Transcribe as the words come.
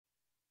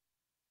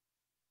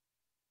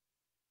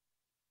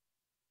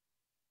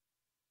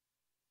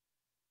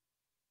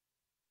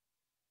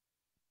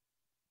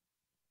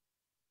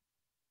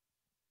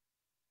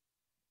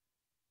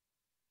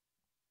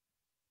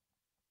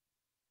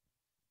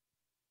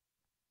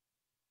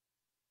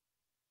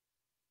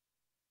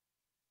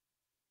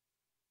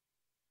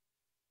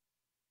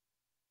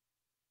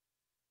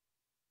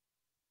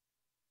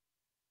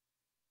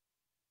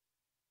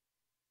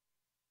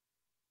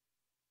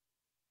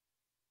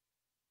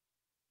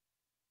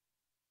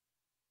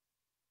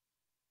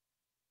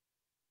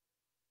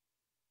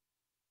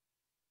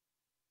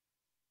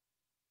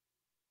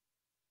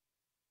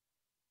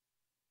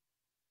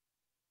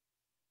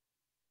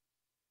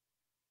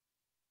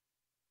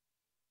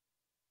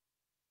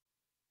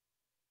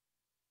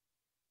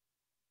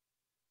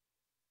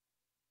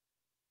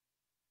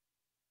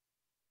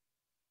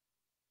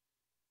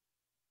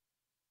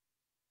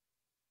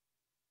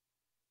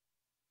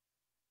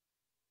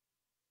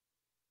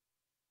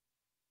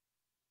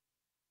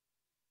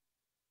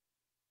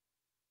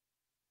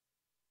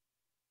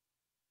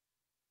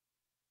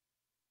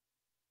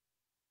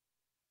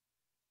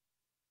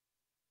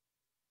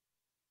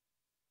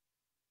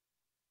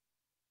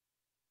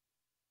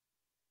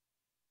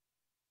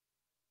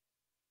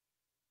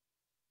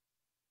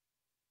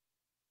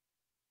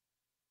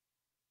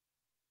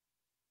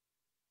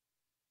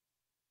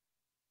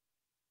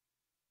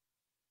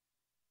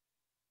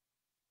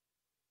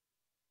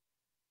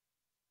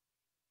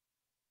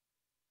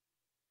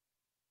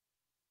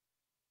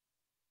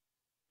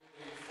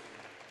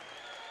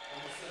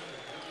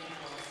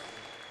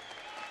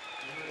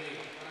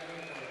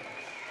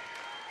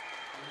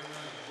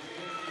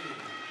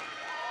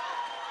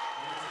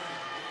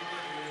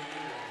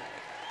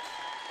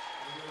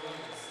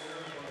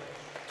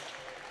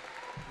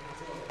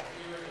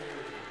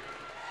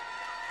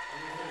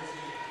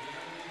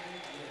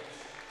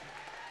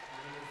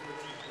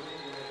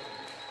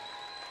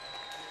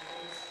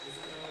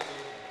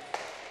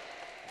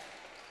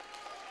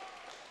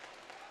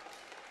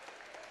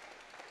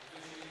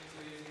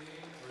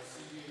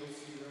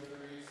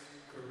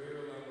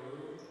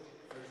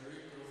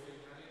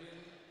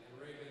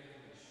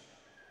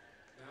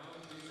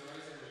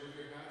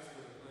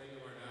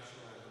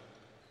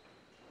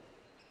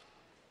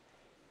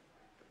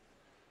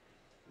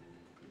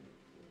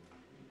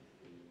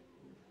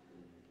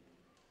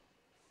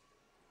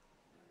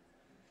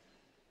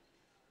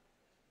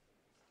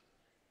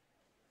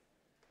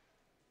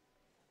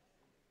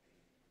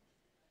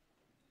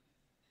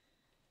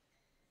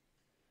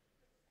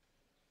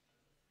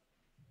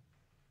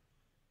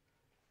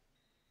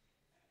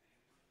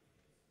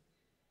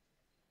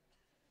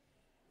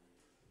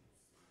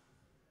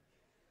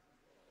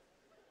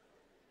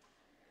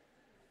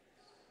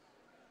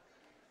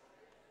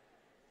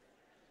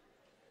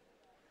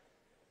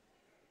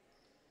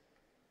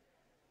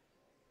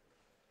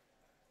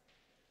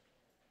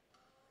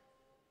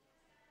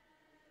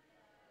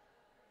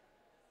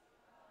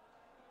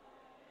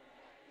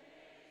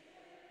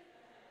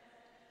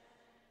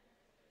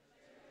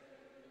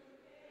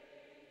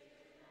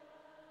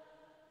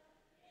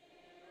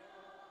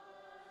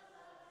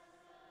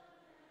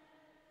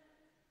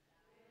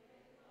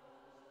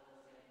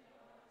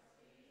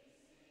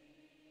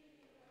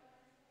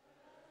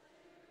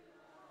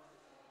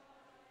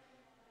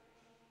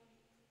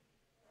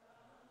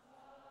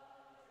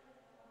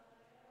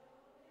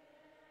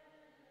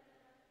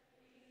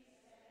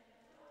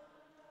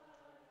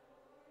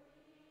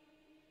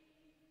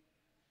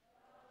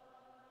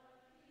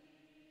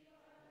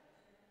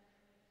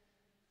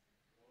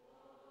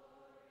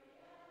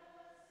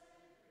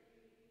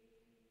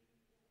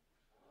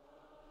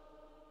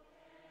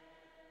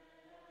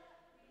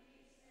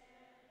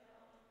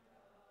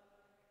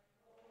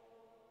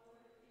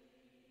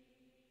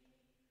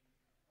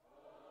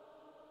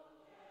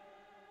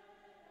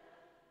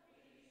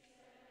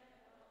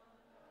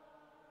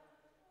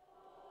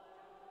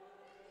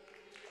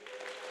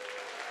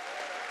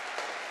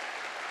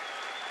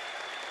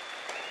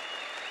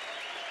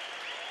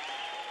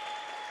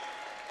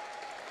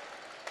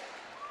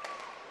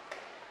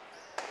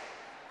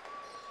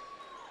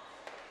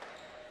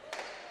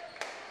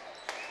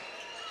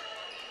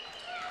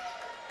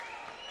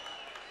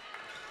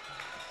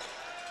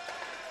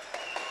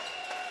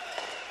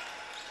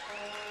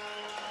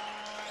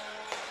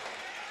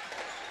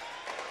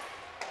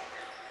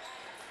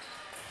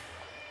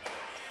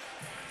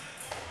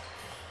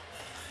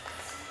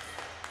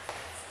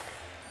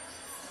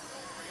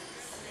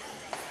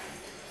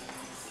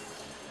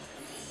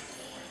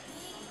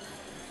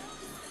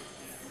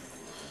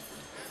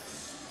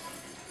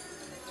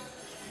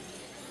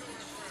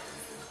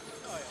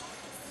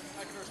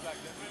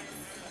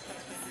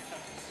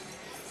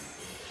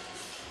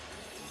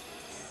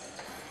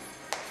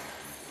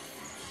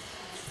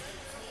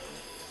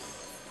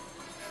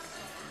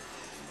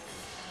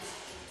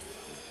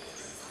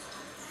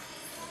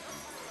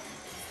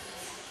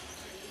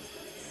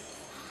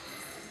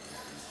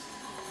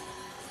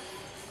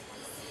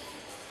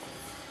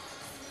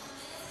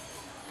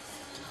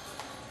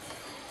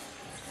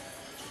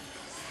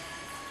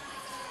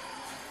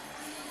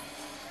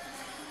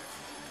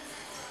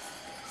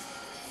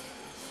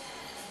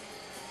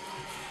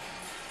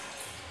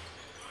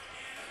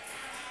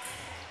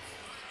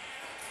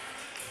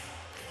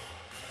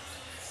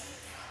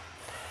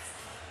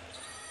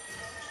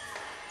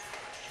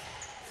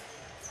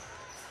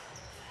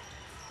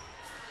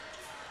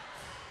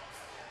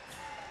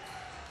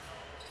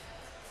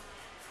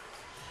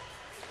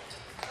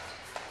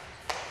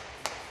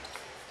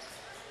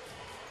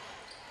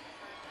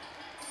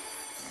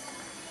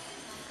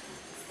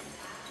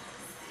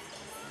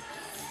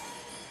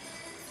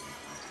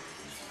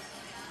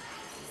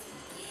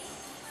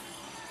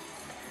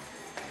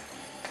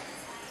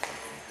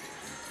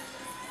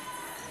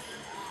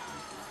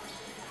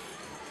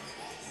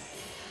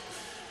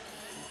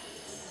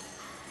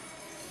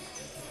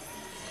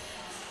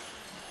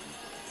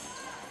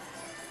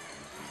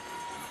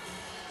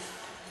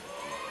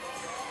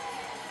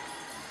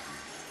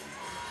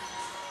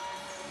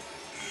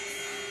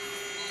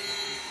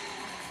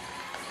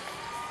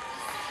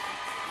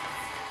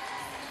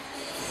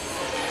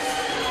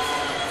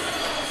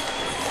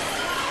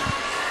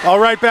All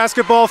right,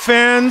 basketball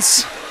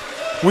fans,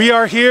 we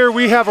are here.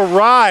 We have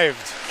arrived.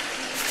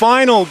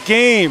 Final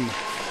game,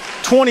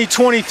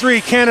 2023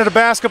 Canada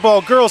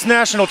Basketball Girls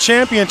National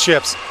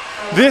Championships.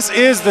 This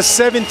is the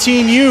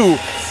 17U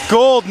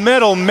gold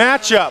medal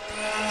matchup.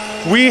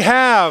 We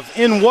have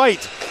in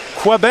white,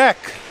 Quebec,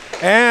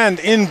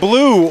 and in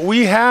blue,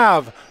 we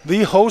have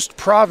the host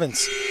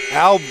province,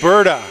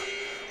 Alberta.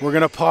 We're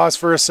gonna pause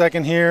for a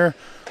second here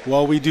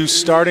while we do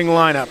starting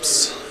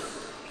lineups.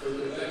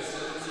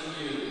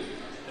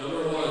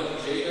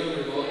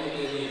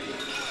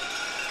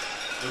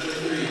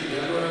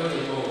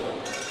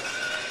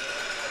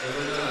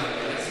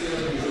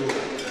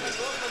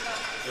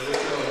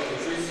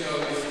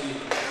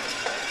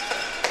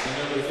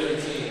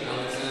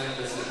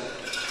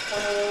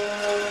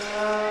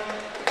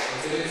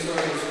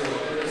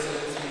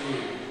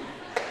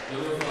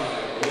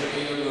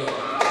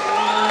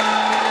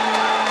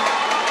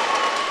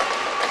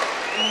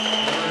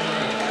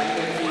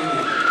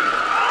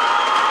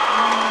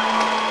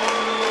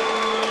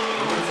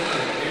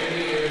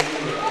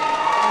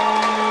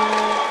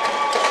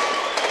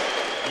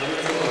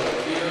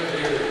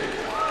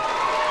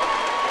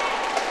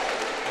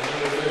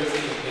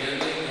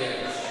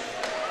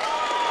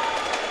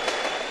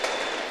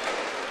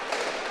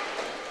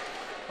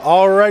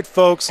 All right,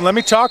 folks, let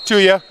me talk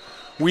to you.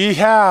 We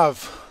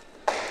have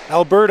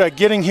Alberta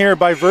getting here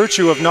by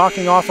virtue of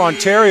knocking off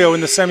Ontario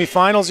in the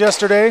semifinals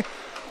yesterday.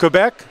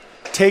 Quebec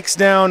takes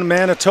down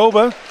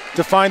Manitoba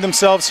to find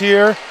themselves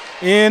here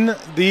in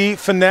the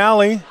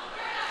finale.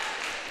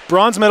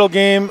 Bronze medal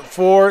game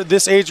for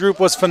this age group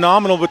was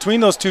phenomenal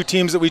between those two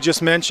teams that we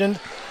just mentioned.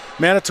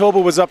 Manitoba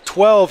was up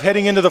 12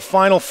 heading into the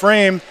final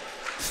frame.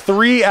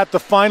 3 at the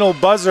final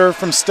buzzer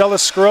from Stella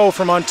Scrow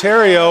from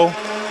Ontario.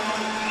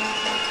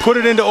 Put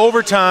it into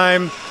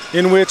overtime,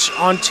 in which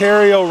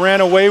Ontario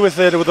ran away with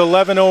it with an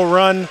 11-0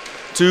 run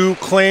to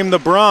claim the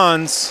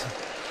bronze.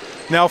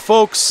 Now,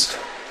 folks,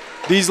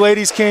 these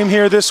ladies came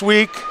here this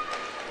week.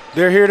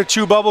 They're here to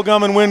chew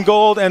bubblegum and win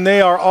gold, and they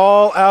are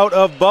all out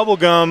of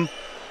bubblegum.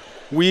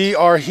 We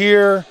are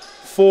here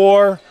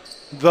for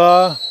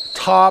the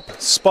top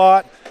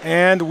spot,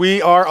 and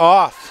we are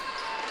off.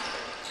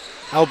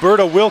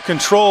 Alberta will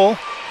control.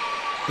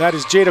 That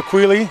is Jada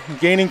Quealy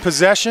gaining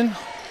possession.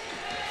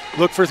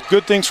 Look for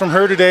good things from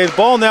her today. The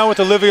ball now with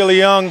Olivia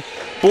Leung.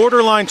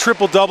 Borderline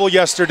triple-double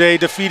yesterday,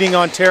 defeating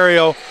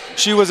Ontario.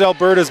 She was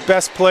Alberta's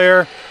best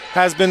player,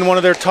 has been one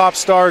of their top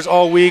stars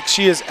all week.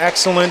 She is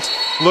excellent.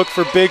 Look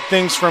for big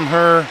things from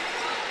her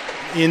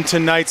in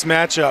tonight's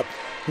matchup.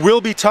 Will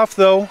be tough,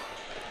 though.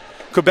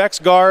 Quebec's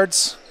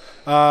guards,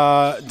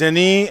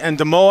 Denis and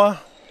Demoa,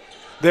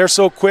 they're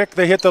so quick.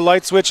 They hit the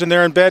light switch and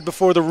they're in bed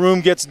before the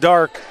room gets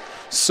dark.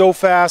 So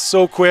fast,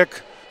 so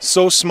quick,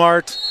 so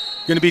smart.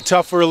 Going to be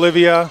tough for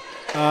Olivia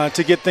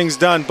to get things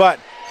done, but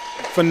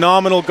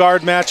phenomenal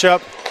guard matchup,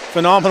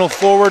 phenomenal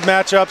forward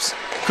matchups.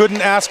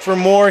 Couldn't ask for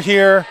more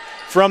here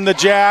from the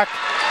Jack.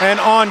 And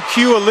on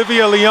cue,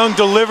 Olivia Leung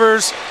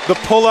delivers the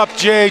pull-up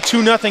J,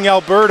 2-0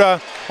 Alberta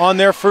on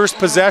their first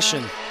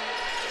possession.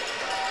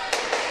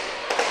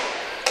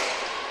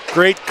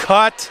 Great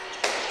cut,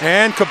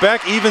 and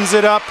Quebec evens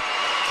it up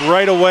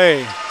right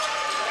away.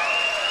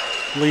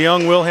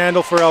 Leung will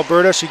handle for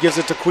Alberta. She gives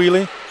it to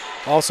Quealy.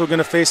 Also going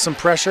to face some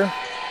pressure.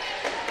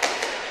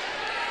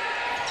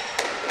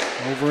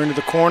 Over into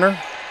the corner.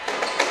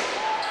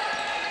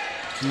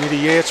 Nita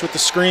Yates with the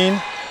screen.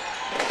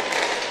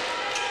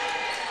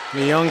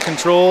 Leung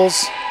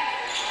controls.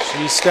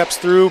 She steps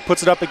through,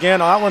 puts it up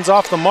again. Oh, that one's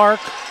off the mark.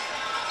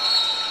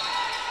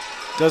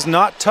 Does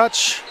not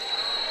touch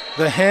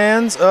the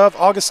hands of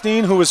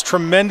Augustine, who was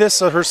tremendous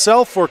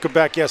herself for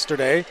Quebec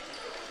yesterday.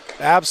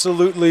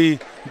 Absolutely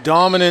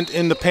dominant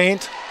in the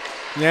paint.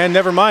 And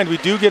never mind, we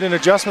do get an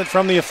adjustment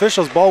from the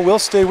officials. Ball will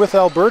stay with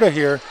Alberta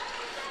here.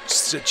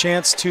 Just a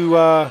chance to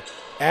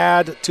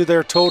add to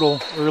their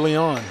total early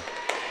on.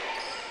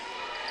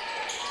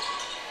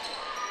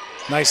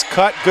 Nice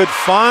cut, good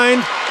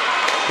find.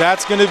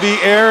 That's going to be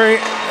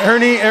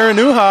Ernie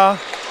Aranuha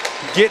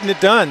getting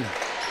it done.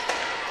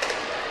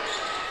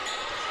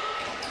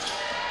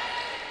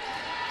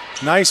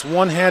 Nice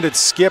one-handed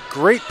skip,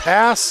 great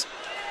pass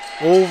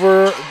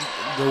over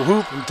the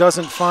hoop,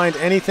 doesn't find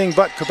anything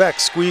but Quebec.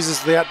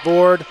 Squeezes that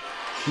board.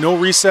 No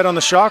reset on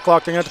the shot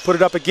clock. They're going to have to put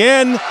it up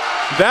again.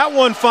 That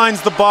one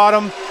finds the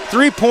bottom.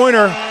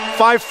 Three-pointer,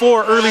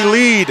 5-4 early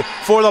lead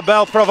for La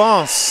Belle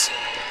Provence.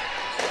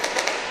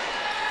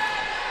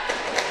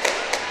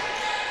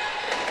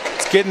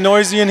 It's getting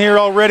noisy in here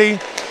already.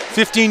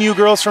 15U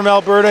girls from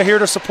Alberta here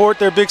to support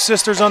their big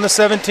sisters on the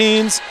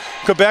 17s.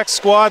 Quebec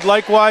squad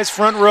likewise,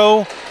 front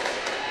row,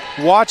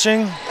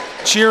 watching,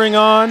 cheering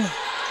on.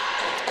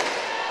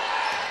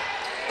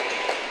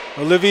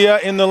 Olivia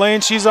in the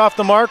lane, she's off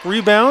the mark,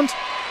 rebound.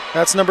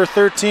 That's number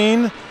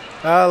 13.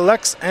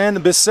 Lex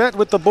and Bissett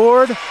with the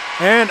board.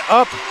 And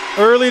up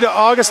early to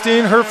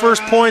Augustine, her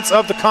first points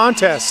of the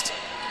contest.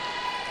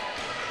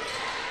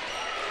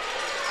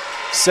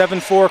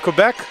 7-4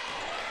 Quebec.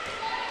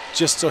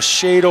 Just a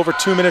shade over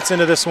 2 minutes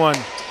into this one.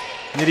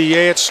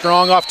 Nidiac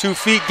strong off 2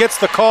 feet, gets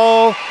the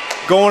call,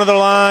 going to the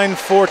line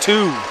for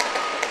 2.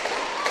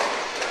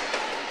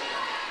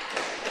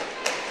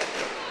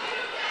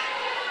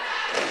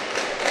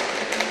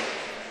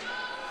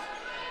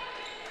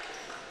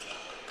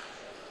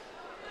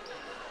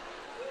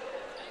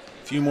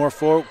 A few more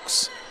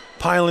folks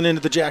piling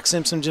into the Jack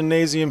Simpson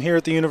Gymnasium here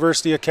at the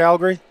University of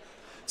Calgary.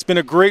 It's been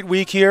a great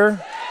week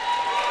here.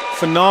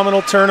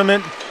 Phenomenal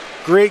tournament.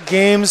 Great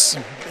games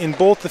in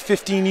both the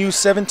 15U,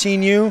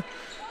 17U,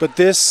 but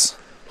this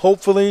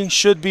hopefully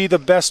should be the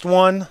best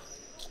one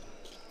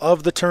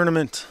of the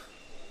tournament.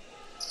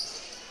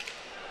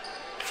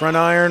 Front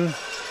iron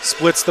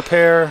splits the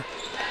pair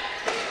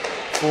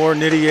for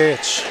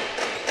Nidiac.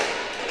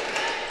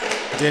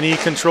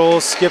 Denis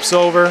controls, skips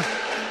over.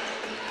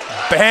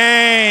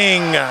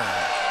 Bang!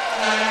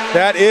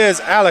 That is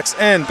Alex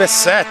N.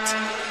 Bissett.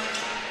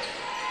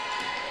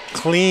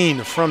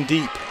 Clean from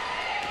deep.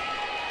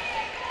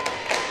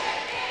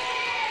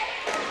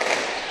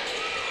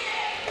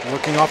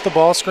 Working off the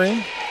ball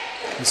screen.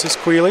 This is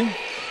Quealy.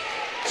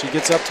 She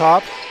gets up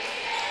top.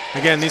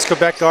 Again, these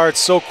Quebec guards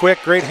so quick,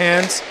 great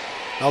hands.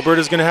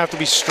 Alberta's going to have to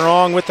be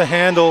strong with the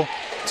handle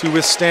to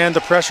withstand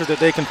the pressure that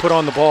they can put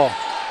on the ball.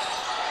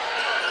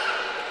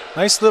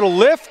 Nice little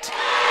lift.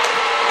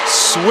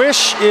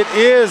 Swish it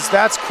is.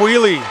 That's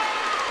Quealy.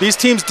 These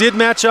teams did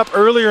match up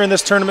earlier in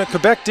this tournament.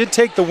 Quebec did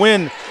take the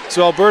win,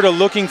 so Alberta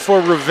looking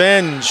for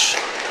revenge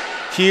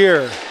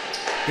here.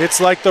 It's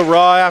like the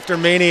Raw after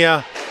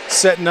Mania.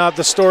 Setting up,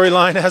 the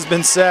storyline has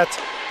been set.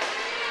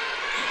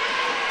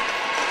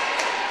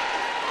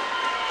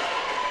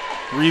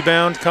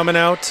 Rebound coming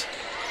out.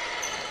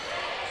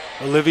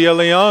 Olivia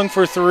Leung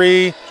for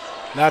 3.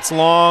 That's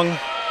long.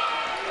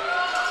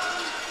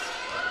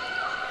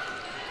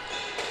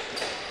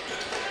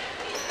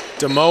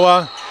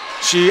 Demoa,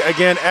 she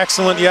again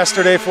excellent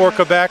yesterday for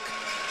Quebec.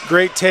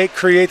 Great take,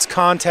 creates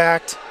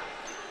contact.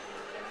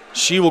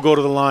 She will go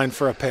to the line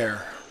for a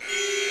pair.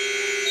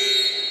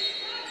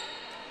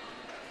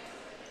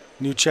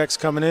 New checks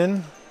coming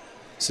in.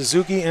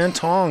 Suzuki and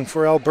Tong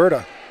for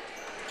Alberta.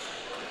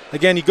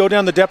 Again, you go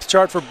down the depth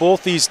chart for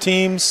both these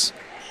teams,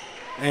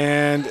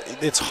 and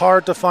it's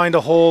hard to find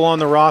a hole on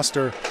the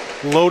roster.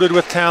 Loaded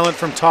with talent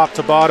from top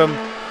to bottom.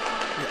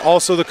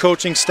 Also, the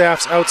coaching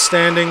staff's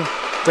outstanding.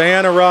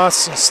 Diana Ross,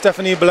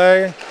 Stephanie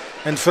Blais,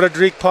 and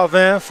Frédéric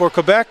Pavin for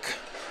Quebec.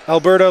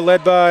 Alberta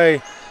led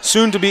by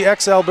soon-to-be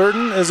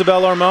ex-Albertan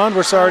Isabelle Armand.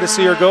 We're sorry to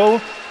see her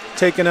go.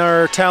 Taking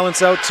our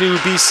talents out to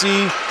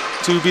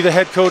BC to be the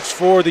head coach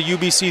for the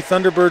UBC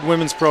Thunderbird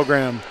women's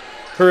program.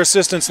 Her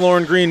assistants,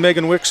 Lauren Green,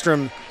 Megan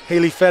Wickstrom,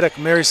 Haley Fedek,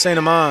 Mary St.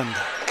 Amand.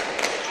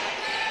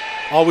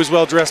 Always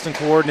well dressed and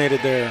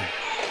coordinated there.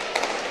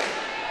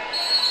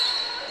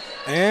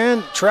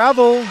 And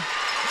travel,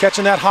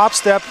 catching that hop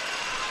step.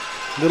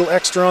 Little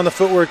extra on the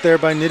footwork there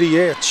by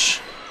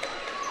Nidiac.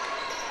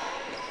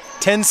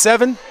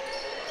 10-7.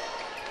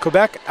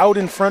 Quebec out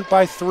in front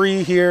by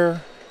 3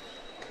 here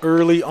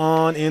early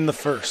on in the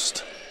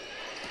first.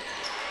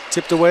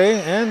 Tipped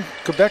away, and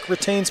Quebec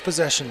retains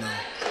possession now.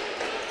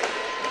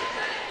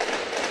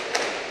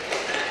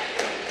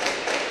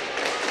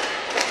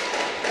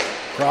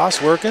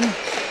 Cross working.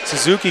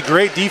 Suzuki,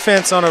 great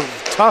defense on a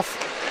tough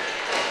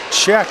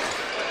check.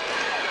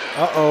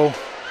 Uh-oh.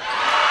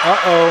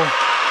 Uh-oh.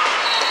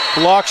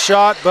 Block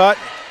shot, but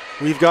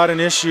we've got an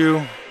issue.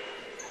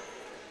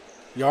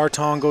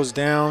 Yartong goes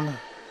down.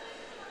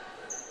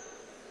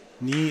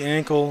 Knee,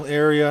 ankle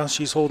area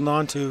she's holding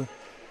on to.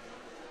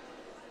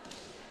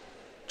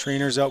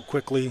 Trainers out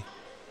quickly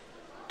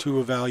to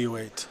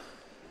evaluate.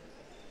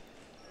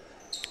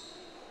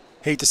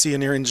 Hate to see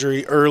an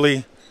injury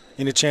early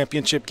in a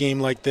championship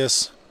game like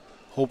this.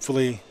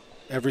 Hopefully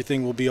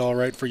everything will be all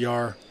right for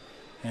Yar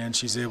and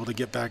she's able to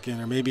get back in.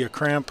 Or maybe a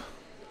cramp,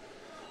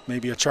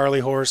 maybe a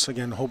Charlie horse.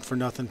 Again, hope for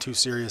nothing too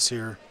serious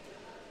here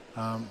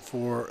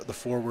for the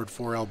forward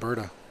for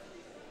Alberta.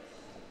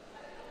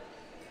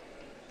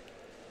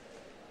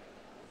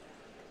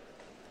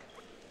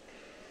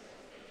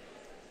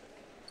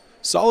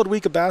 Solid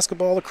week of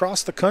basketball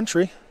across the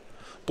country.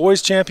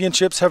 Boys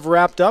championships have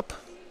wrapped up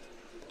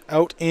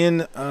out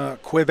in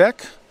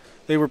Quebec.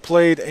 They were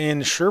played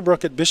in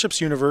Sherbrooke at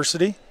Bishop's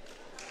University.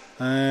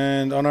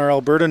 And on our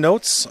Alberta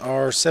notes,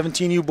 our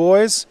 17U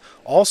boys,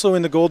 also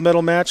in the gold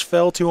medal match,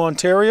 fell to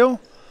Ontario.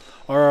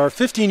 Our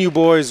 15U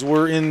boys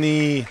were in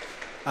the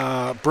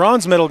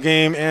bronze medal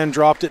game and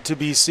dropped it to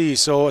BC.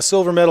 So a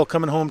silver medal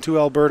coming home to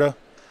Alberta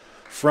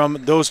from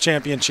those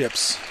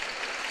championships.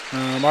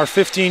 Our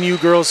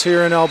 15U girls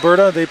here in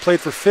Alberta, they played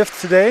for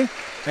 5th today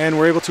and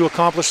were able to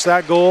accomplish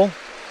that goal.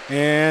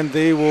 And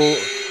they will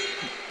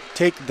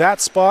take that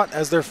spot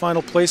as their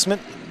final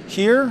placement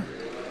here.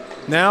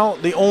 Now,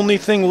 the only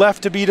thing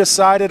left to be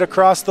decided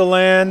across the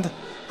land,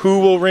 who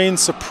will reign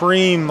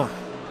supreme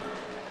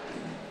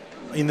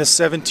in the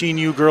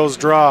 17U girls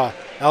draw.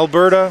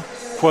 Alberta,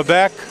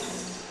 Quebec.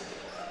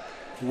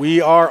 We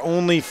are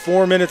only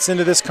 4 minutes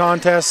into this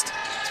contest.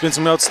 It's been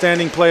some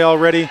outstanding play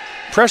already.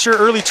 Pressure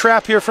early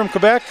trap here from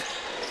Quebec.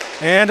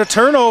 And a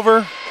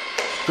turnover.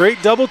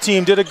 Great double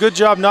team, did a good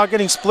job not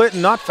getting split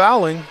and not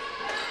fouling.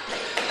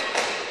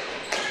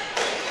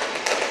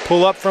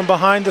 Pull up from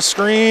behind the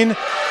screen.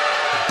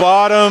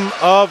 Bottom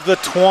of the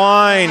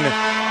twine.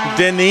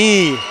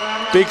 Denis,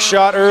 big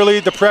shot early,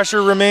 the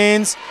pressure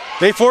remains.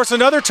 They force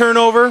another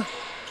turnover.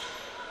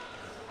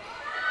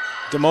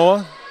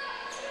 Demoa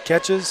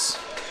catches.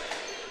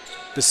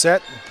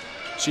 Bissett,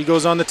 she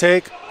goes on the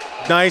take.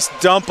 Nice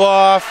dump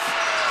off.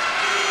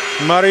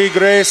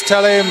 Marie-Grace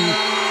Tele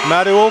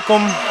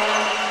Mariuokum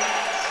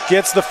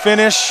gets the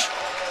finish.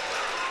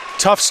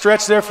 Tough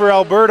stretch there for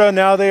Alberta.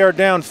 Now they are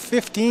down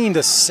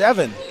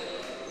 15-7.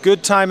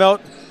 Good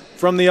timeout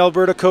from the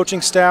Alberta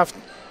coaching staff.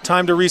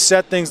 Time to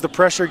reset things. The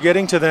pressure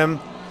getting to them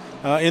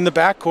in the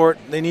backcourt.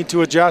 They need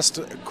to adjust.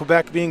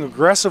 Quebec being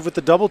aggressive with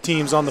the double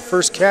teams on the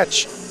first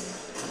catch.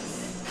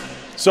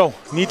 So,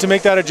 need to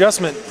make that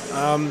adjustment.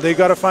 They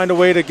got to find a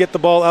way to get the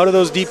ball out of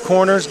those deep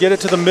corners, get it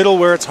to the middle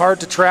where it's hard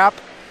to trap,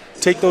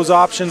 take those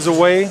options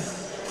away.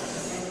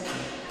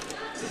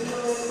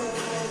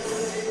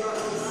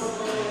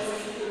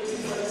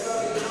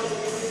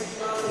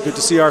 Good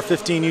to see our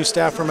 15U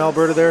staff from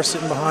Alberta there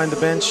sitting behind the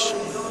bench.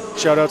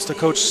 Shout outs to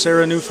Coach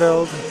Sarah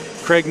Neufeld,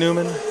 Craig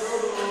Newman,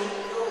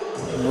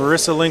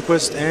 Marissa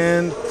Lindquist,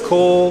 and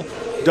Cole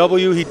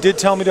W. He did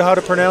tell me how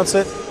to pronounce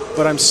it,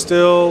 but I'm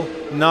still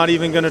not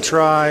even going to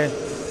try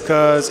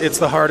because it's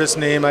the hardest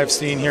name I've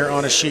seen here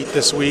on a sheet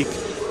this week,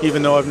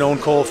 even though I've known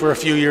Cole for a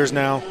few years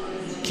now.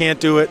 Can't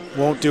do it,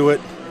 won't do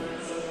it.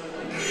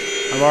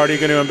 I'm already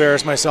going to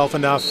embarrass myself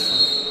enough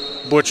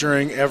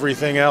butchering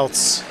everything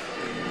else.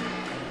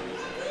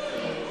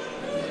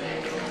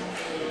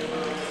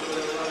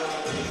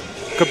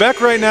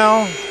 Quebec right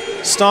now,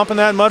 stomping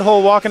that mud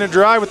hole, walking it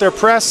dry with their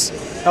press.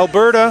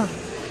 Alberta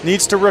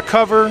needs to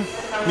recover,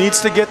 needs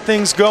to get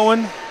things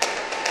going.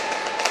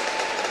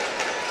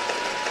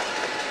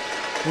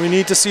 We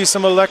need to see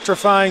some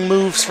electrifying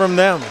moves from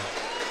them.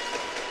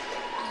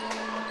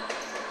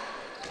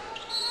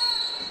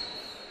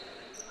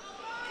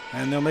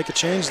 And they'll make a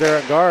change there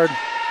at guard.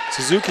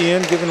 Suzuki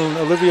in, giving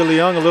Olivia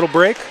Leung a little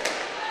break.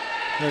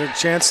 Had a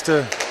chance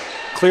to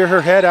clear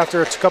her head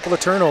after a couple of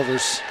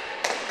turnovers.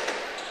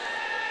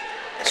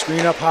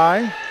 Screen up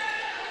high,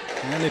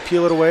 and they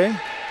peel it away.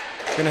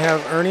 Gonna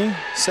have Ernie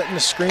setting the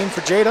screen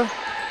for Jada.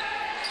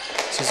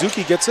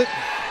 Suzuki gets it.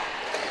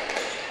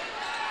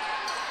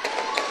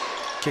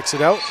 Kicks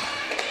it out.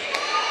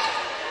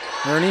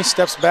 Ernie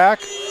steps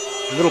back.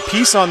 A little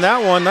piece on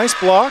that one. Nice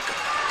block.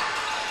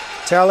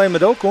 Tale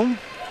Madokum.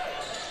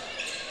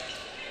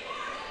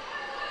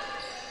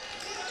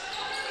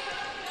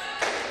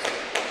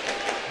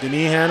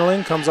 Denis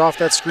handling. Comes off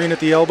that screen at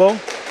the elbow.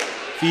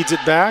 Feeds it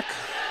back.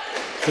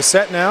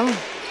 Bissett now.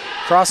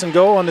 Cross and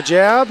go on the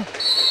jab.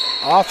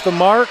 Off the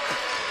mark.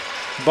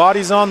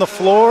 Body's on the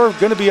floor.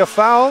 Going to be a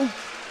foul.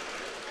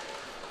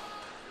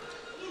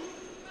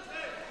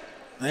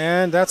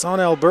 And that's on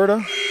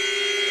Alberta.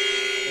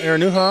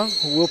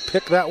 Eranuha will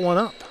pick that one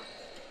up.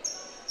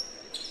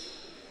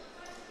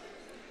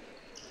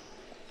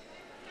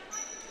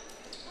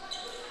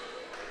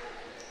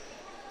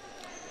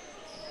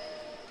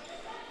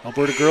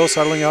 Alberta girls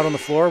huddling out on the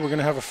floor. We're going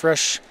to have a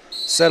fresh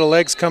set of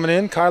legs coming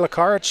in. Kyla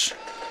Karich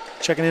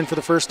checking in for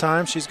the first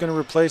time. She's going to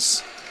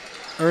replace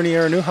Ernie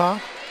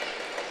Eranuha.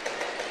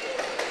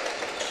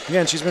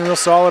 Again, she's been real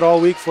solid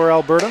all week for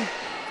Alberta.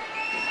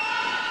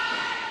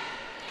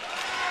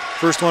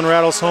 First one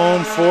rattles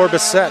home for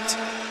Bissett.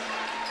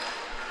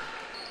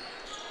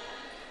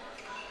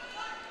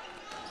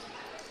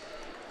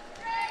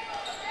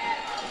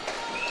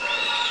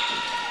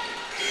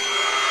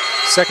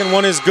 Second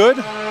one is good.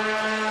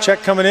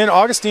 Check coming in.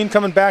 Augustine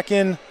coming back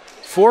in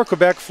for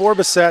Quebec, for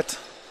Bissett.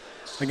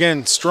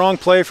 Again, strong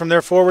play from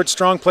their forwards,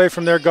 strong play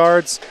from their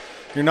guards.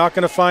 You're not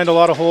going to find a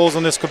lot of holes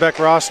on this Quebec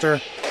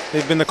roster.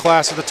 They've been the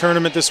class of the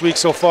tournament this week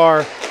so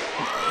far.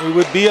 It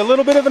would be a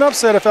little bit of an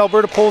upset if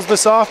Alberta pulls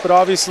this off, but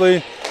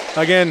obviously,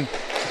 again,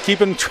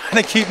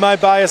 trying to keep my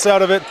bias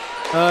out of it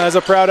as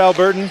a proud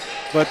Albertan.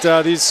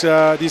 But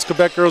these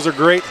Quebec girls are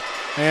great,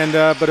 and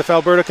but if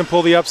Alberta can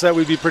pull the upset,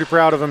 we'd be pretty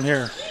proud of them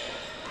here.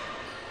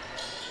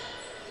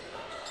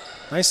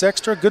 Nice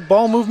extra, good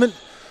ball movement.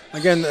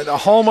 Again, the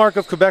hallmark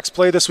of Quebec's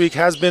play this week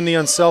has been the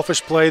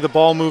unselfish play, the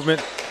ball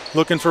movement,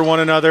 looking for one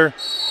another.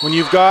 When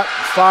you've got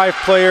 5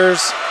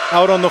 players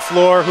out on the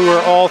floor who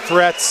are all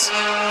threats,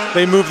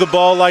 they move the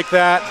ball like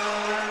that.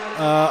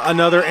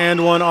 Another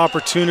and one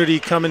opportunity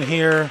coming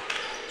here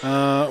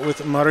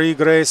with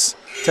Marie-Grace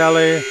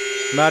Tale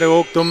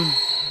Mariuokum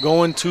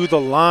going to the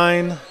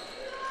line.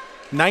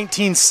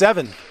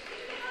 19-7.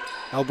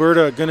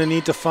 Alberta going to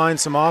need to find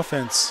some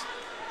offense.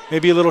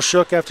 Maybe a little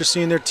shook after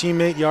seeing their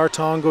teammate Yar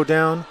Tong go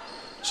down.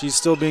 She's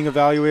still being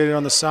evaluated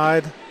on the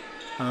side.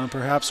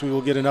 Perhaps we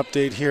will get an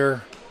update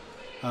here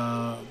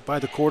by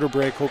the quarter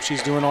break. Hope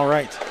she's doing all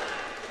right.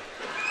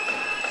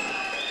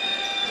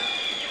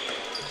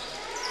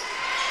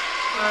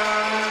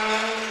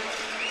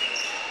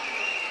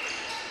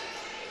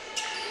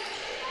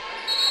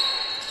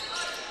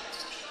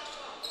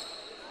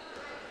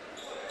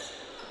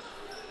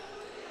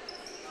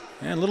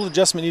 And a little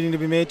adjustment needing to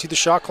be made to the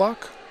shot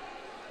clock.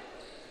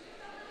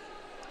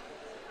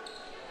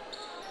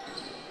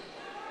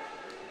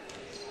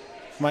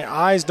 My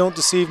eyes don't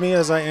deceive me,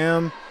 as I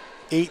am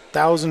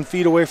 8,000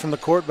 feet away from the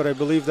court, but I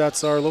believe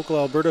that's our local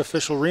Alberta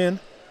official, Rian.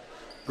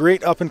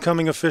 Great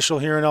up-and-coming official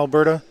here in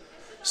Alberta,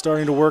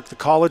 starting to work the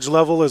college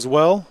level as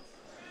well.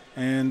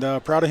 And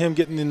proud of him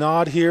getting the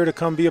nod here to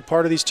come be a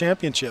part of these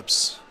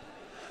championships.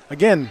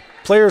 Again,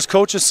 players,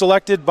 coaches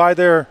selected by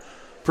their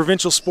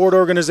provincial sport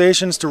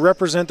organizations to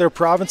represent their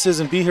provinces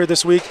and be here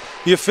this week.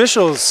 The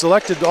officials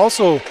selected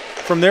also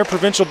from their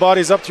provincial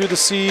bodies up through the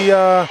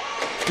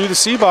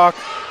CBOC.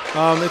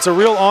 It's a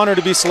real honor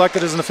to be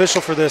selected as an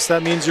official for this.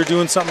 That means you're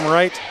doing something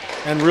right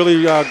and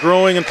really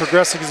growing and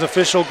progressing as an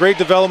official. Great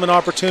development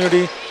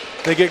opportunity.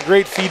 They get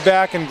great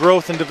feedback and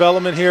growth and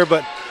development here,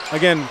 but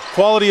again,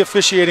 quality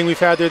officiating we've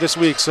had there this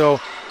week. So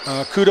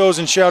kudos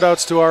and shout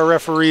outs to our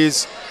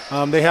referees.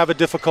 They have a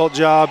difficult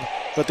job,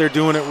 but they're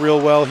doing it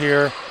real well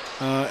here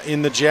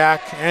in the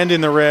Jack and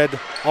in the red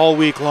all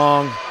week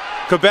long.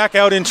 Quebec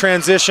out in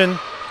transition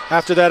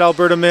after that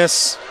Alberta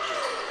miss.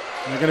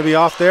 They're going to be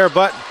off there,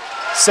 but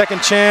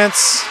second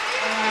chance,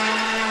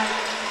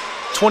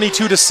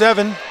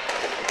 22-7.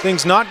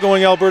 Things not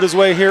going Alberta's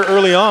way here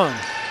early on.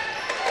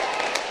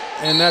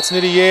 And that's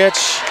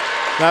Nidiyaich.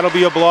 That'll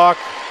be a block.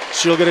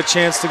 She'll get a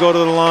chance to go to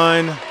the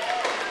line.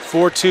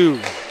 4-2.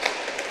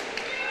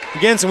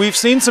 Again, so we've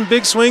seen some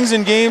big swings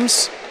in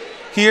games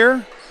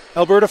here.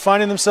 Alberta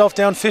finding themselves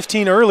down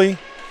 15 early.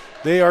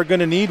 They are going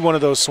to need one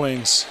of those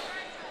swings.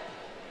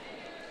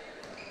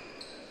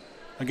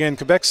 Again,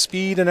 Quebec's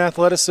speed and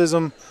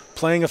athleticism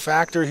playing a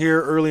factor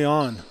here early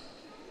on.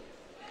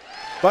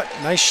 But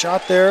nice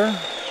shot there.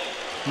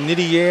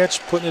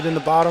 Nidiyaich putting it in the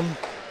bottom.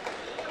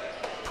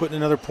 Putting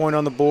another point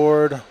on the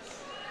board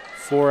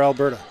for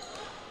Alberta.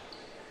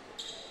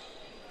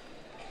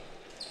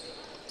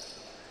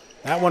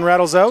 That one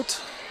rattles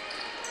out.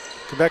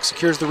 Quebec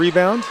secures the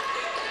rebound.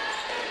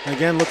 And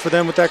again, look for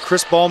them with that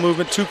crisp ball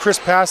movement. 2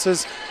 crisp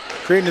passes,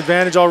 creating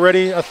advantage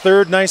already. A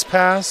third nice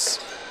pass.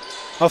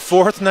 A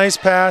fourth nice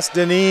pass.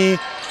 Denis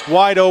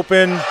wide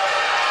open.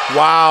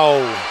 Wow.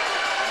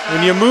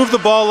 When you move the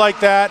ball like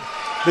that,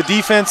 the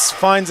defense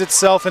finds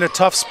itself in a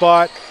tough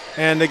spot.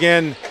 And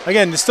again,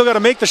 you still got to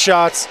make the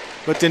shots,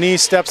 but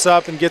Denis steps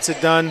up and gets it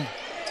done.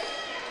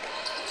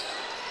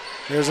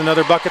 There's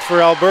another bucket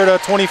for Alberta,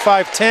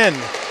 25-10.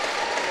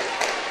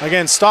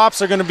 Again,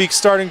 stops are going to be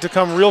starting to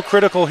come real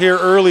critical here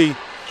early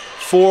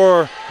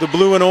for the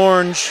blue and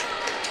orange.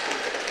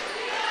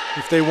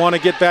 If they want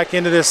to get back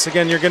into this,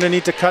 again, you're going to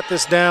need to cut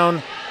this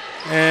down.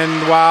 And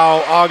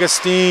wow,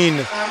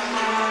 Augustine,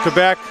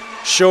 Quebec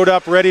showed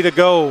up ready to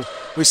go.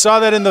 We saw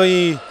that in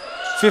the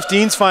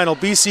 15s final.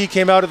 BC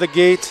came out of the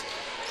gate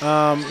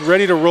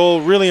ready to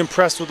roll. Really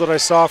impressed with what I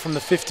saw from the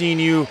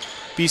 15U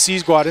BC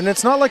squad. And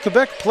it's not like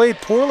Quebec played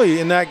poorly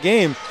in that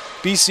game.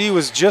 BC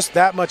was just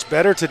that much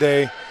better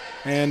today.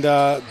 And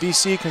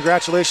BC,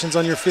 congratulations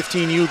on your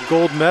 15U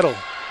gold medal.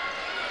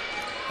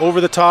 Over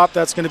the top,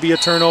 that's going to be a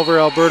turnover.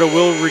 Alberta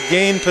will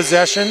regain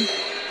possession.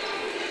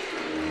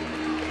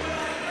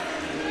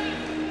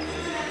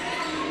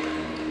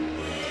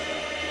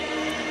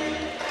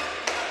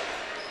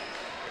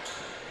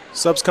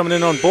 Subs coming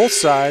in on both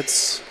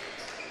sides.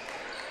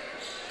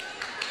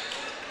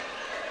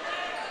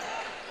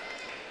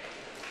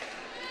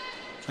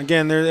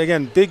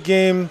 Again, big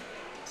game,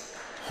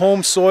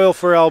 home soil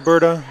for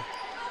Alberta.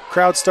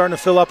 Crowd's starting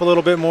to fill up a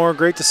little bit more.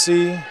 Great to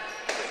see.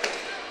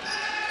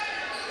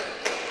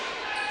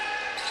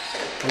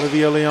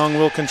 Olivia Leong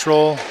will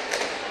control.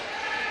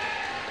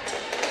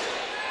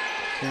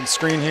 And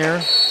screen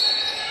here.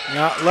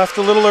 Yeah, left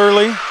a little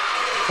early.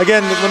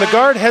 Again, when the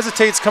guard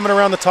hesitates coming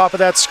around the top of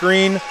that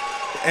screen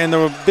and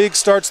the big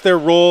starts their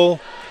roll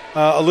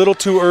a little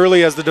too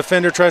early as the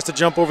defender tries to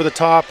jump over the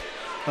top,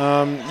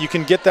 you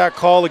can get that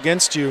call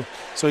against you.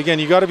 So again,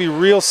 you got to be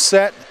real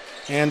set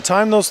and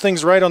time those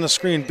things right on the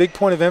screen. Big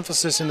point of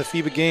emphasis in the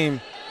FIBA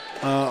game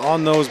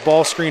on those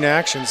ball screen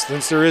actions.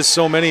 Since there is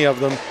so many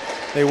of them,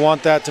 they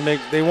want that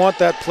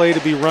play to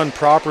be run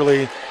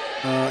properly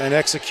and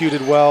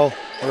executed well,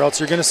 or else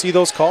you're going to see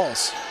those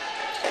calls.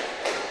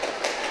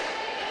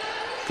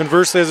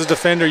 Conversely, as a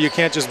defender, you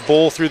can't just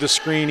bowl through the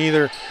screen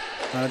either.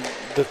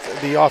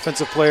 The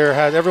offensive player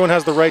everyone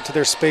has the right to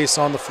their space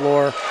on the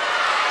floor.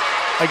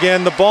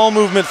 Again, the ball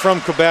movement from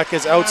Quebec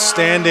is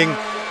outstanding.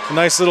 A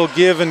nice little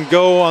give and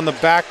go on the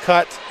back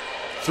cut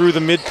through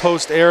the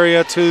mid-post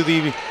area to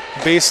the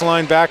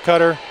baseline back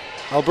cutter.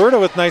 Alberta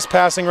with nice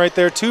passing right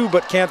there too,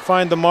 but can't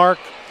find the mark.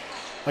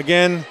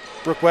 Again,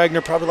 Brooke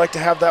Wagner probably like to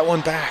have that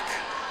one back.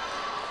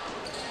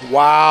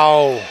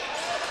 Wow.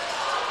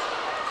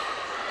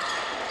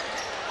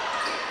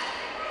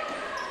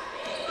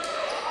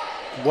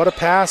 What a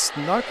pass,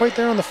 not quite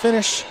there on the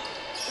finish.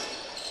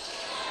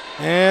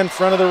 And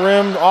front of the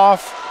rim,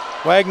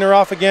 off. Wagner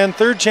off again.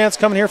 Third chance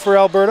coming here for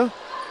Alberta.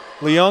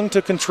 Leung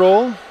to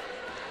control.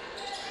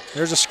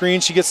 There's a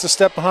screen, she gets to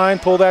step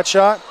behind, pull that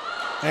shot.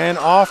 And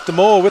off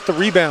Demoa with the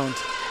rebound.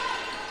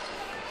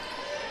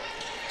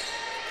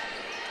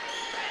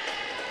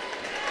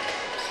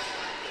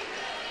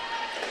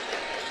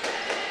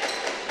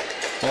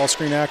 Ball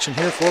screen action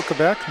here for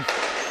Quebec.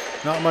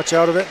 Not much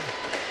out of it.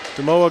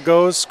 Demoa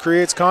goes,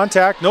 creates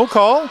contact, no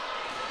call.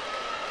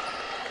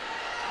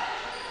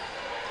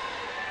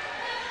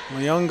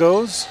 Leung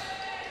goes,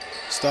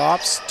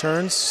 stops,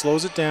 turns,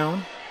 slows it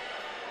down.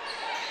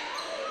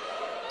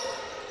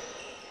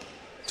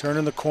 Turn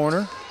in the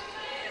corner.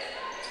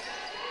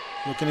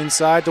 Looking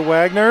inside to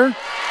Wagner.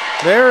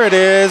 There it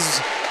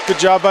is. Good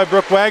job by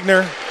Brooke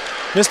Wagner.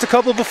 Missed a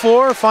couple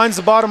before, finds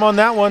the bottom on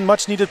that one.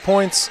 Much needed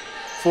points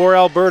for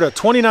Alberta.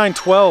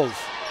 29-12.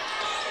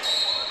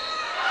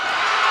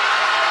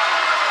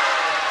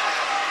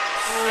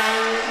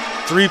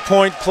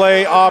 Three-point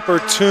play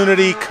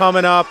opportunity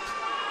coming up.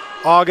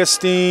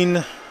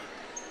 Augustine,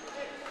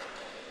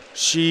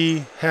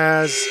 she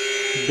has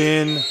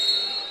been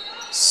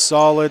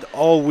solid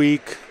all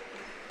week.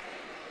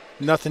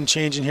 Nothing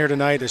changing here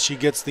tonight as she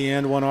gets the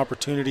and one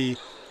opportunity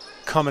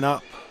coming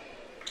up.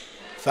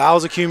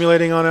 Fouls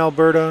accumulating on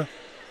Alberta,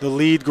 the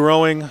lead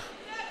growing.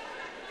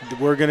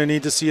 We're going to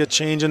need to see a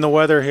change in the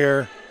weather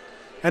here.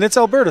 And it's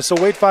Alberta,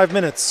 so wait 5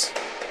 minutes.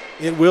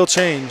 It will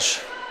change.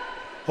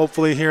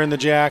 Hopefully here in the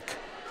Jack,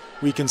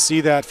 we can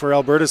see that for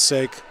Alberta's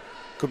sake.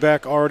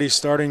 Quebec already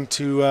starting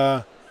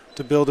to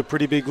build a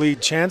pretty big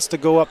lead. Chance to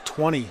go up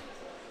 20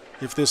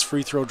 if this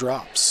free throw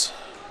drops.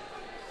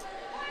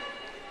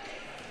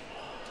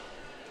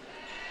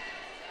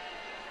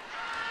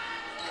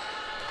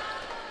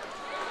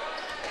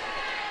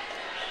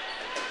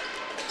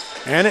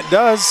 And it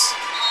does.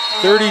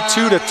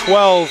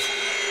 32-12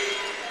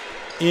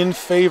 in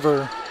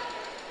favor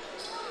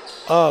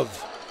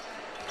of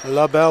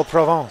La Belle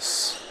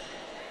Provence.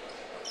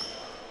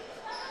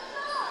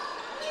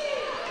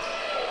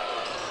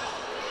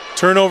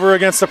 Turnover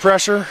against the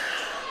pressure.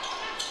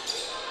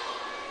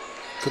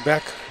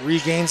 Quebec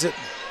regains it.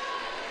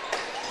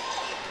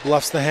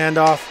 Bluffs the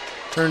handoff,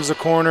 turns the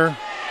corner.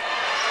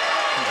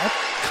 That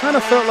kind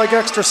of felt like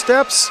extra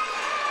steps.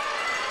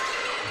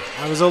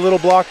 I was a little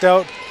blocked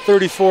out.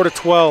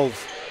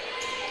 34-12.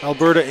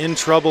 Alberta in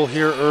trouble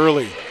here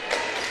early.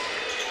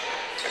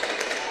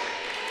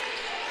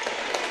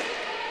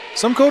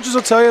 Some coaches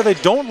will tell you they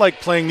don't like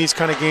playing these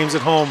kind of games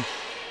at home.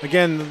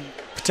 Again,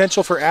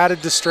 potential for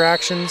added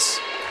distractions.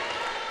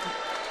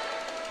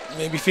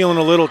 Maybe feeling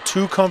a little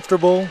too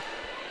comfortable.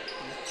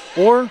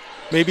 Or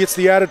maybe it's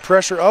the added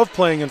pressure of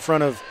playing in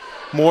front of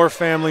more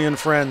family and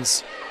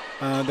friends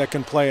that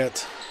can play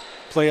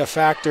a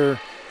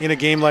factor in a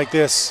game like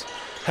this.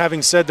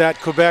 Having said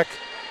that, Quebec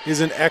is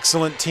an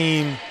excellent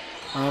team.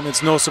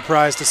 It's no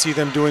surprise to see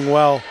them doing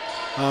well.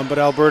 But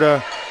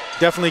Alberta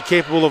definitely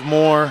capable of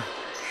more.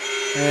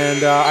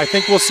 And I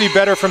think we'll see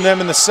better from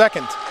them in the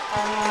second.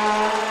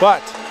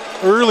 But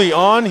early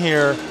on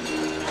here,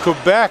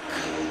 Quebec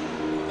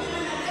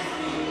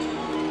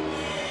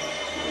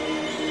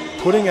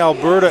putting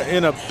Alberta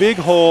in a big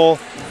hole,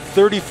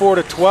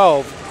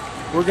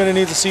 34-12. We're going to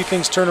need to see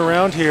things turn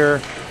around here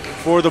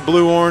for the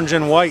blue, orange,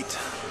 and white.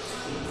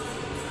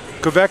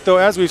 Quebec, though,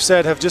 as we've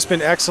said, have just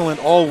been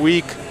excellent all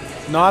week.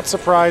 Not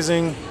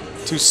surprising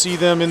to see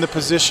them in the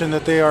position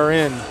that they are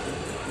in.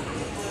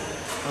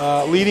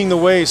 Leading the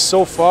way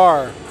so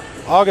far,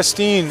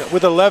 Augustine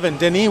with 11,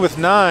 Denis with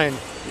 9,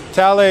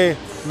 Tale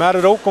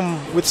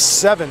Maradokum with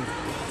 7.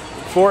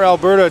 For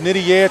Alberta,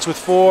 Nidhi Yaich with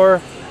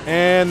 4,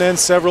 and then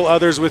several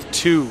others with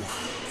 2.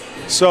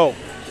 So,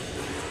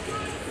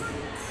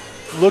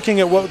 looking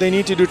at what they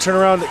need to do to turn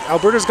around,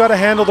 Alberta's got to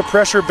handle the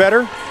pressure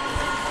better.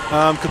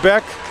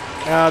 Quebec,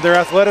 their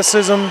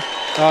athleticism,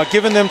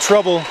 giving them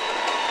trouble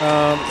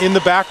in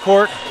the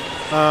backcourt.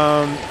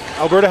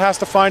 Alberta has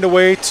to find a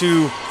way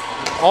to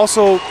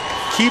also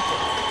keep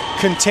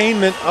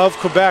containment of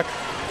Quebec.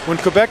 When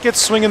Quebec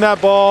gets swinging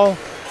that ball,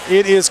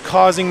 it is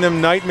causing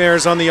them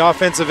nightmares on the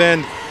offensive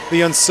end.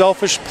 The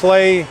unselfish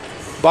play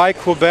by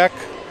Quebec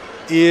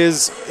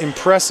is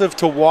impressive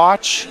to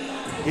watch.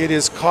 It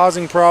is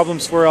causing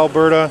problems for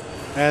Alberta,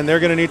 and they're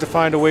going to need to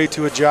find a way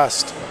to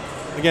adjust.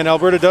 Again,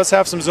 Alberta does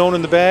have some zone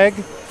in the bag,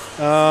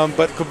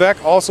 but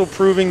Quebec also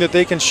proving that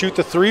they can shoot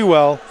the three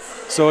well.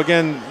 So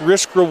again,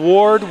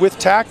 risk-reward with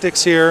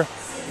tactics here.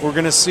 We're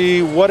going to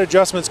see what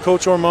adjustments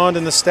Coach Ormond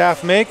and the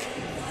staff make.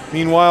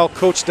 Meanwhile,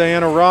 Coach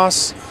Diana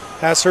Ross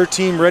has her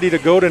team ready to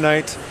go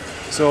tonight.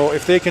 So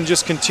if they can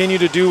just continue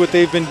to do what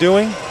they've been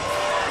doing,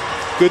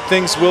 good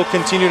things will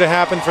continue to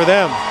happen for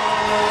them.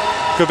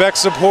 Quebec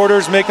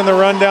supporters making the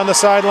run down the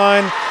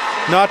sideline.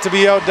 Not to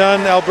be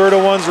outdone, Alberta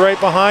one's right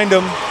behind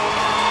them.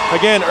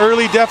 Again,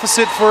 early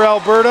deficit for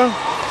Alberta,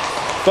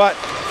 but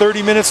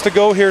 30 minutes to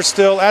go here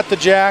still at the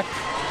Jack.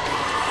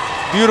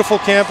 Beautiful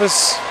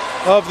campus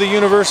of the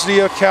University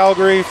of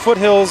Calgary,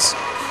 foothills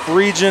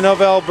region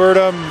of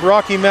Alberta,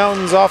 Rocky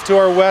Mountains off to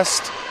our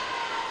west.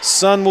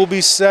 Sun will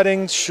be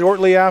setting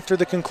shortly after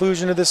the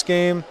conclusion of this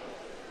game.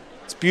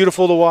 It's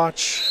beautiful to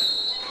watch,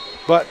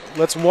 but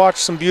let's watch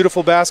some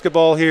beautiful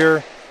basketball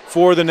here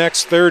for the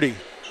next 30.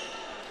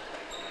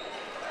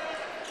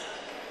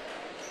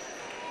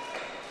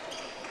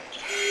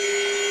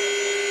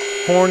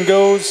 Horn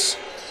goes.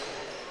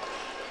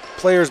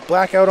 Players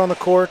black out on the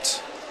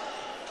court.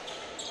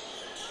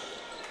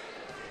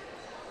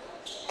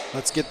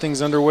 Let's get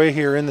things underway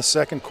here in the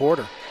second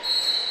quarter.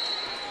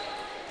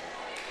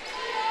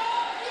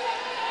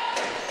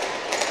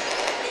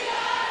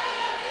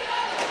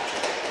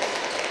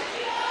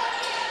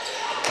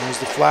 There's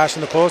the flash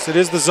in the post. It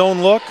is the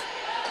zone look.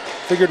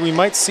 Figured we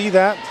might see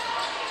that.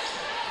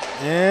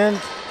 And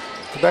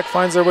Quebec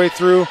finds their way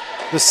through.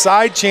 The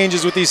side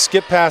changes with these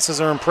skip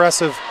passes are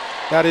impressive.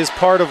 That is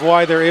part of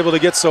why they're able to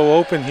get so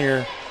open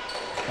here.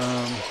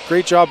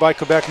 Great job by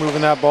Quebec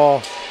moving that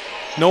ball.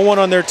 No one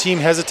on their team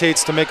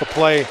hesitates to make a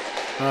play.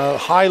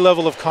 High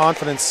level of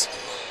confidence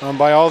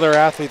by all their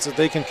athletes that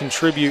they can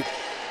contribute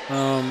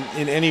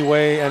in any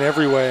way and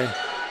every way.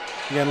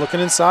 Again, looking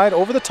inside,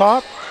 over the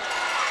top,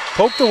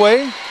 poked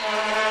away,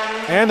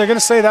 and they're going to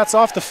say that's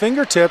off the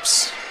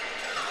fingertips.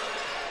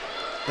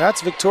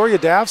 That's Victoria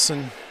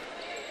Davson,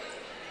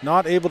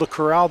 not able to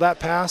corral that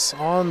pass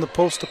on the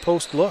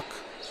post-to-post look.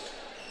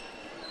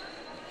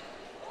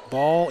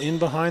 Ball in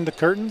behind the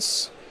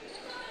curtains,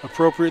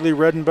 appropriately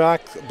red and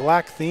black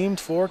themed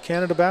for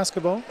Canada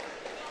basketball.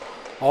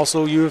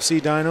 Also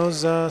UFC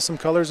Dinos, some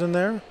colors in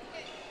there,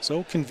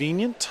 so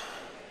convenient.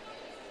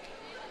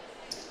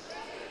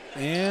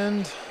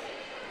 And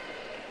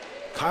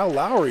Kyle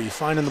Lowry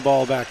finding the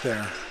ball back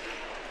there.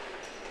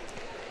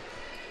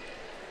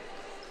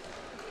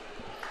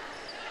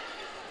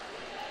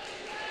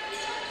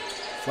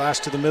 Flash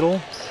to the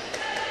middle.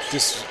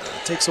 Just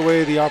takes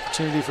away the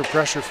opportunity for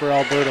pressure for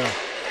Alberta.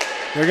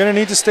 They're going to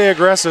need to stay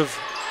aggressive,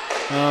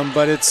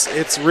 but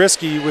it's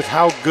risky with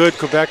how good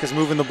Quebec is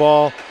moving the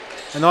ball.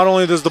 And not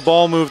only does the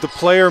ball move, the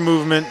player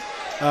movement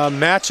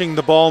matching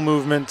the ball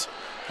movement.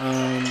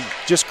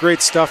 Just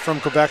great stuff from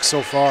Quebec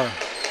so far.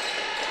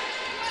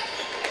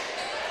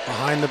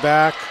 Behind the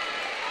back,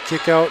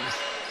 kick out,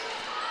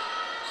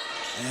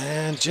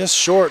 and just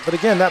short. But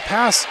again, that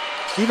pass,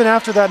 even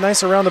after that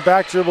nice around the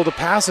back dribble, the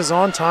pass is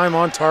on time,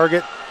 on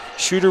target.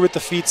 Shooter with the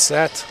feet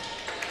set.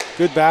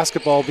 Good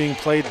basketball being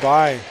played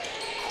by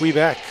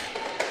Quebec.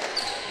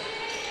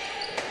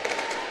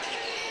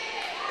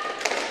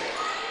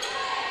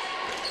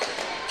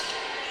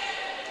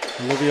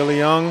 Olivia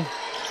Leung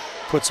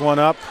puts one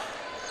up.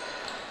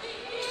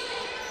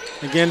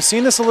 Again,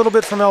 seen this a little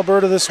bit from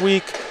Alberta this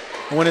week.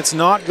 When it's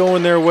not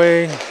going their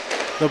way,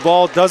 the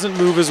ball doesn't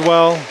move as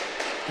well,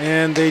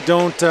 and they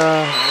don't,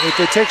 if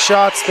they take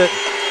shots that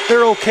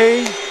they're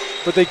okay,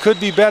 but they could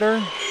be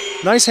better.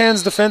 Nice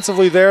hands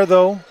defensively there,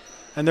 though,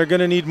 and they're going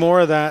to need more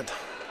of that.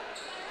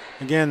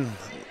 Again,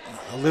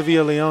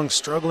 Olivia Leung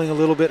struggling a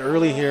little bit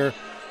early here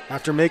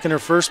after making her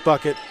first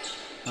bucket,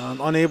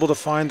 unable to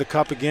find the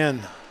cup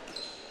again.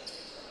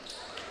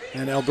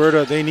 And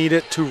Alberta, they need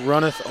it to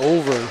runneth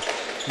over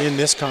in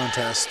this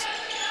contest.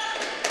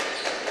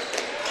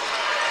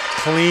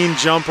 Clean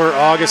jumper,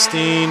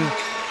 Augustine.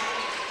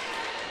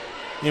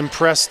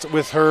 Impressed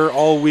with her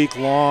all week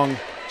long.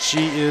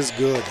 She is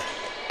good.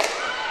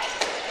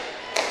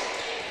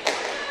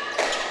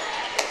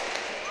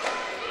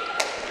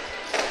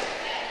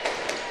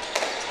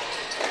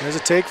 There's a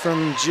take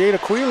from Jada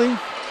Quealy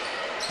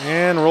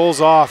and rolls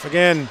off.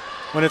 Again,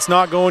 when it's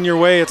not going your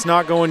way, it's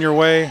not going your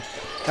way.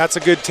 That's a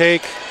good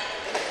take.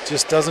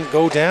 Just doesn't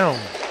go down.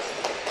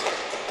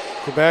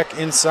 Quebec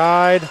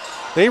inside.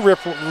 They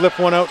lip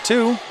one out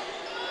too.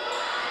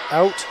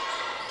 Out.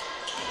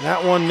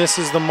 That one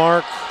misses the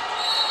mark.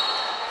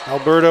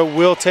 Alberta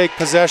will take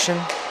possession.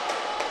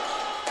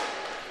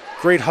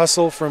 Great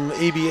hustle from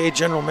ABA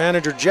General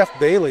Manager Jeff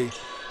Bailey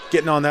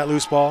getting on that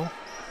loose ball.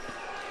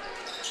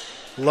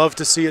 Love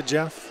to see it,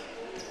 Jeff.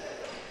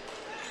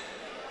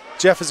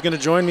 Jeff is going to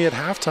join me at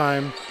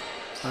halftime.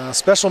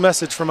 Special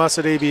message from us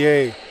at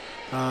ABA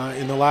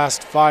in the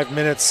last 5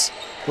 minutes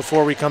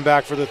before we come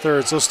back for the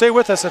third. So stay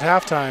with us at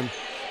halftime.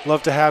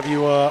 Love to have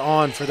you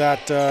on for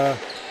that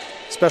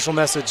special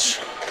message.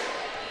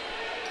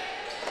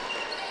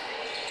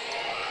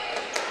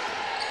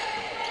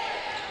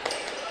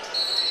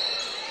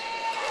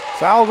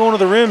 Foul going to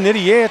the rim.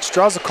 Nidhi Yaich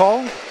draws a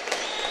call.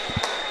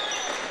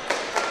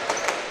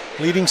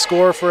 Leading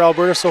scorer for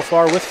Alberta so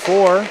far with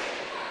 4.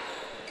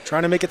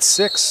 Trying to make it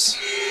 6.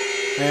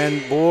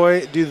 And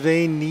boy, do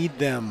they need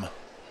them.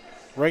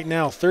 Right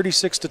now,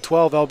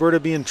 36-12, Alberta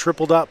being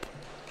tripled up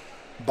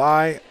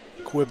by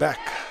Quebec.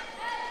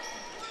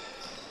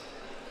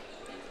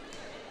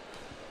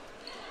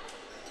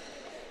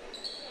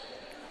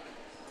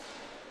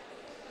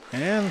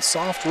 And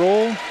soft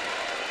roll.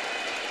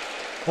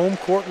 Home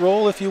court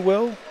roll, if you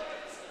will.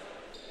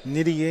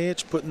 Nidhi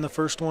Yaich putting the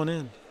first one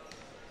in.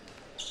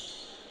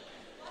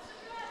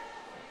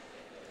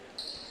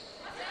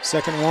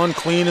 Second one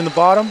clean in the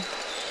bottom.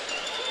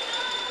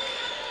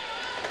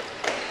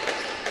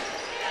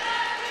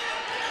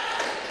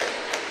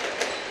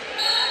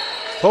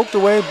 Poked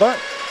away, but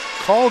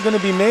call going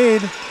to be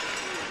made.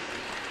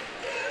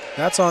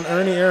 That's on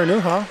Ernie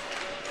Aranuha.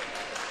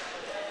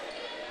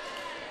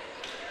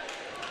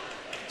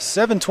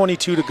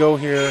 7:22 to go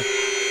here.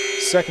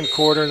 Second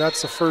quarter.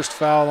 That's the first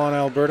foul on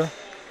Alberta.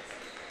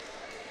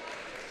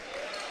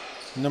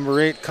 Number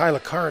 8, Kyla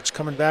Karch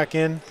coming back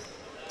in.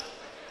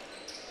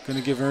 Going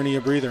to give Ernie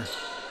a breather.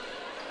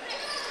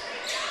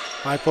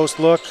 High post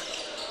look.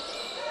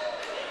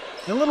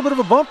 And a little bit of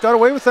a bump, got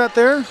away with that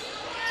there.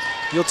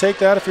 You'll take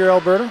that if you're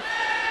Alberta.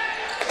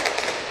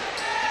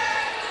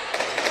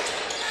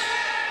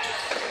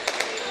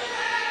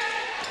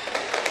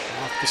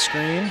 Off the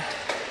screen.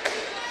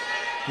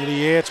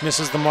 Yates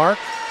misses the mark.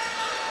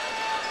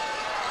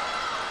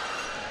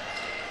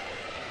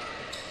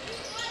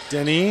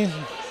 Denis,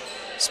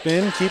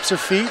 spin, keeps her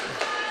feet.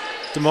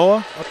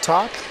 Demoa up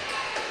top.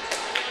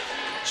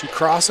 She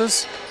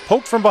crosses,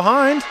 poked from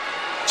behind.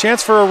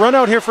 Chance for a run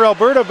out here for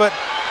Alberta, but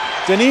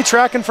Denis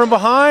tracking from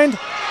behind,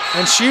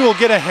 and she will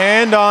get a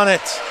hand on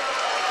it.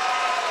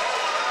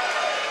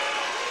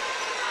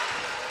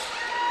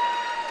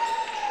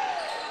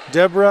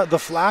 Deborah, the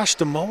Flash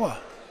Demoa.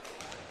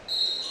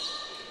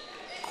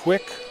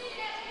 Quick.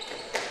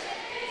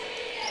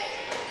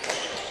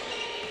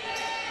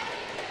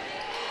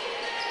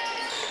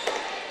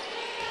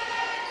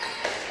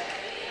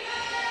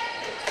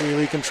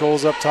 Quealy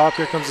controls up top.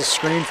 Here comes the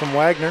screen from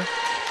Wagner.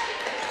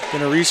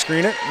 Gonna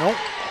rescreen it. Nope.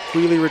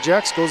 Quealy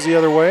rejects, goes the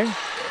other way.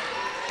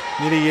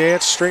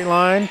 Yates, straight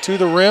line to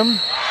the rim.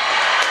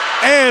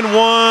 And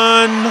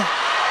one.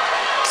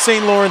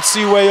 St. Lawrence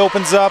Seaway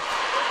opens up.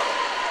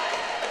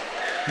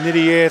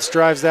 Yates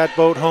drives that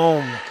boat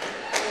home.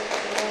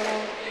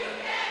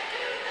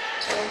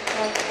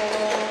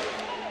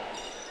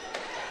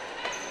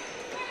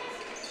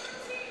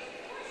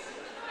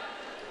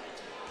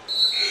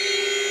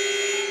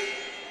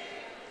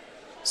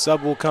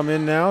 Sub will come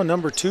in now.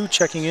 Number 2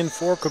 checking in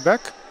for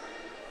Quebec.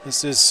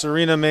 This is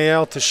Serena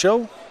Mayel to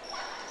show.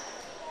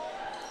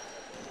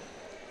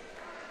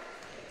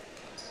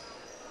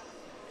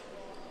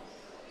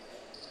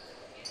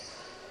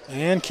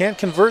 And can't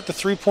convert the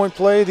three-point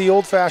play the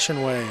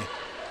old-fashioned way.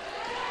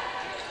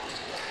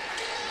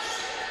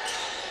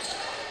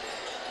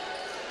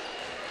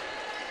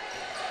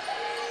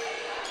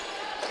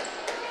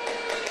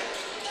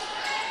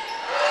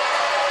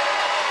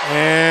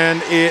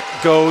 And it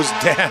goes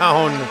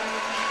down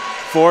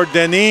for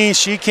Denis.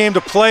 She came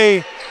to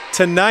play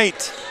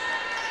tonight.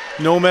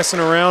 No messing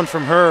around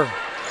from her.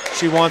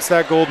 She wants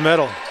that gold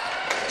medal.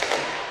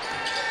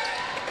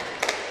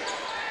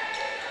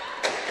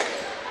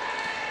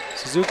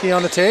 Suzuki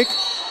on the take.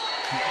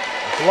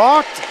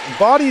 Blocked,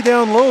 body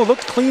down low,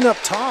 looked clean up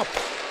top.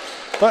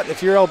 But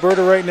if you're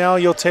Alberta right now,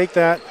 you'll take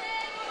that.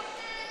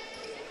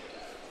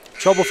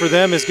 Trouble for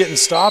them is getting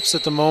stops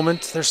at the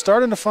moment. They're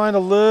starting to find a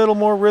little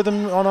more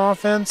rhythm on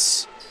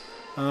offense.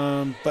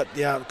 But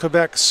yeah,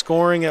 Quebec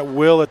scoring at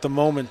will at the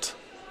moment.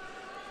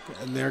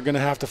 And they're going to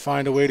have to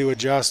find a way to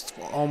adjust.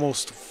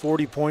 Almost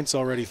 40 points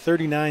already,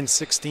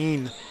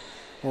 39-16.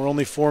 We're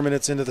only 4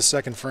 minutes into the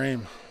second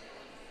frame.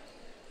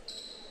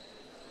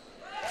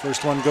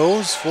 First one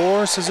goes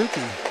for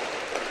Suzuki.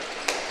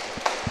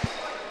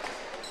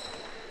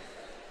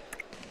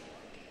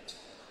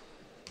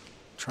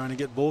 Trying to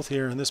get both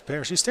here in this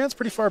pair. She stands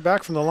pretty far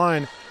back from the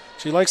line.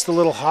 She likes the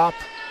little hop,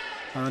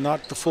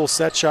 not the full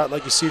set shot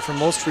like you see from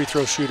most free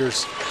throw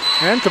shooters.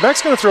 And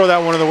Quebec's going to throw that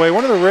one away.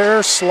 One of the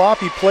rare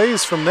sloppy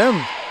plays from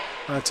them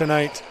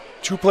tonight.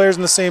 2 players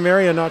in the same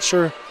area, not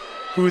sure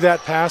who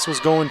that pass was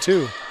going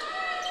to.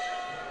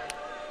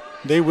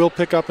 They will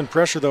pick up and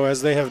pressure though,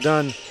 as they have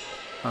done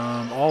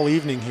all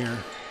evening here.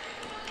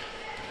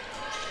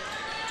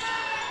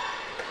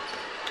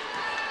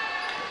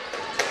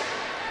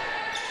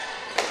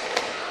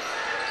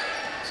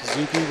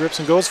 Suzuki rips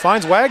and goes,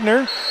 finds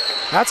Wagner.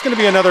 That's going to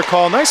be another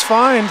call. Nice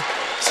find.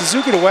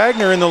 Suzuki to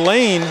Wagner in the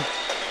lane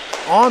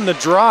on the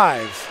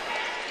drive.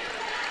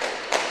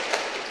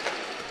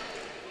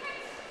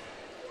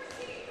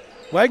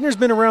 Wagner's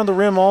been around the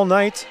rim all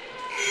night.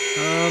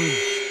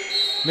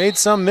 Made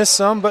some, missed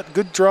some, but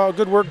good draw,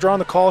 good work drawing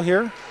the call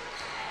here.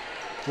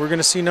 We're going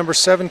to see number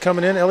 7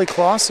 coming in, Ellie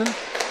Clausen.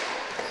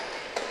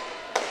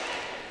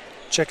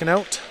 Checking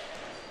out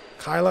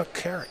Kyla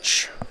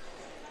Karich.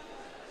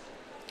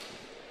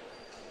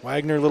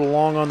 Wagner a little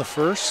long on the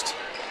first.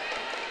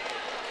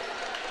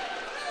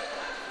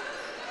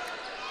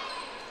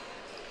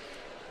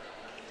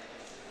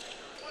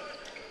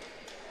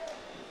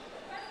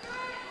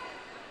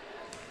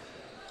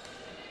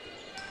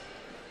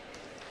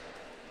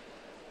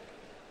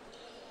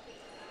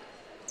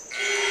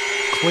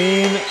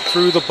 Clean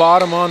through the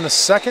bottom on the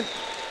second.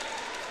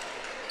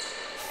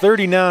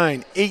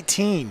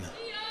 39-18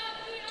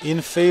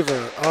 in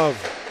favor of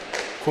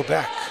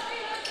Quebec.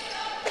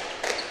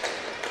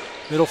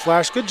 Middle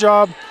flash, good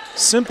job.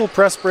 Simple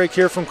press break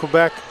here from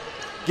Quebec.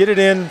 Get it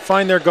in,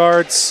 find their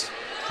guards,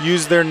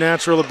 use their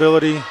natural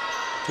ability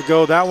to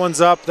go. That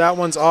one's up, that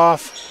one's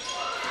off.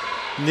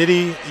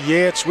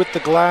 Yates with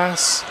the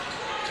glass.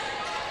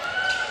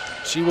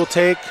 She will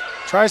take,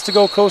 tries to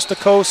go coast to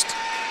coast,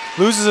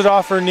 loses it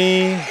off her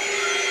knee.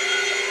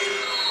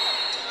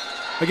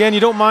 Again, you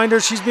don't mind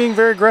her. She's being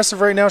very aggressive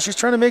right now. She's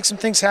trying to make some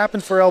things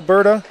happen for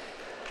Alberta.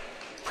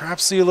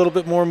 Perhaps see a little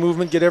bit more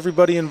movement, get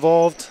everybody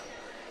involved.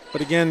 But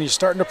again, you're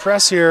starting to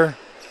press here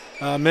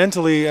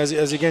mentally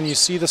as again, you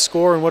see the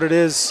score and what it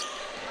is.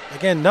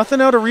 Again, nothing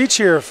out of reach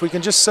here if we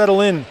can just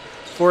settle in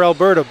for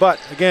Alberta.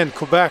 But again,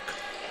 Quebec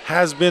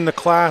has been the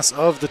class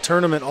of the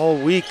tournament all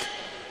week.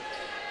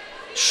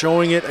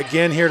 Showing it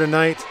again here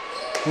tonight.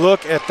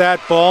 Look at that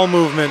ball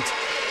movement.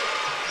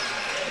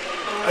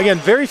 Again,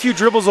 very few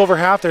dribbles over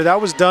half there. That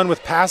was done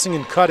with passing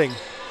and cutting.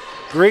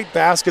 Great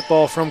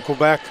basketball from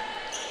Quebec.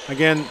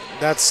 Again,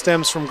 that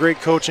stems from great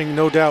coaching,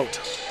 no doubt.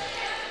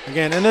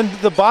 Again, and then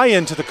the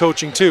buy-in to the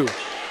coaching too.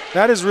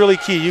 That is really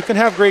key. You can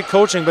have great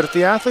coaching, but if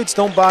the athletes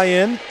don't buy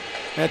in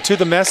to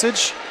the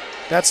message,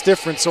 that's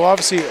different. So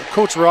obviously,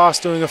 Coach Ross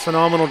doing a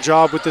phenomenal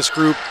job with this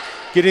group,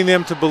 getting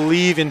them to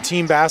believe in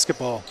team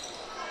basketball.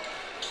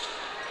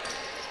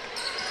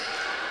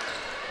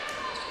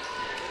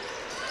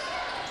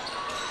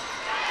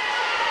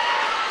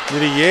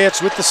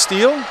 Yates with the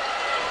steal.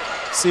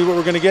 See what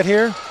we're going to get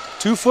here.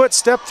 2-foot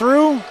step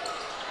through.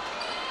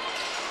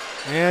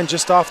 And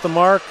just off the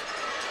mark.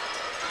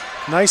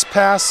 Nice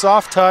pass,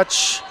 soft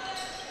touch.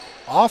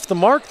 Off the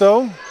mark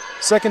though.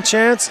 Second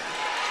chance.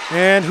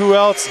 And who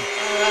else?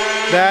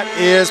 That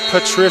is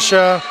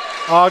Patricia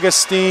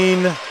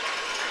Augustine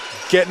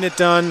getting it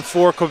done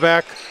for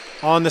Quebec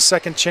on the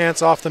second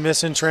chance off the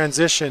miss in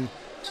transition.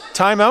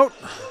 Timeout.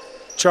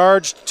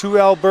 Charged to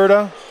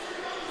Alberta.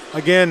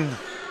 Again,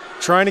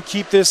 trying to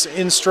keep this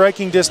in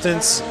striking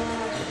distance.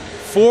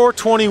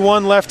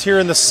 4:21 left here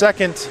in the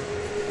second.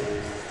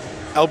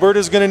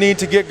 Alberta's going to need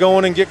to get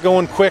going and get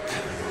going quick.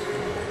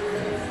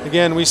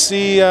 Again, we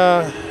see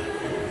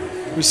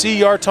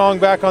Yartong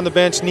back on the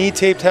bench, knee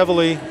taped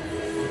heavily.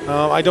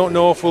 I don't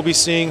know if we'll be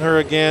seeing her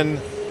again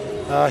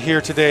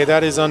here today.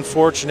 That is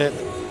unfortunate.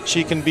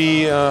 She can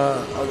be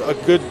a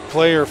good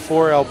player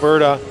for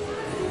Alberta.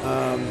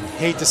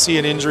 Hate to see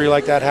an injury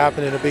like that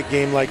happen in a big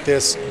game like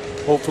this.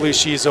 Hopefully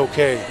she's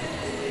okay.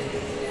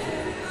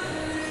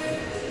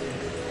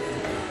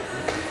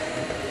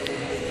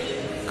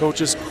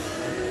 Coaches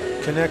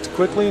connect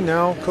quickly.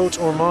 Now Coach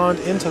Ormond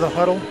into the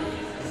huddle.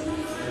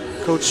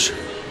 Coach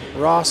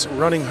Ross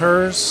running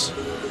hers.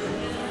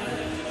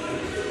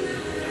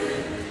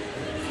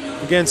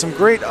 Again, some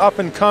great up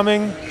and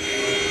coming.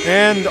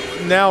 And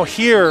now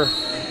here,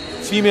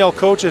 female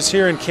coaches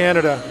here in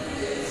Canada.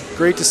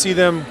 Great to see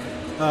them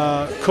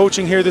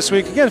coaching here this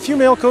week. Again, a few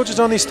male coaches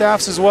on these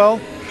staffs as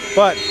well,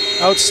 but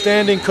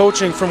outstanding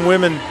coaching from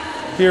women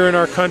here in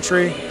our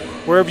country.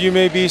 Wherever you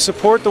may be,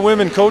 support the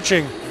women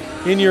coaching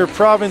in your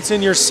province,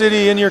 in your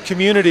city, in your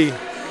community.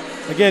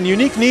 Again,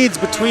 unique needs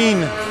between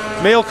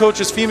male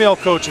coaches, female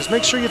coaches.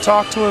 Make sure you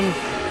talk to them,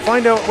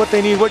 find out what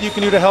they need, what you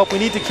can do to help. We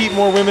need to keep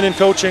more women in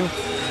coaching.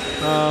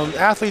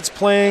 Athletes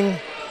playing.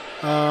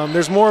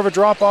 There's more of a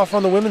drop-off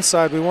on the women's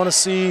side. We want to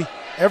see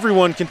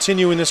everyone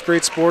continue in this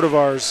great sport of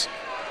ours.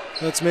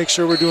 Let's make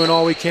sure we're doing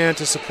all we can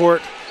to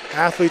support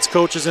athletes,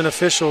 coaches, and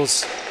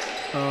officials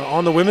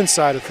on the women's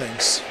side of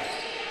things.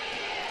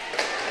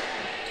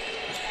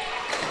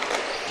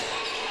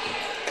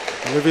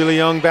 Olivia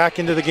Leung back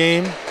into the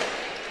game.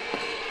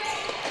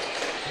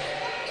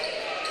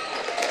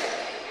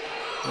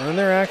 And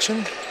their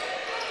action.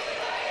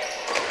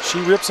 She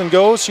rips and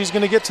goes. She's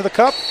going to get to the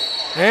cup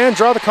and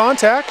draw the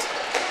contact.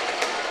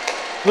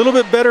 A little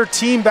bit better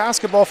team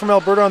basketball from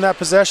Alberta on that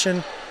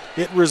possession.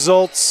 It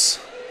results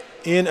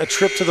in a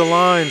trip to the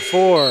line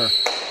for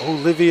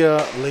Olivia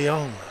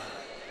Leung.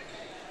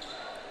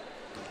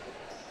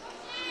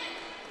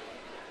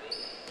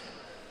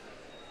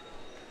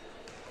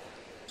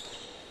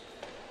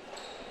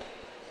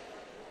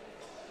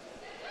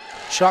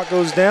 Shot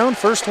goes down,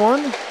 first one.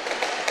 A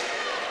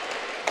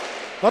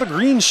lot of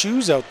green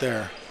shoes out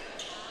there.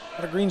 A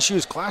lot of green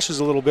shoes, clashes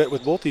a little bit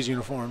with both these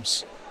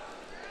uniforms.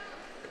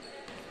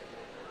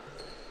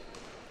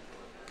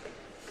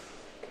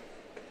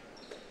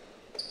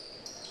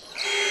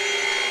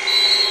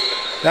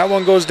 That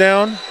one goes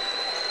down.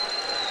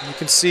 You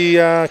can see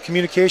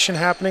communication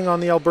happening on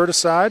the Alberta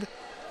side,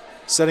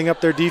 setting up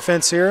their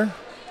defense here.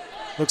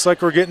 Looks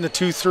like we're getting the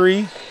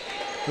 2-3.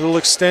 A little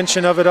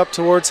extension of it up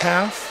towards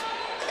half.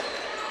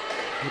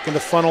 Looking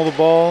to funnel the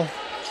ball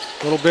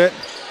a little bit.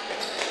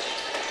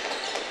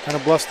 Kind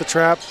of bluffs the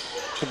trap.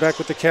 Quebec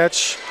with the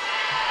catch.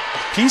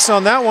 Piece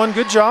on that one.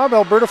 Good job.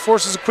 Alberta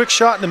forces a quick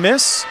shot and a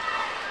miss.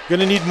 Going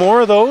to need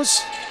more of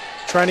those.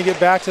 Trying to get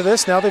back to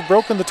this. Now they've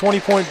broken the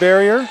 20-point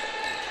barrier.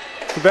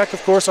 Quebec,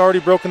 of course, already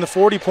broken the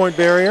 40-point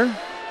barrier.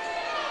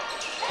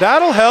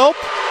 That'll help.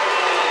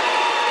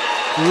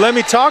 Let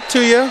me talk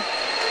to you.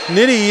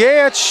 Nidhi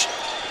Yech,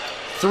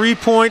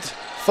 3-point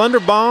thunder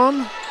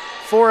bomb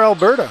for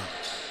Alberta.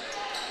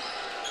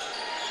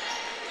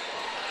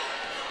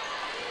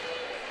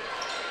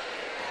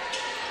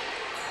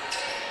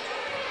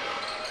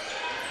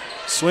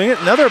 Swing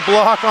it, another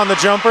block on the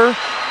jumper,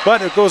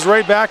 but it goes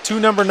right back to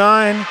number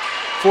 9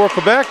 for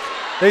Quebec.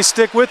 They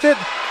stick with it.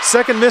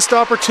 Second missed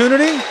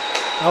opportunity.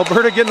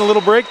 Alberta getting a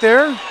little break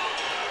there.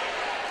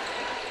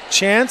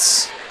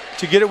 Chance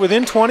to get it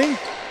within 20.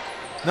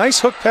 Nice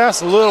hook pass,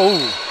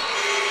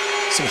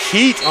 some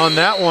heat on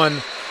that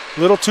one.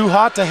 A little too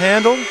hot to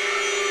handle.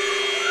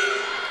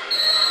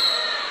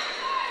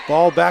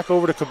 Ball back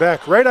over to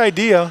Quebec. Right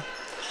idea.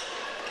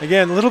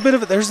 Again, a little bit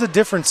of it, there's the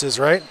differences,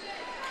 right?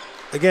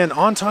 Again,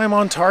 on time,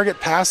 on target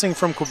passing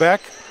from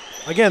Quebec.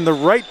 again, the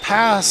right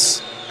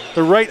pass,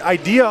 the right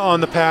idea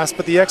on the pass,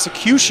 but the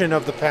execution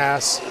of the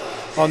pass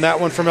on that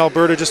one from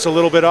Alberta just a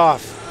little bit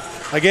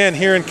off. Again,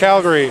 here in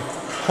Calgary,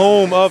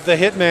 home of the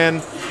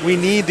Hitman, we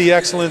need the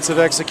excellence of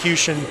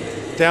execution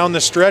down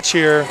the stretch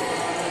here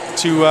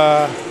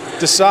to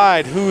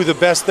decide who the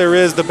best there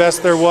is, the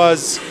best there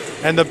was,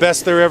 and the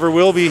best there ever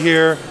will be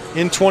here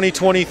in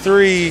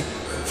 2023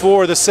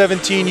 for the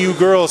 17U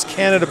Girls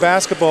Canada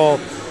Basketball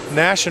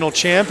National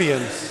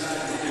Champion.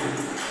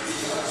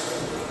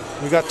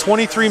 We got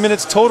 23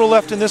 minutes total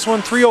left in this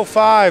one,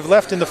 3:05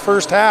 left in the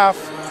first half.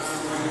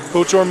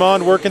 Coach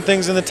Ormond working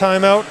things in the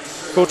timeout.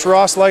 Coach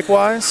Ross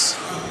likewise.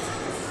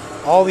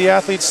 All the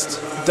athletes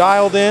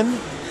dialed in.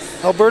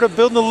 Alberta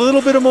building a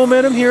little bit of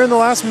momentum here in the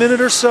last minute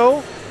or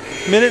so.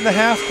 Minute and a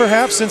half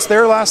perhaps since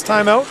their last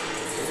timeout.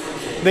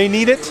 They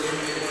need it.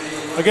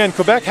 Again,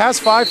 Quebec has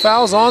 5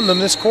 fouls on them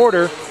this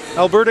quarter.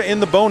 Alberta in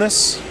the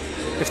bonus.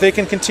 If they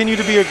can continue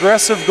to be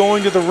aggressive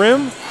going to the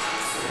rim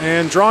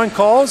and drawing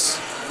calls,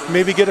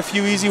 maybe get a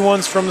few easy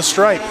ones from the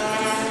stripe.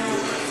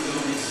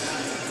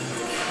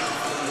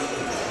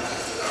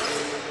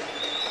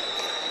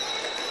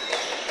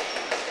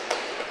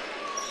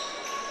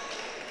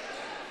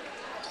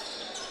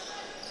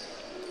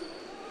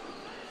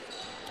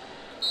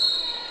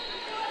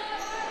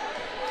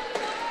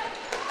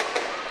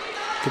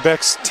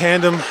 Quebec's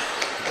tandem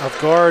of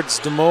guards,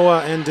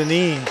 Demoa and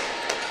Denis.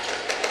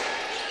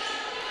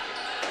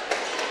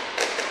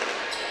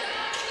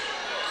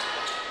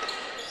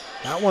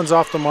 That one's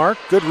off the mark.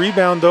 Good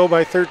rebound though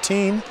by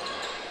 13.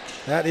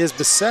 That is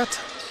Bissett.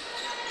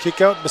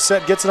 Kick out,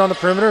 Bissett gets it on the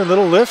perimeter, a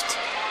little lift.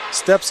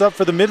 Steps up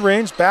for the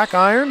mid-range, back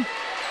iron.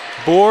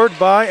 Board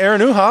by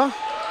Aranuha.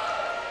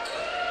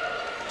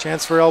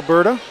 Chance for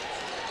Alberta.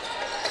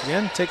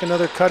 Again, take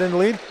another cut in the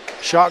lead.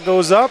 Shot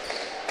goes up,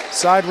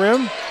 side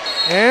rim.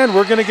 And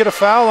we're gonna get a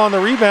foul on the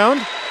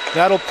rebound.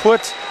 That'll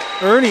put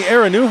Ernie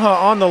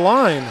Aranuha on the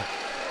line.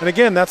 And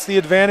again, that's the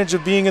advantage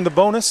of being in the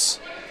bonus.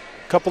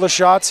 Couple of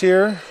shots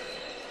here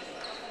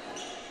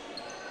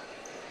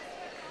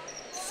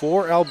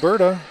for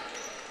Alberta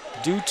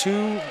due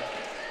to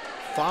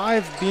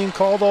 5 being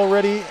called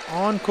already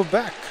on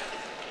Quebec.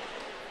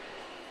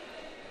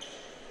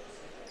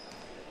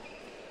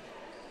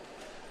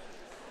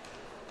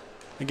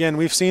 Again,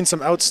 we've seen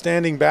some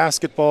outstanding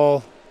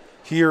basketball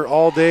here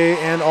all day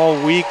and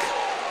all week.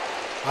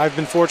 I've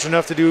been fortunate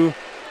enough to do,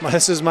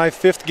 this is my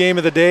 5th game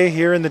of the day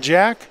here in the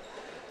Jack.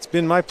 It's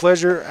been my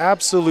pleasure,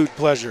 absolute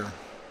pleasure,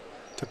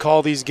 to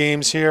call these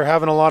games here,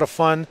 having a lot of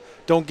fun.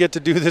 Don't get to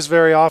do this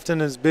very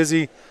often, as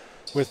busy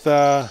with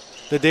the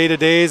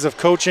day-to-days of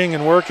coaching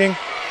and working,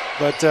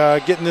 but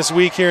getting this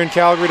week here in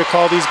Calgary to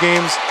call these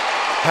games,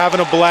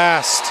 having a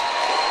blast.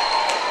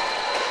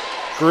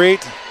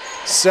 Great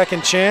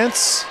second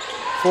chance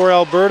for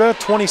Alberta,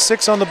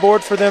 26 on the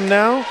board for them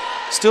now.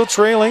 Still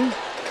trailing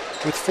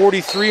with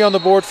 43 on the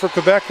board for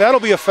Quebec. That'll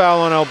be a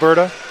foul on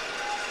Alberta.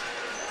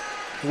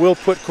 Will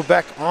put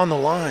Quebec on the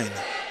line.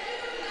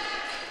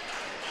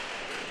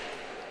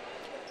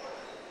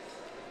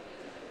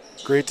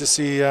 Great to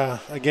see,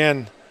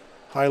 again,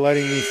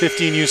 highlighting the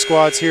 15U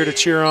squads here to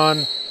cheer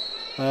on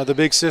the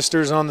big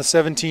sisters on the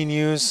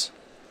 17Us.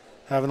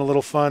 Having a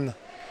little fun.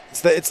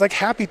 It's like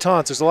happy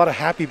taunts. There's a lot of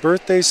happy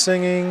birthday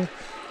singing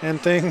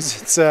and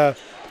things. It's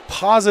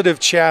positive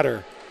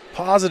chatter,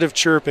 positive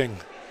chirping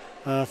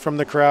from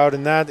the crowd,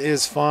 and that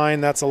is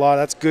fine. That's a lot.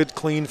 That's good,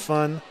 clean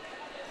fun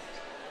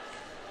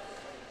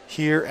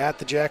here at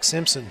the Jack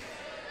Simpson.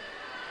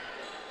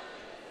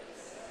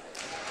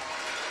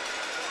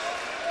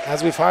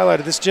 As we've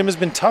highlighted, this gym has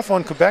been tough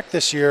on Quebec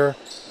this year.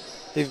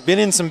 They've been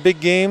in some big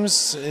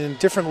games in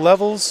different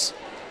levels,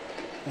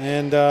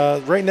 and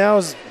right now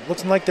is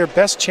looking like their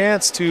best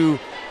chance to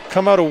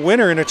come out a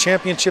winner in a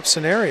championship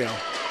scenario.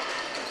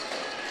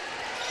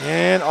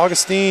 And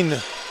Augustine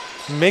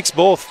makes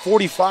both,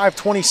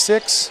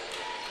 45-26,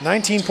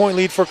 19-point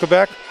lead for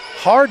Quebec.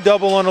 Hard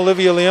double on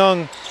Olivia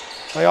Leung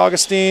by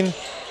Augustine,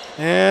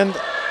 and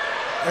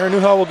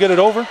Aranuha will get it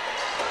over.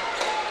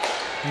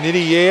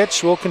 Nidhi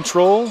Yaich will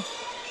control,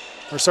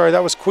 or sorry,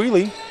 that was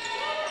Quealy.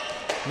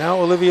 Now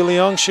Olivia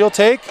Leung, she'll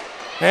take,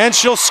 and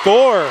she'll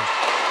score.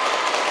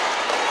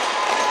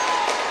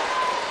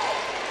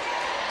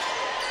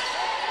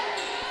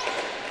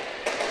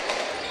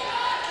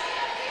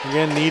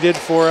 Again, needed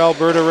for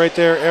Alberta right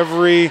there.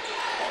 Every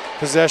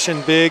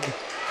possession big.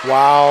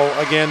 Wow.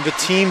 Again, the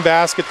team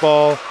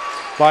basketball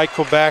by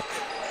Quebec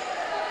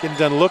getting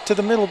done. Look to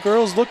the middle,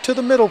 girls. Look to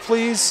the middle,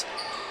 please.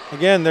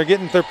 Again,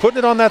 they're putting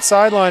it on that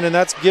sideline, and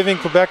that's giving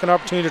Quebec an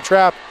opportunity to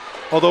trap.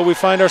 Although we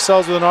find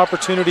ourselves with an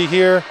opportunity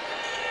here,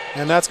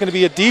 and that's going to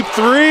be a deep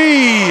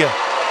three.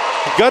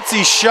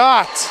 Gutsy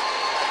shot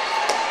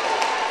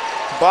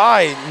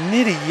by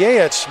Nidhi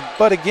Yaich.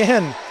 But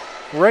again,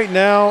 right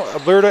now,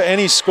 Alberta,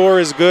 any score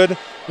is good.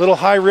 Little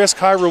high risk,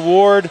 high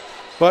reward,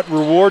 but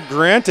reward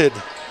granted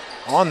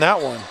on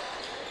that one.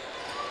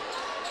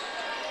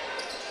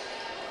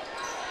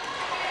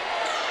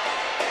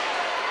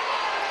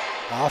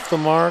 Off the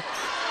mark,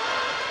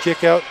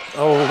 kick out.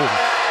 Oh,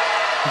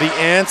 the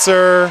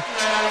answer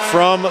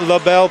from La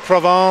Belle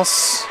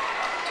Provence.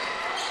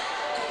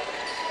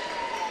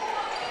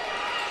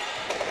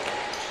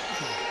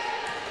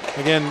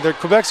 Again,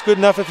 Quebec's good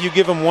enough if you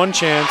give them one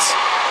chance.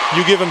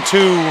 You give them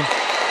two.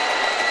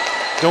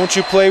 Don't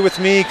you play with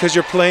me because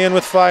you're playing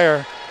with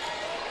fire.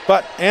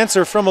 But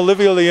answer from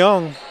Olivia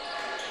Leung.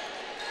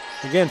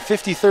 Again,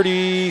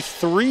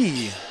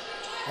 50-33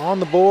 on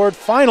the board.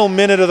 Final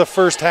minute of the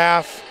first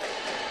half.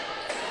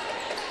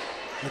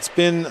 It's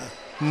been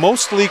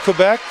mostly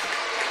Quebec.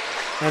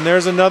 And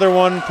there's another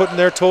one putting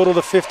their total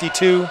to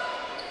 52.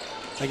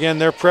 Again,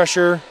 their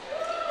pressure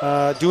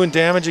doing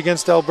damage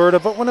against Alberta.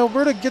 But when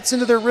Alberta gets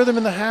into their rhythm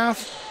in the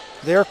half,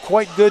 they're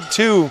quite good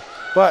too.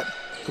 But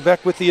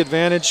Quebec with the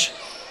advantage.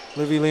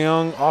 Olivia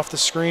Leung off the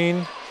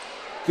screen.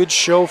 Good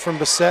show from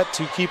Bissett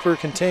to keep her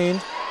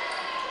contained.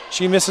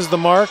 She misses the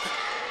mark.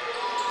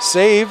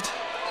 Saved,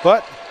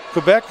 but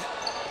Quebec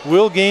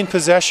will gain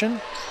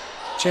possession.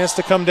 Chance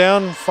to come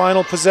down,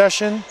 final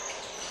possession.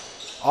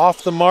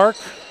 Off the mark.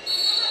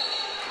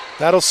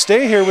 That'll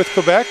stay here with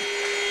Quebec.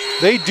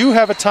 They do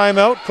have a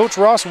timeout. Coach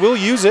Ross will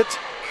use it.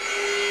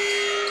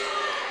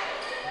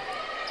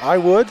 I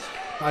would.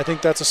 I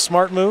think that's a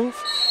smart move.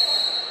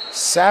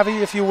 Savvy,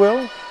 if you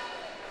will.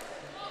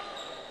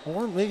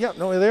 Or, yeah,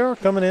 no, they are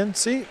coming in.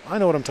 See, I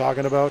know what I'm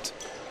talking about.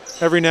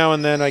 Every now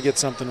and then I get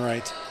something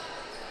right.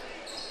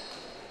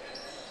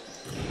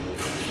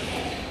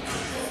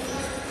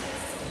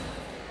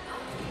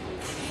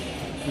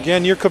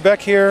 Again, you're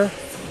Quebec here.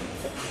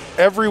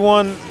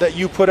 Everyone that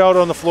you put out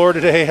on the floor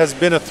today has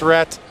been a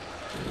threat.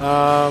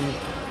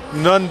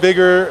 None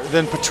bigger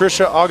than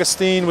Patricia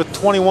Augustine with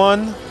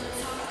 21.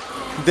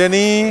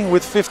 Denis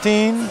with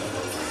 15.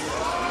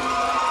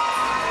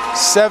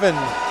 7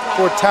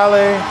 for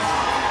Tale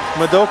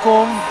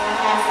Madokom.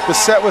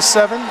 Bissett with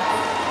 7.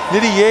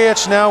 Nidhi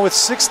Yehich now with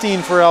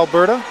 16 for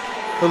Alberta.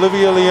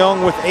 Olivia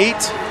Leung with 8.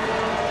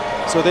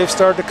 So they've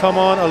started to come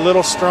on a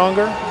little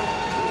stronger.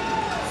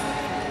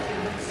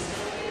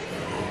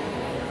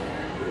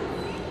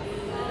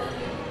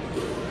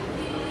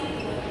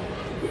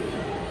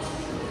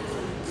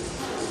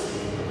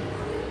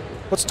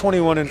 What's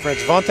 21 in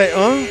French?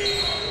 21?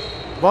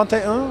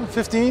 21?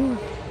 15?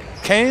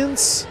 15?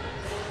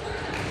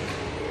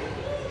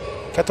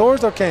 14 or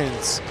 15?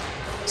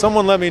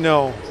 Someone let me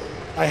know.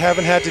 I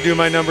haven't had to do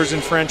my numbers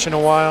in French in a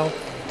while,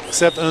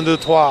 except 1, 2,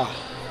 3.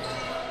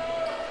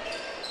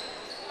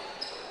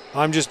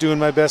 I'm just doing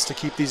my best to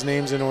keep these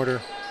names in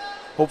order.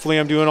 Hopefully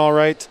I'm doing all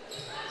right.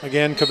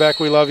 Again, Quebec,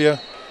 we love you.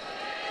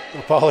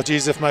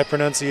 Apologies if my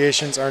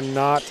pronunciations are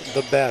not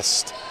the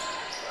best.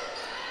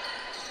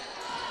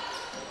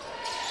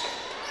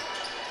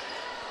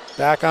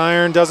 Back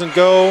iron doesn't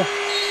go.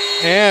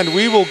 And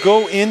we will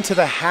go into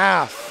the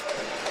half.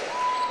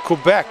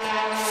 Quebec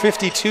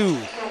 52,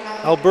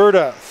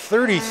 Alberta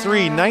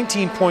 33,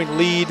 19-point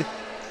lead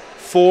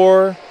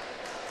for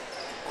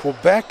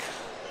Quebec.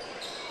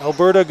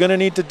 Alberta gonna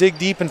need to dig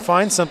deep and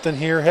find something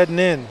here heading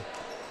in.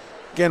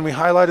 Again, we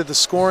highlighted the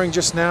scoring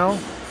just now.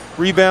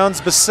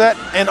 Rebounds, Bissett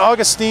and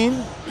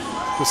Augustine.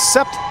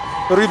 Bissett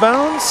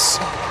rebounds.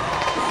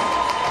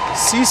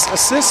 6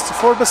 assists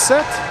for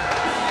Bissett.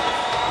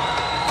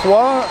 3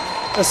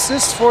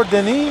 assists for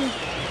Denis.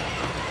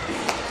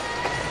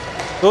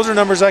 Those are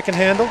numbers I can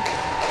handle.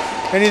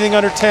 Anything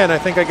under 10, I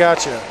think I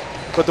got you.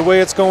 But the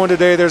way it's going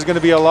today, there's going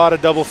to be a lot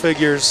of double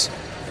figures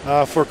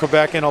for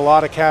Quebec in a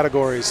lot of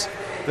categories.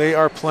 They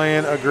are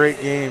playing a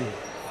great game.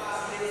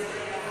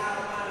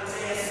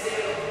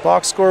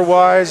 Box score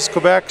wise,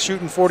 Quebec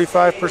shooting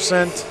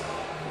 45%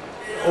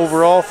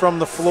 overall from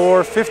the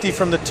floor, 50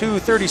 from the 2,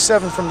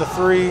 37 from the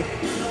 3,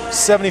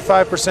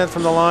 75%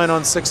 from the line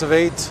on 6 of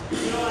 8.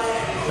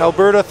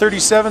 Alberta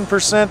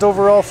 37%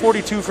 overall,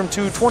 42 from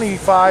 2,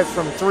 25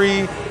 from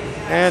 3,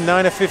 and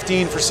 9 of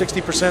 15 for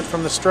 60%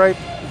 from the stripe.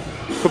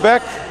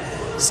 Quebec,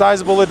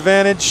 sizable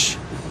advantage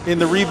in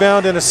the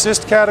rebound and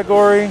assist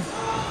category.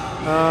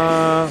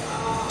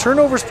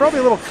 Turnovers probably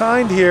a little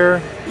kind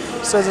here.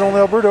 Says that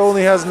Alberta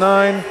only has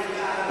 9,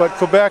 but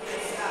Quebec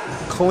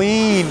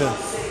clean,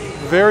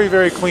 very,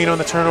 very clean on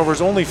the turnovers,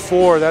 only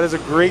 4. That is a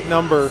great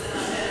number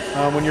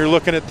when you're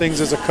looking at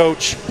things as a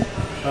coach.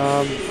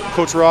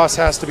 Coach Ross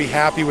has to be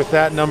happy with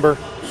that number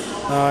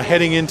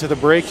heading into the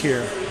break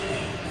here.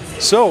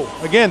 So,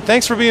 again,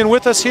 thanks for being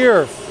with us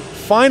here.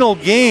 Final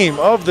game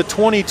of the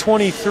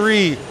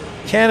 2023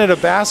 Canada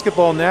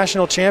Basketball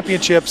National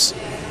Championships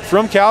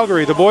from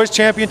Calgary. The boys'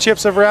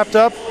 championships have wrapped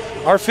up.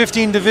 Our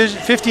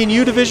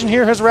 15U division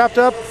here has wrapped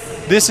up.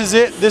 This is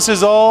it. This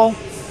is all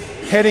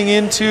heading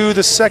into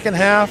the second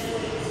half.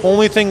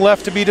 Only thing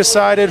left to be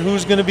decided,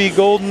 who's going to be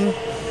golden,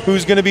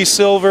 who's going to be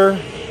silver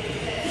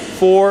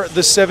for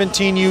the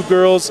 17U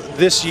girls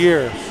this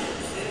year.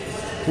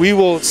 We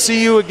will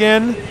see you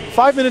again.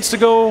 5 minutes to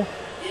go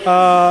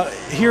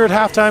here at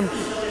halftime.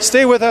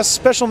 Stay with us.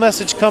 Special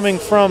message coming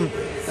from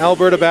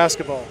Alberta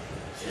Basketball.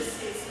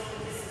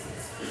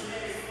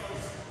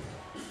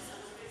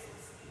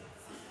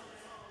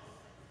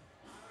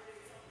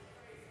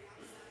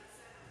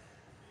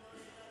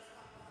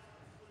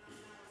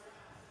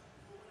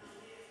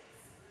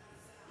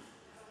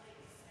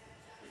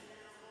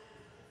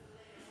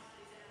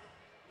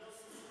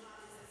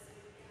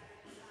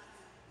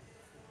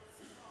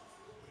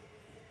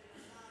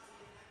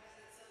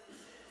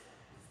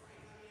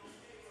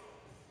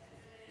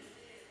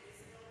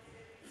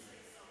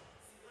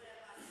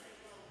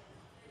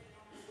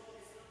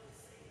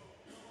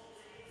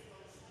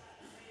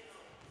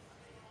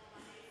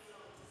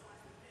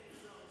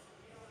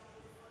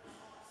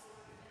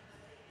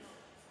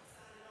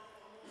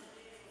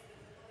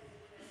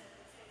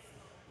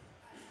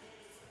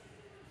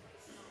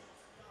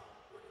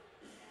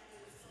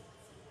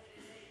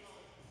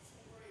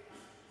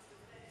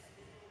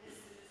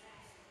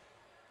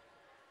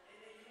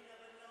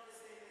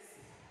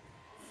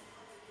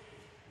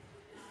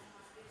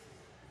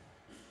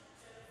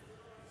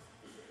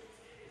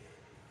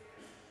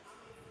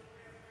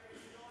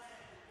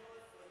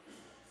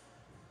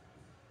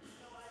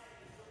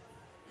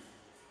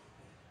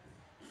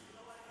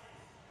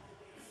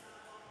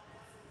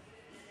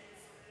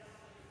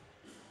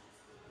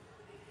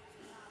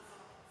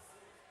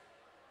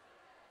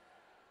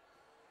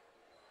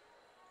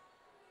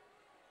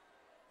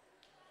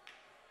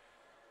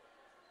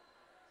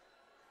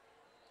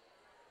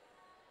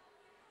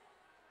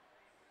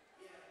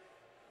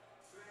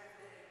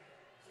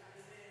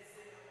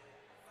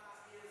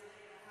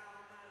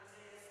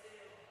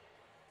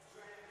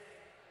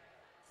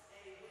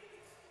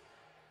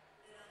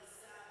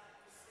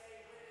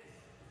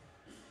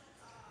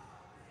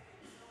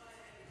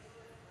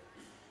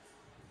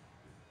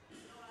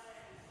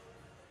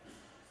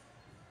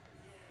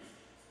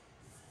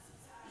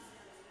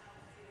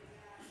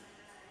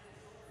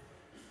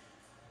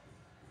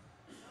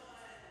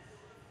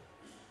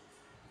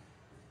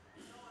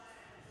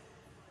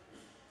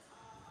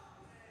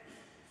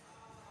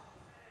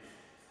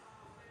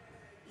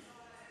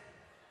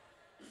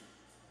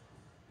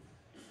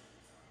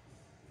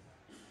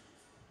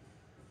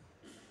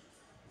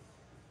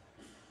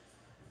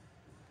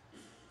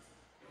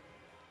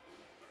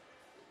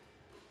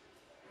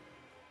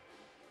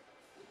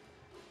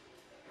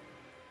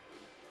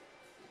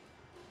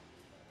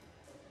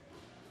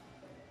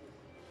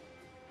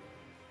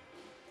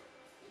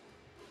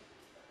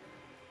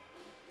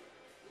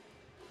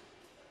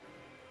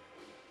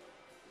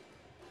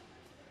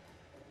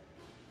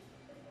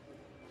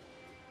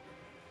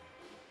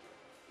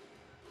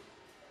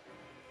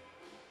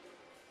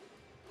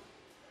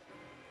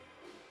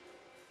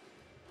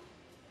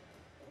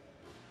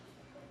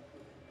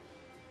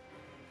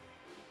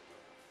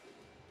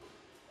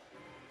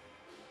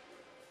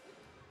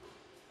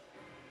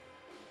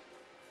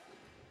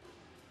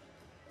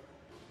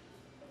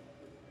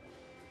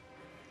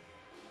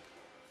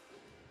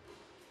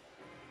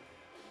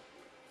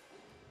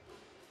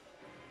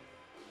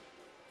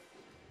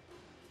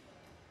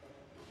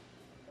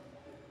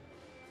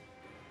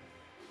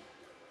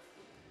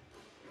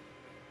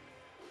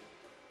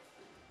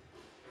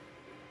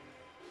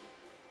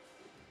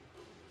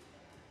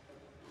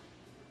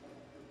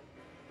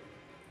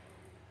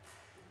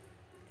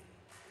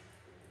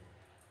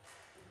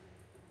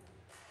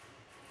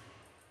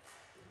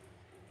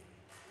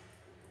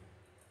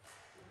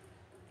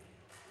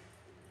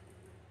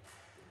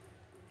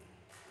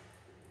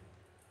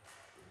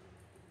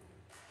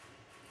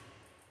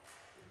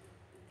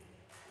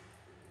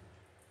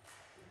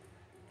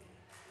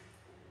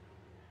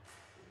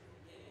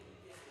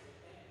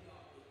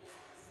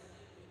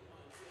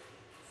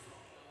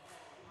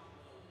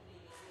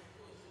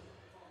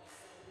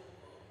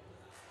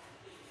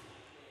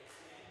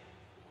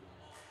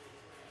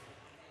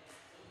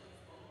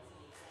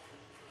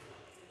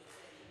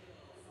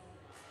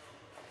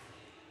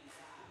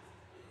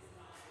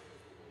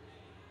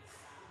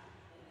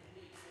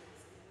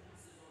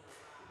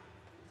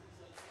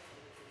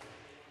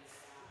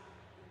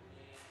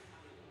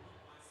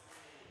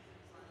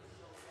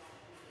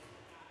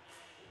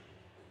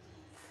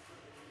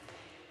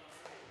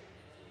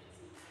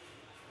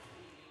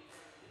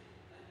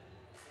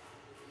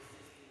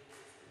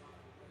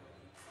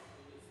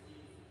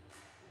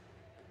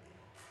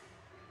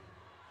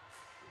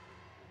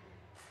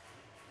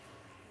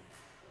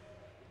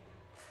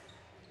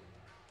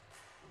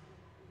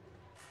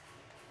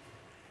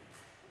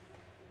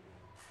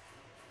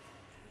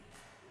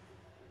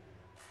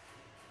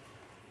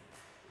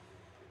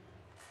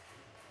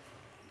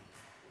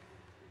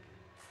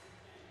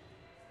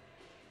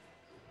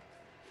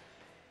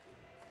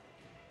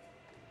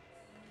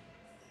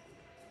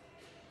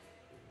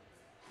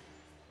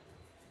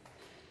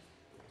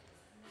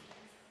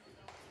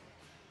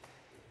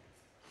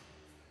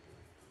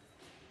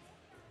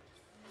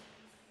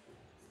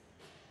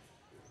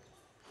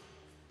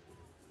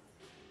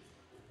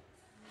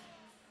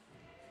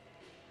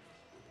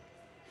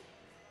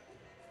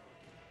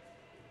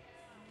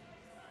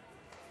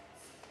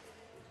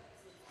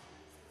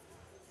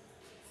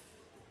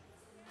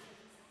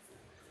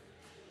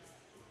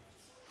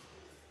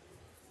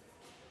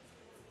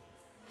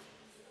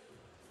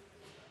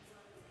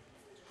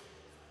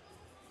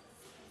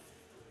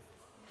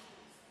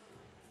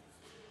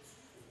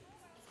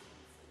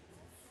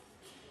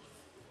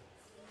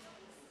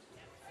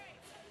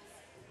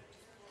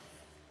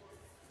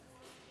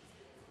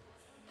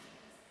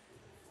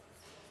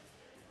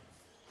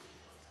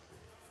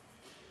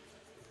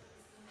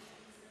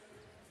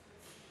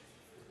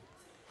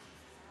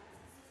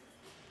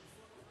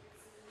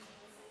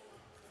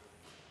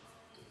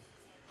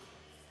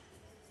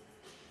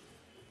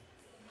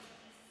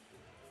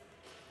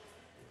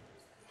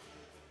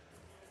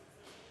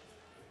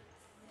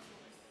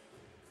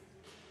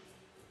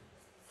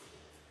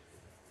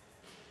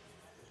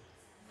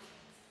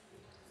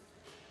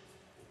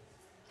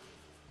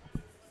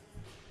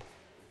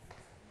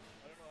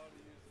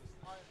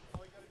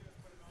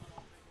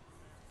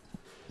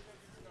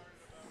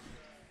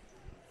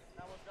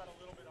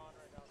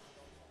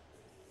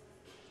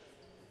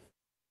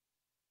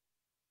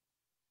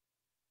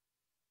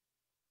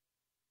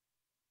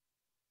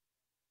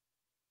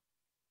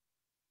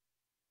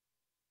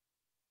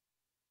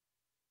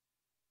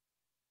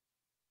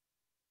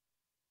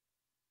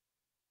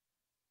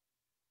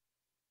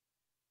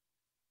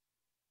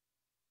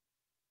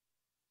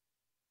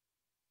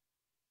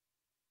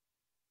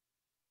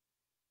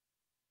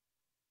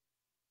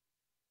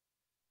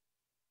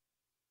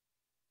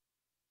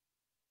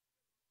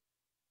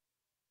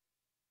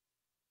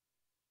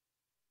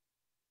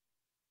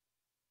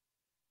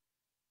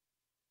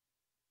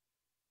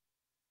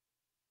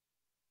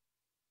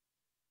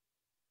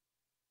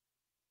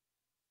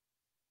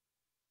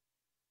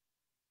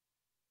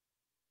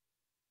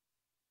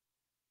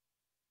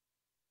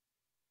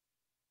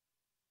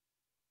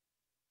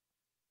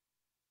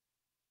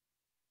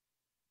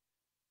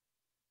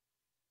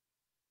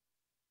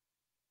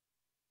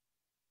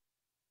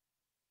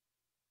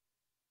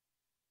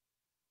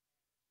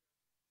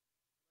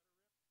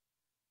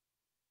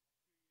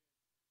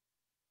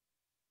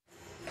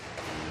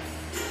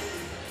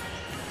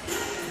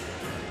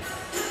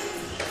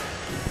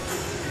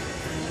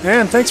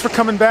 And thanks for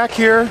coming back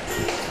here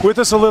with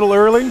us a little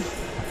early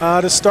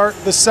to start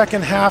the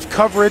second half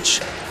coverage.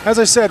 As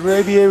I said,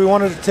 with ABA, we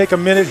wanted to take a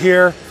minute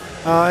here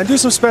and do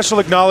some special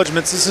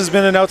acknowledgements. This has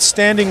been an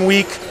outstanding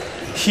week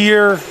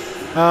here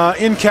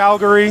in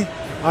Calgary.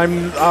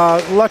 I'm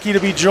lucky to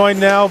be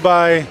joined now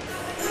by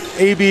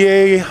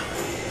ABA,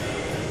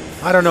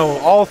 I don't know,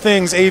 all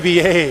things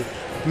ABA,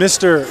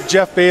 Mr.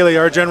 Jeff Bailey,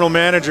 our general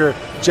manager.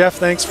 Jeff,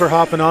 thanks for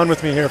hopping on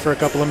with me here for a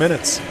couple of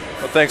minutes.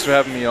 Well, thanks for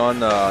having me on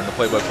the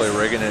play-by-play,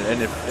 Reagan.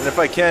 And if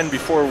I can,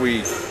 before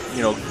we,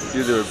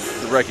 do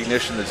the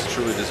recognition that's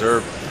truly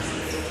deserved,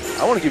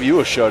 I want to give you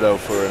a shout out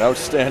for an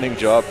outstanding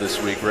job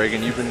this week,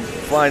 Reagan. You've been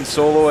flying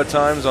solo at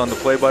times on the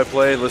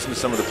play-by-play, listened to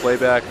some of the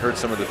playback, heard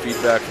some of the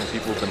feedback from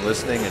people who've been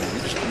listening, and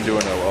you've just been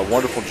doing a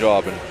wonderful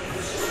job. And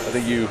I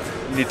think you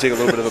need to take a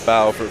little bit of a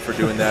bow for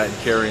doing that and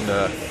carrying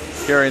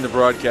the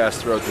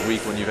broadcast throughout the week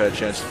when you've had a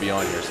chance to be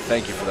on here. So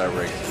thank you for that,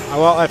 Reagan.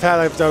 Well, I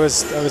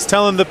was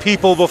telling the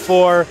people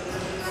before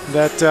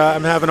that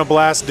I'm having a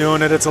blast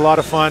doing it. It's a lot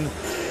of fun.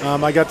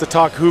 I got to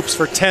talk hoops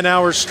for 10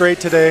 hours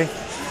straight today.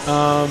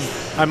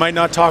 I might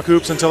not talk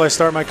hoops until I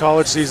start my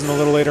college season a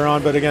little later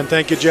on. But again,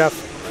 thank you, Jeff.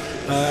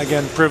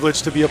 Again,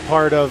 privileged to be a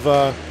part of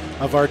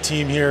our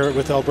team here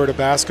with Alberta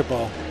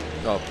basketball.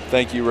 Oh,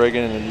 thank you,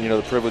 Reagan. And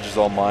the privilege is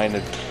all mine.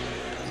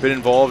 I've been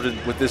involved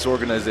with this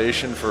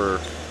organization for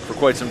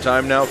quite some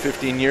time now,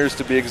 15 years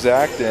to be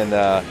exact. And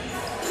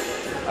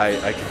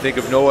I can think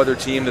of no other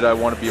team that I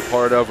want to be a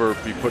part of or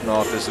be putting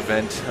off this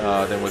event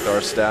than with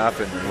our staff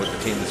and with the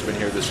team that's been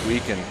here this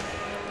week. And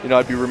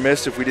I'd be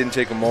remiss if we didn't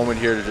take a moment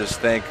here to just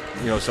thank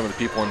some of the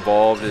people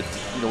involved.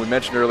 We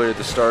mentioned earlier at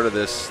the start of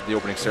the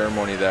opening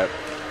ceremony, that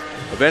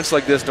events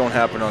like this don't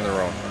happen on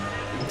their own.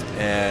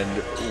 And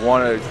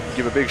want to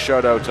give a big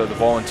shout out to the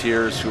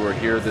volunteers who are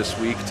here this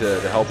week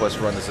to help us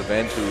run this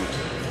event,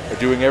 who are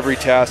doing every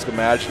task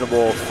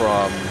imaginable,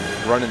 from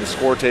running the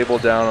score table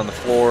down on the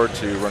floor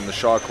to running the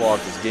shot clock,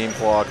 this game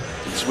clock,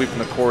 sweeping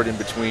the court in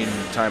between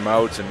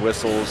timeouts and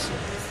whistles,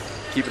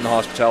 keeping the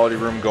hospitality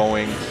room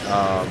going.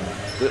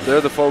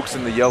 They're the folks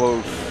in the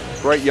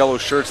bright yellow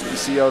shirts that you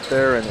see out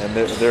there, and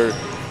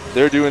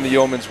they're doing the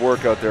yeoman's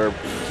work out there,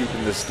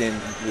 keeping this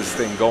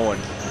thing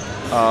going.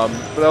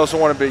 But I also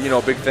want to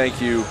a big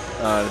thank you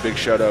and a big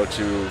shout out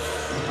to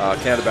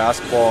Canada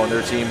Basketball and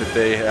their team that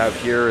they have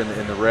here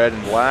in the red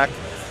and black.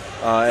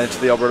 And to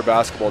the Alberta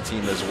basketball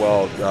team as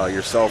well.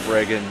 Yourself,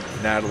 Reagan,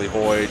 Natalie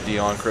Hoy,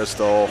 Dion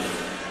Crystal,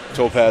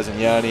 Topaz and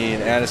Yanni,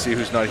 and Annecy,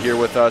 who's not here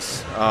with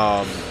us.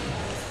 A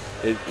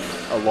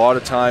lot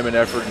of time and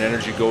effort and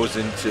energy goes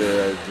into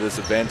this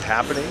event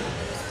happening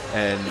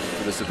and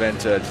for this event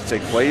to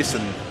take place,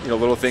 and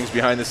little things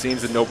behind the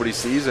scenes that nobody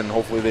sees and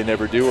hopefully they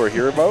never do or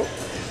hear about.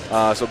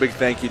 So a big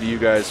thank you to you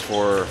guys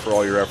for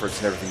all your efforts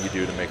and everything you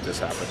do to make this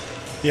happen.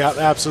 Yeah,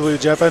 absolutely,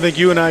 Jeff. I think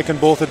you and I can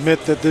both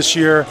admit that this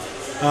year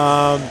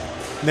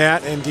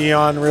Nat and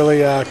Dion really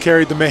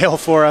carried the mail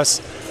for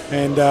us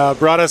and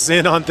brought us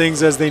in on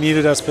things as they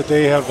needed us, but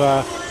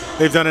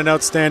they've done an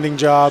outstanding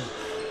job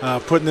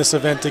putting this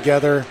event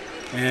together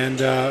and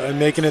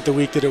making it the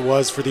week that it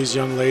was for these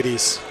young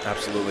ladies.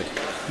 Absolutely.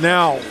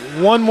 Now,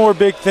 one more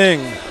big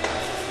thing,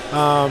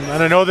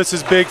 and I know this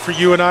is big for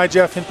you and I,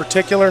 Jeff, in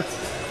particular.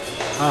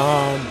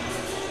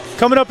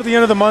 Coming up at the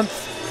end of the month,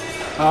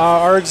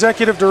 our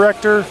executive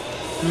director,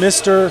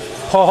 Mr.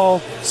 Paul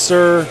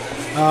Sir,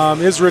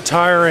 is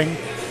retiring,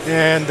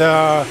 and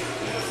I'm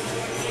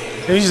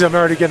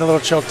already getting a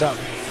little choked up.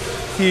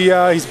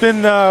 He's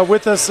been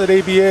with us at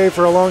ABA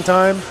for a long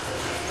time,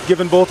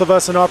 given both of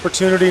us an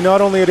opportunity, not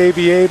only at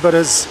ABA, but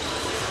as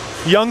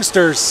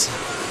youngsters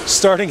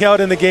starting out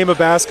in the game of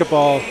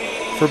basketball.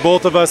 For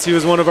both of us, he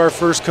was one of our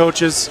first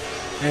coaches,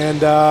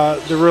 and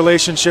the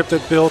relationship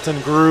that built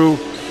and grew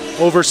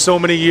over so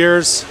many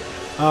years.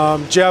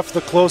 Jeff,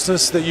 the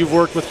closeness that you've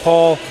worked with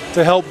Paul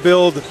to help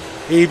build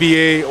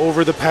ABA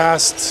over the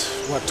past,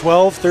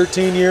 12,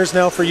 13 years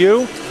now for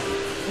you?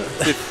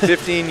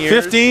 15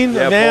 years. 15?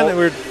 Yeah,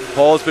 man.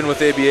 Paul's been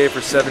with ABA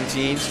for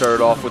 17,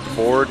 started off with the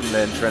board and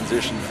then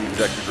transitioned to the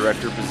executive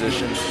director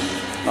position.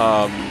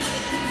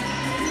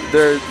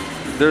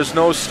 There's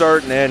no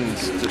start and end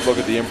to look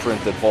at the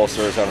imprint that Paul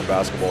Sir has had on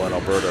basketball in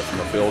Alberta,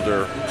 from a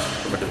builder,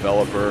 from a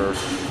developer,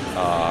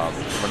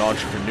 from an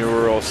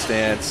entrepreneurial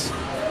stance,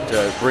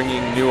 to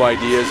bringing new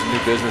ideas and new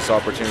business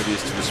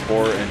opportunities to the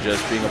sport, and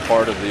just being a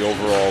part of the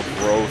overall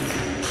growth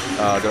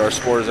that our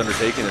sport has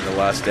undertaken in the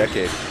last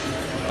decade.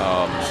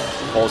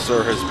 Paul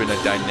Sir has been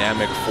a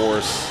dynamic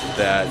force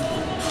that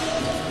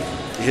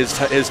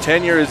his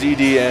tenure as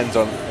ED ends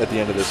at the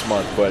end of this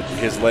month, but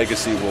his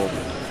legacy will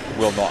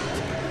not.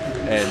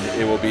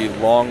 And it will be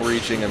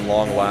long-reaching and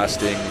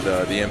long-lasting,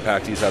 the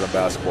impact he's had on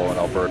basketball in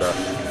Alberta.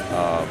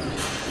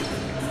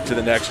 To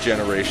the next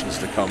generations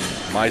to come,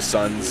 my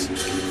sons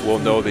will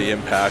know the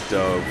impact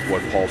of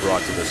what Paul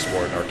brought to this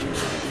sport in our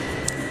community.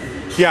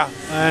 Yeah,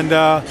 and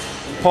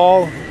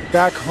Paul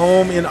back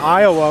home in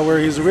Iowa, where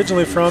he's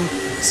originally from,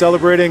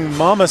 celebrating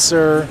Mama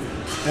Sir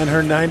and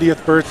her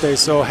 90th birthday.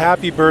 So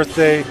happy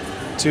birthday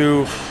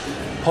to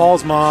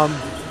Paul's mom,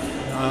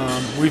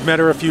 We've met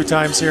her a few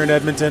times here in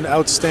Edmonton.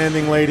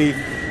 Outstanding lady.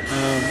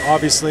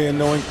 Obviously, in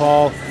knowing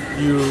Paul,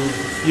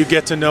 you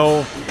get to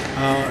know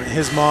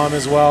his mom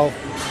as well.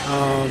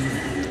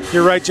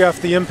 You're right,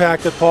 Jeff. The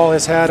impact that Paul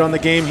has had on the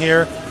game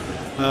here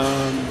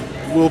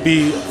will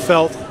be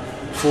felt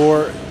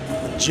for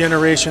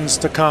generations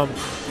to come.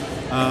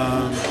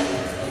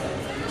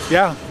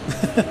 Yeah.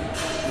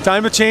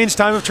 Time of change,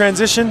 time of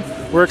transition.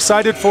 We're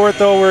excited for it,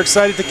 though. We're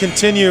excited to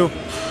continue.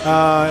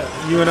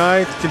 You and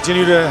I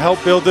continue to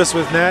help build this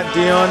with Nat,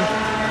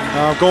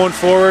 Dion, going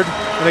forward.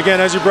 And again,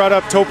 as you brought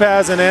up,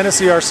 Topaz and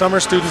Annecy, our summer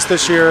students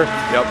this year,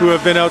 who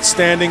have been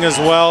outstanding as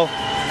well.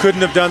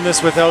 Couldn't have done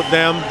this without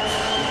them.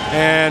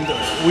 And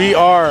we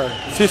are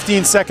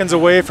 15 seconds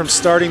away from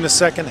starting the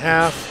second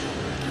half.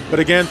 But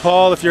again,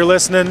 Paul, if you're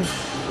listening,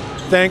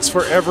 thanks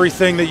for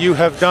everything that you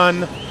have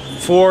done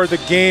for the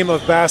game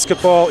of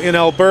basketball in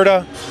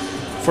Alberta.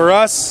 For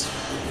us,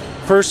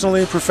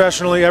 personally,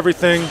 professionally,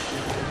 everything,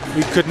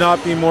 we could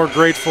not be more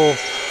grateful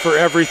for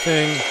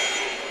everything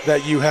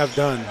that you have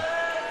done.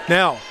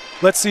 Now,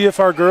 let's see if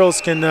our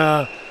girls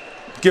can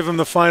give them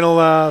the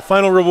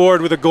final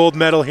reward with a gold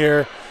medal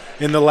here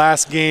in the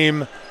last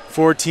game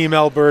for Team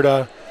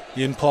Alberta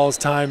in Paul's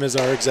time as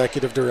our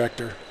executive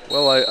director.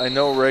 Well, I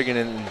know, Reagan,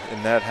 in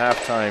that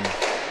halftime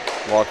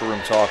locker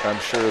room talk, I'm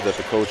sure that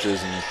the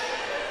coaches and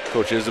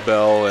Coach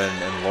Isabel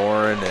and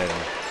Lauren and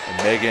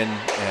Megan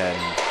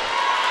and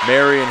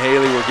Mary and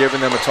Haley were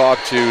giving them a talk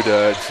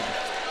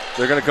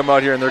they're going to come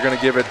out here and they're going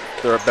to give it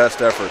their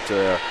best effort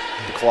to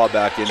claw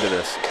back into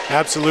this.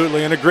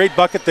 Absolutely, and a great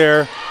bucket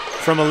there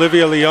from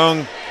Olivia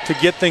Leung to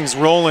get things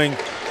rolling.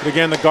 But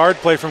again, the guard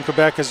play from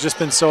Quebec has just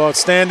been so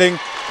outstanding.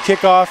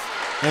 Kickoff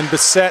and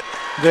Bissett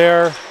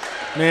there.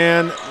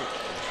 Man,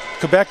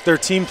 Quebec, their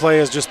team play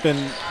has just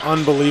been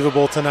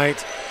unbelievable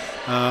tonight.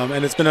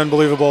 And it's been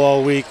unbelievable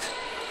all week.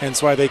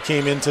 Hence why they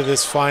came into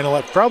this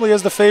final probably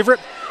as the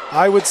favorite,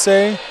 I would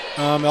say.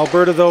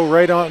 Alberta, though,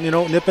 right on,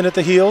 nipping at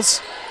the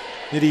heels.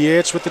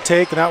 Nidiech with the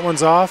take, and that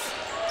one's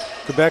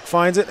off. Quebec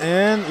finds it,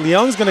 and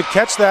Leung's going to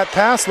catch that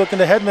pass, looking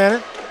to headman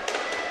it.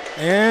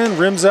 And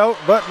rims out,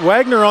 but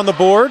Wagner on the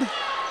board.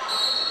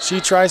 She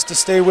tries to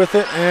stay with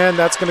it, and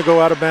that's going to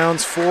go out of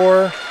bounds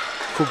for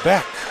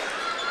Quebec.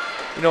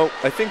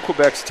 I think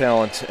Quebec's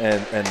talent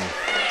and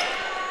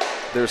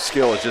their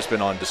skill has just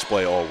been on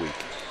display all week.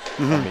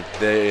 I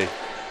mean,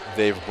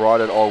 they've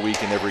brought it all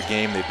week in every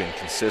game. They've been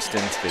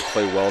consistent. They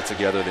play well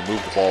together. They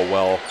move the ball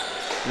well.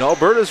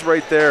 Alberta's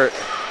right there.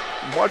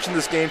 Watching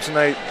this game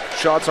tonight,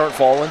 shots aren't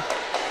falling.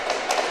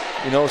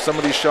 Some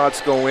of these shots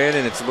go in,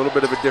 and it's a little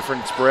bit of a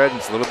different spread, and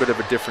it's a little bit of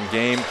a different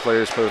game.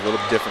 Players play with a little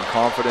bit different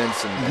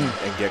confidence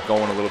and get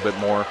going a little bit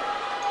more.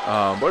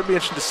 But it'll be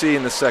interesting to see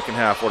in the second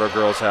half what our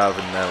girls have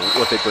and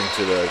what they bring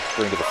to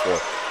the floor.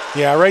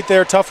 Yeah, right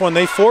there, tough one.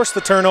 They force the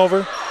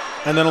turnover,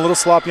 and then a little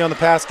sloppy on the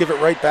pass, give it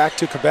right back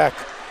to Quebec.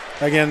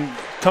 Again,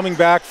 coming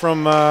back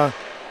from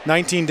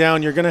 19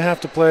 down, you're going to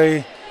have to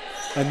play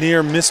a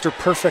near Mr.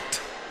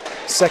 Perfect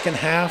second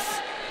half.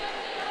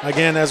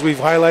 Again, as we've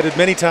highlighted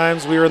many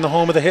times, we are in the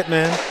home of the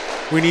hitman.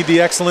 We need the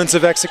excellence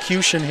of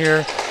execution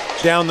here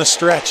down the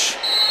stretch.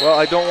 Well,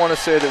 I don't want to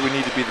say that we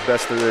need to be the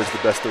best there is, the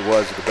best there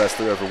was, or the best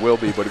there ever will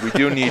be, but we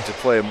do need to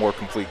play a more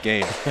complete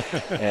game.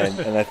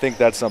 And I think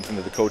that's something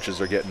that the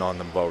coaches are getting on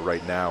them about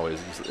right now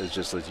is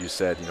just as you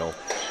said,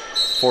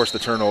 force the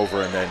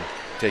turnover and then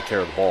take care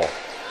of the ball.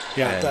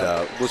 Yeah,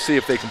 and we'll see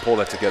if they can pull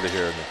that together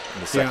here in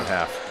the second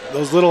half.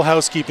 Those little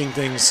housekeeping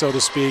things, so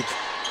to speak.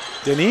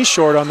 Denise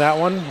short on that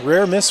one.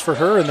 Rare miss for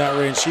her in that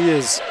range. She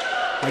has,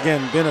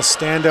 again, been a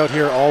standout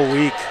here all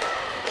week.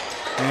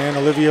 And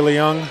Olivia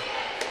Leung.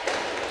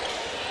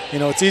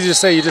 It's easy to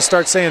say. You just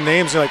start saying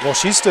names. You're like, well,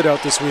 she stood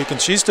out this week, and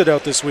she stood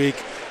out this week.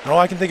 And,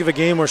 I can think of a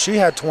game where she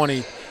had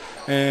 20.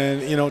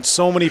 And,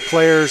 so many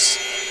players.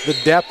 The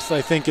depth,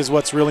 I think, is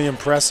what's really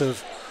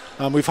impressive.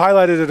 We've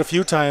highlighted it a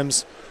few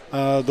times.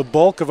 The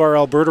bulk of our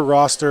Alberta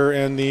roster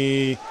and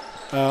the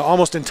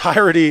almost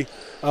entirety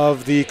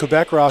of the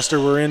Quebec roster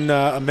were in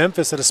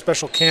Memphis at a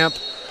special camp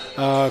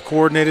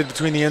coordinated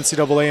between the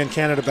NCAA and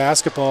Canada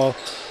Basketball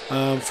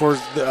for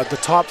the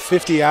top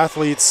 50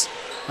 athletes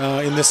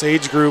in this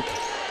age group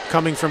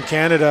coming from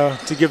Canada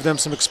to give them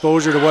some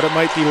exposure to what it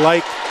might be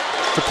like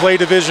to play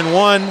Division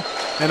I.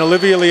 And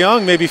Olivia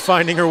Leung may be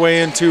finding her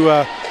way into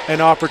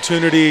an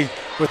opportunity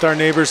with our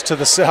neighbors to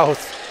the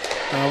south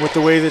with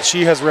the way that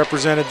she has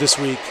represented this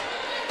week.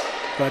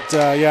 But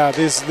yeah,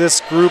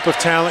 this group of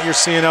talent you're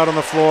seeing out on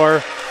the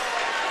floor,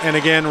 and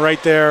again,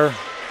 right there,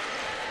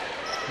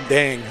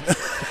 dang.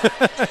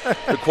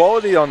 The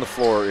quality on the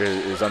floor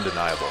is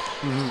undeniable.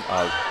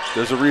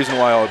 There's a reason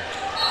why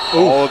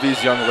all of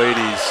these young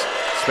ladies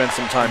spent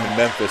some time in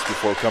Memphis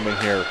before coming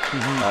here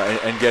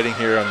and getting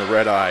here on the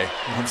red eye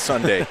on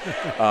Sunday.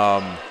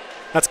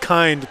 That's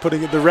kind.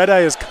 The red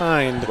eye is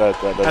kind,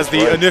 as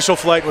the initial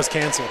flight was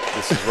canceled.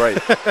 This is right.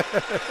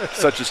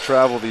 Such as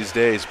travel these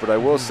days. But I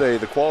will say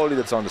the quality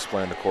that's on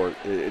display on the court,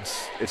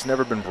 it's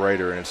never been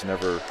brighter, and it's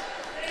never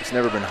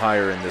been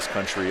higher in this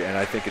country. And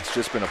I think it's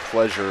just been a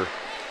pleasure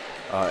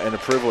and a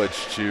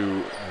privilege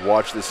to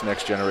watch this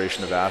next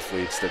generation of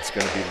athletes that's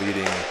going to be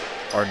leading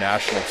our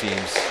national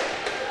teams,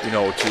 you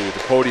know, to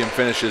the podium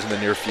finishes in the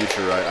near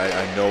future.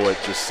 I know it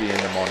just seeing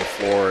them on the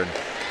floor and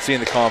seeing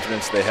the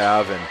confidence they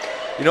have. And,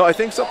 you know, I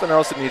think something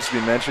else that needs to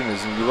be mentioned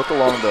is when you look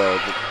along the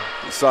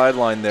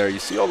sideline there, you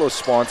see all those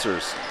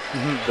sponsors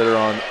that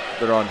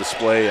are on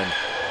display, and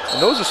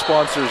those are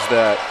sponsors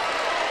that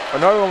are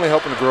not only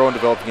helping to grow and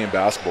develop the game of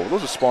basketball, but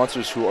those are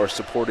sponsors who are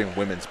supporting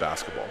women's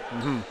basketball.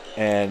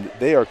 And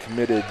they are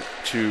committed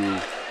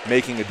to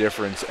making a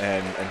difference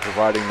and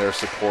providing their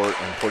support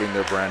and putting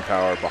their brand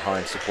power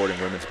behind supporting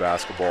women's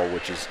basketball,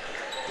 which is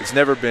it's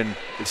never been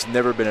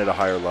at a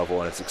higher level,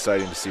 and it's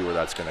exciting to see where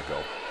that's going to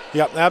go.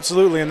 Yeah,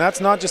 absolutely. And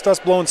that's not just us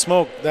blowing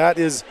smoke. That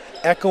is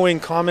echoing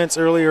comments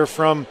earlier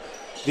from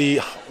the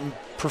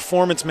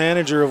performance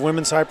manager of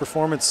women's high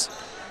performance,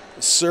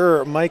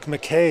 Sir Mike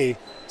McKay,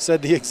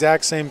 said the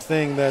exact same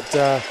thing, that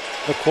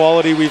the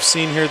quality we've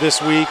seen here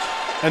this week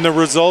and the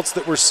results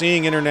that we're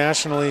seeing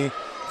internationally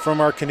from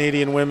our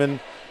Canadian women,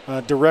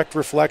 direct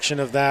reflection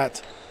of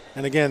that.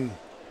 And again,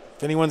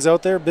 if anyone's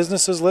out there,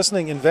 businesses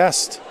listening,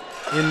 invest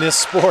in this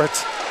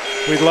sport.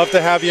 We'd love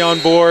to have you on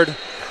board.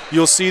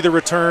 You'll see the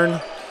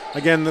return.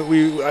 Again, that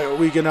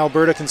we in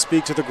Alberta can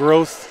speak to the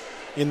growth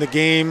in the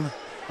game.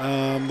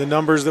 The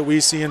numbers that we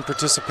see in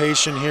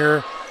participation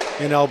here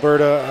in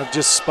Alberta have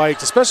just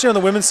spiked, especially on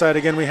the women's side.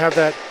 Again, we have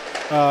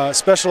that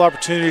special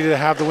opportunity to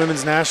have the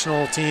women's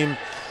national team,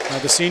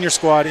 the senior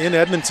squad, in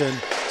Edmonton.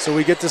 So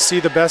we get to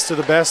see the best of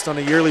the best on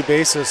a yearly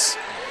basis,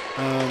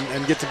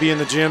 and get to be in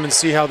the gym and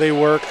see how they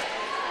work.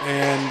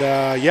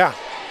 And yeah,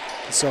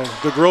 so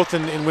the growth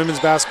in women's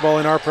basketball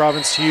in our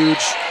province,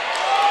 huge.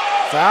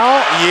 Foul,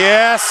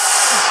 yes.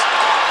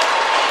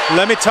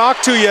 Let me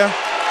talk to you.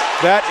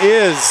 That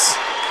is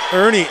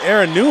Ernie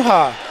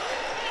Aranuha.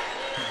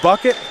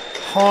 Bucket,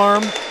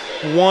 harm,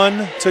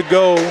 1 to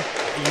go.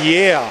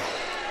 Yeah.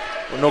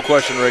 Well, no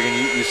question, Reagan.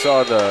 You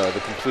saw the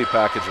complete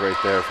package right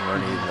there from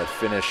Ernie, and that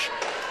finish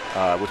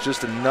with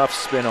just enough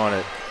spin on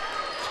it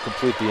to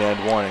complete the end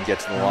one and get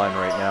to the line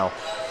right now.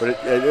 But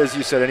as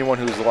you said, anyone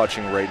who's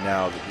watching right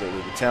now,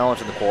 the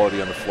talent and the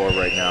quality on the floor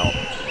right now,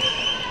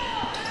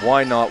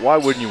 why not? Why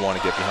wouldn't you want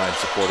to get behind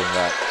supporting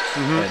that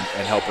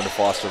and helping to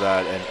foster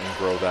that and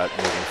grow that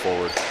moving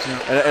forward?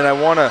 Yeah. And I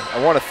want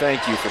to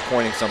thank you for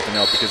pointing something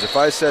out, because if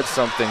I said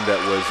something that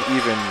was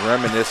even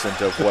reminiscent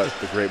of what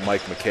the great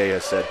Mike McKay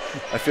has said,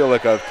 I feel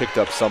like I've picked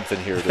up something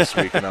here this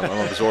week, and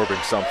I'm absorbing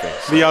something.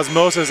 So. The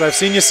osmosis. I've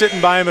seen you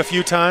sitting by him a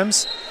few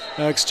times,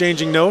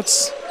 exchanging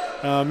notes.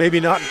 Maybe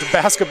not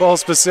basketball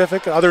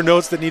specific, other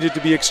notes that needed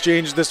to be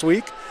exchanged this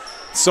week.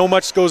 So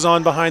much goes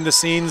on behind the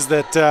scenes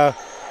that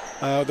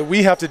that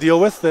we have to deal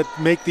with that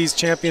make these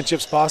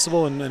championships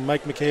possible, and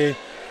Mike McKay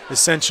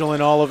essential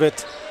in all of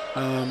it,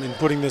 in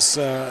putting this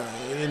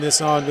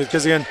on,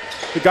 because again,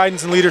 the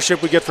guidance and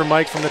leadership we get from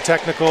Mike from the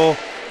technical,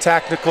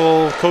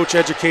 tactical, coach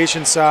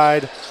education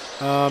side,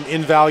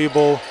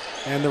 invaluable,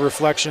 and the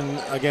reflection,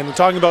 again, we're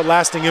talking about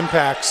lasting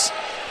impacts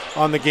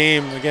on the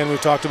game. Again,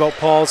 we've talked about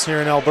Paul's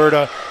here in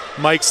Alberta,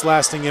 Mike's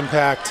lasting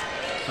impact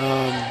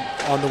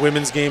on the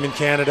women's game in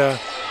Canada,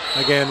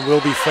 again,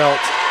 will be felt.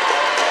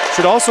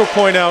 Should also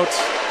point out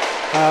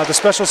the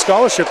special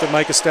scholarship that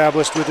Mike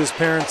established with his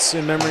parents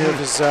in memory of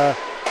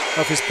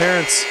his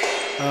parents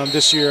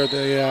this year.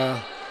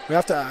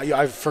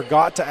 I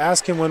forgot to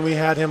ask him when we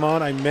had him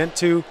on. I meant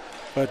to,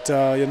 but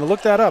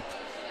look that up.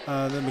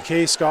 The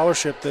McKay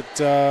scholarship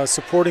that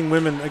supporting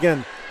women,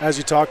 again, as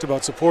you talked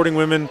about, supporting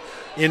women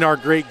in our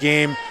great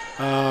game,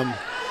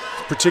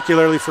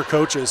 particularly for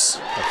coaches.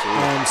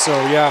 Absolutely. So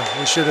yeah,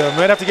 we should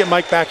might have to get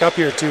Mike back up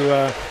here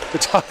to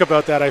talk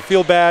about that. I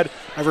feel bad.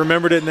 I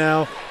remembered it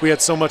now. We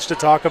had so much to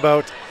talk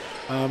about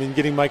in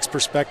getting Mike's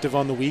perspective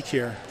on the week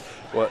here.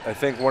 Well, I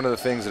think one of the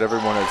things that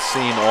everyone has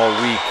seen all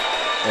week,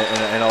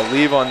 and I'll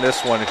leave on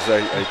this one because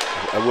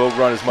I will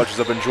run as much as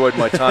I've enjoyed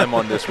my time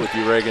on this with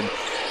you, Reagan,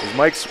 is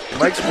Mike's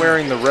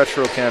wearing the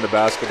retro Canada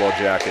basketball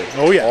jacket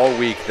all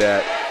week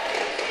that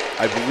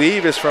I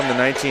believe is from the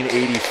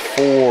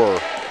 1984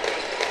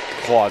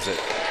 closet,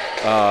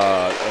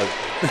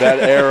 that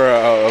era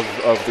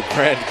of the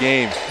grand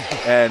game,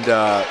 and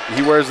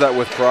he wears that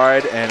with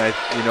pride, and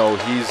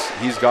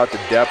he's got the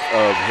depth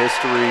of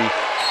history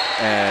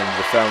and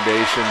the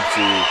foundation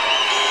to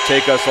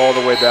take us all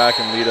the way back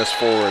and lead us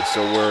forward.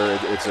 So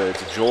it's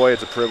a joy,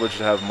 it's a privilege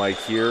to have Mike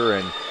here,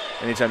 and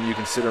anytime you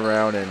can sit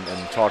around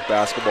and talk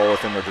basketball with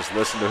him or just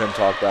listen to him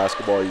talk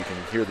basketball, you can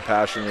hear the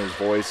passion in his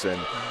voice, and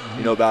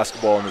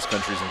basketball in this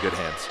country is in good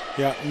hands.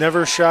 Yeah,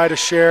 never shy to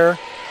share.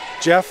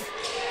 Jeff,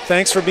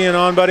 thanks for being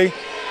on, buddy.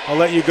 I'll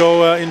let you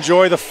go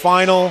enjoy the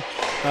final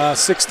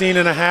 16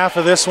 and a half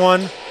of this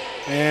one,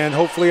 and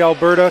hopefully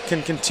Alberta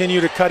can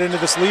continue to cut into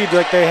this lead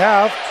like they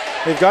have.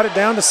 They've got it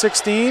down to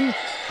 16.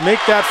 Make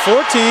that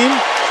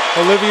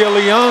 14. Olivia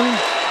Leung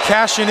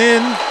cashing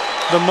in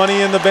the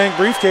Money in the Bank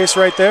briefcase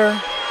right there.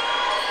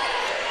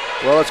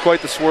 Well, it's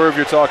quite the swerve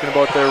you're talking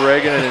about there,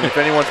 Reagan, and if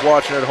anyone's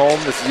watching at home,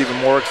 this is even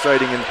more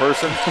exciting in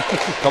person.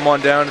 Come on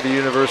down to the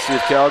University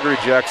of Calgary,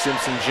 Jack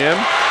Simpson Gym.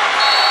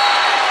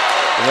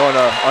 An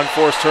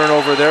unforced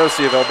turnover there. Let's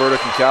see if Alberta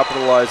can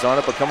capitalize on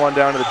it. But come on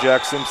down to the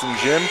Jack Simpson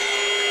Gym.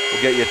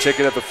 We'll get you a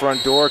ticket at the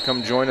front door.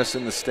 Come join us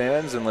in the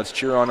stands, and let's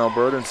cheer on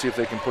Alberta and see if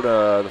they can put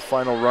the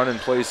final run in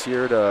place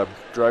here to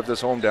drive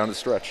this home down the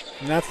stretch.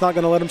 And that's not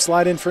going to let them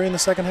slide in free in the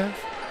second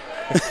half?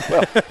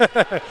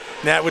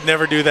 Nat would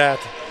never do that.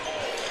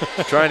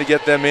 Trying to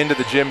get them into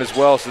the gym as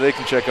well so they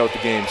can check out the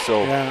game.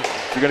 So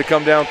if you're going to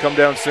come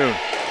down soon.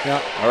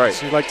 Yeah. All right.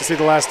 So you'd like to see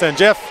the last 10.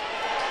 Jeff,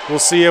 we'll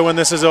see you when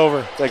this is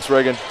over. Thanks,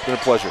 Reagan. It's been a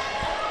pleasure.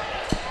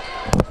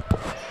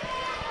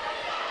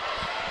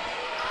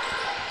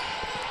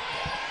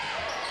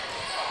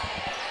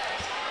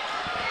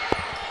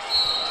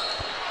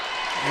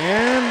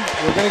 And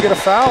we're going to get a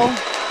foul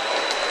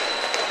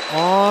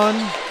on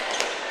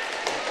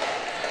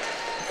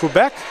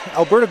Quebec.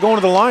 Alberta going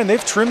to the line.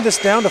 They've trimmed this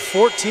down to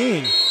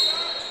 14.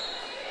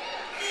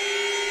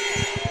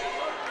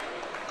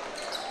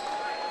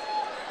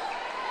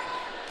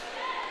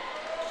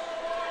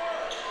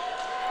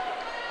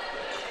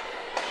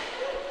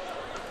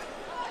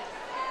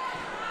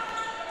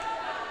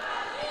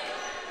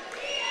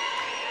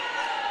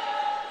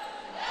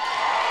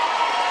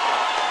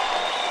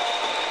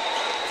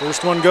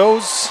 First one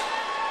goes.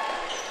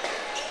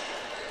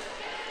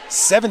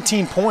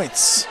 17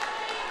 points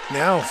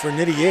now for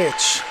Nidhi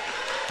Yates.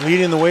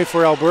 Leading the way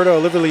for Alberta.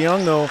 Olivia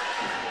Leung, though,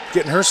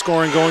 getting her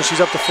scoring going.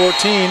 She's up to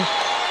 14.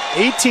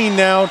 18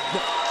 now.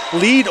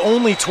 Lead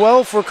only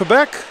 12 for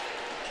Quebec.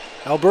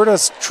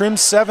 Alberta's trimmed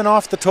 7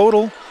 off the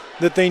total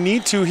that they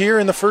need to here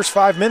in the first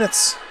 5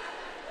 minutes.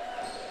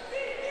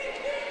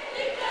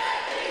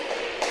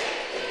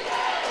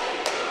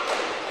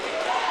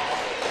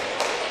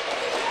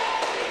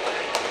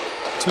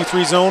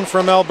 2-3 zone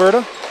from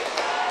Alberta.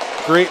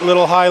 Great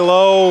little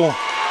high-low,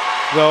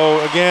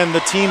 though, again, the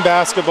team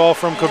basketball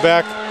from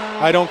Quebec.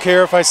 I don't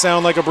care if I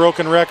sound like a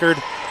broken record.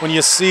 When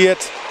you see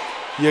it,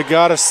 you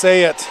gotta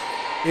say it.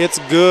 It's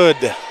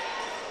good.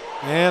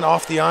 And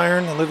off the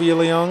iron, Olivia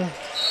Leung.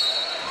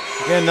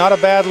 Again, not a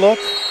bad look.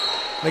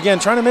 Again,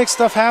 trying to make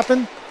stuff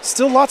happen.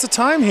 Still lots of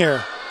time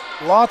here.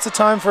 Lots of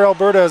time for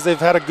Alberta as they've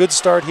had a good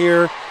start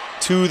here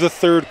to the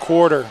third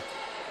quarter.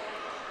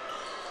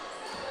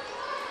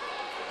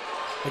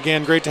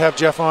 Again, great to have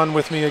Jeff on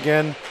with me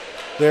again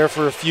there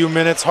for a few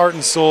minutes. Heart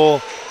and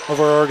soul of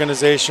our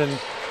organization.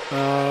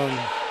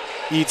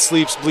 Eats,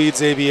 sleeps,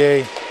 bleeds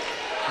ABA.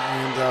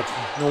 And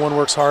no one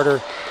works harder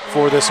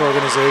for this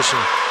organization.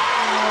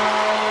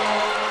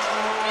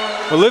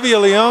 Olivia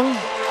Leung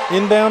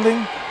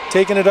inbounding,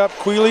 taking it up.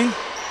 Quealy,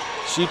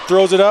 she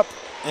throws it up.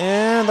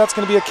 And that's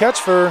going to be a catch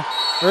for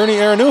Ernie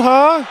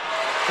Aranuha.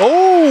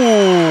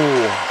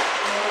 Oh!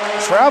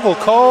 Travel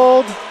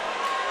called.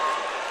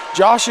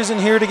 Josh isn't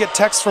here to get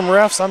texts from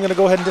refs. I'm going to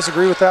go ahead and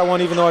disagree with that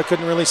one, even though I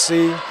couldn't really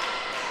see.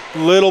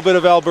 Little bit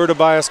of Alberta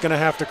bias going to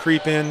have to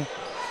creep in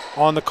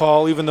on the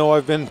call, even though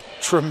I've been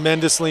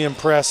tremendously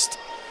impressed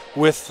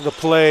with the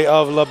play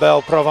of La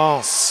Belle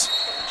Provence.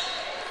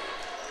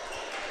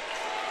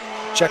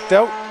 Checked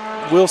out.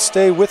 Will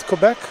stay with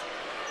Quebec.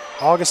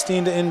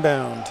 Augustine to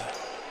inbound.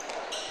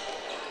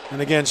 And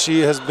again,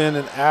 she has been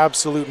an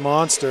absolute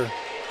monster.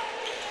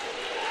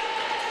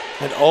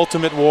 An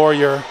ultimate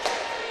warrior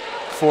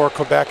for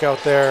Quebec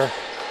out there.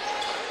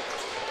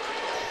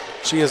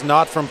 She is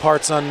not from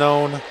parts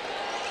unknown.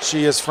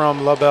 She is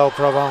from La Belle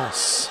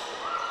Provence.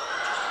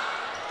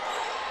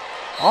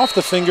 Off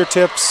the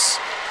fingertips.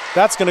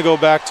 That's going to go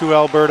back to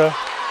Alberta.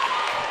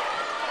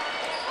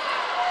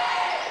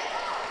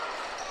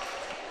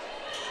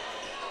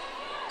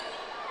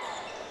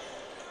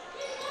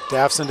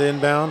 Daffson to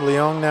inbound.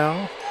 Leung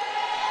now.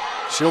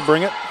 She'll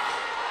bring it.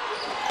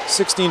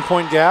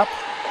 16-point gap.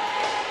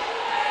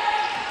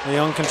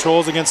 Leung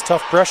controls against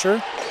tough pressure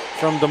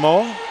from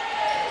Demo.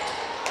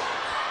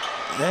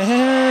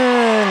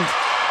 And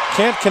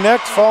can't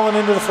connect, falling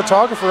into the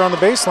photographer on the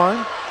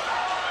baseline.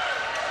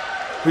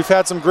 We've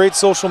had some great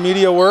social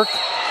media work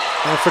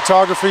and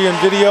photography and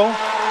video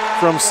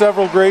from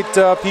several great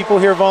people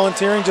here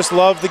volunteering. Just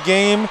love the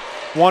game,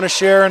 want to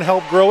share and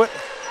help grow it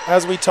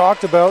as we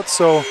talked about.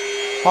 So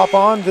hop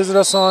on, visit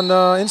us on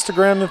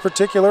Instagram in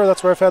particular.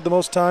 That's where I've had the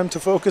most time to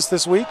focus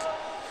this week.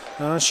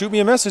 Shoot me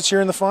a message here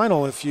in the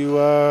final if you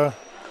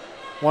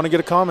want to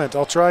get a comment.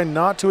 I'll try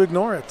not to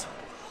ignore it.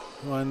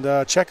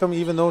 And check them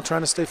even though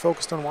trying to stay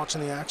focused on watching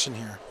the action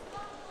here.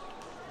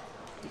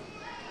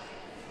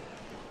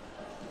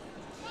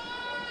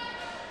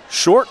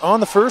 Short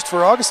on the first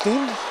for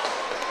Augustine.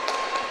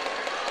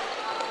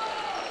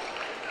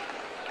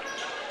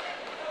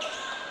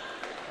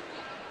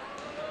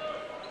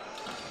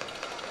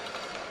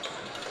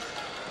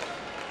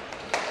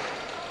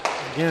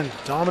 Again,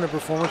 dominant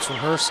performance from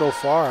her so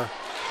far.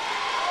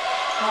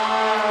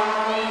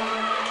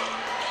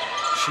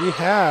 She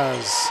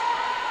has,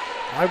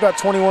 I've got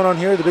 21 on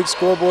here. The big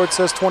scoreboard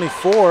says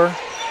 24.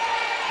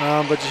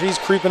 But she's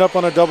creeping up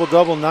on a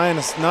double-double.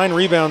 Nine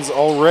rebounds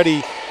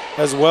already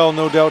as well.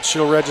 No doubt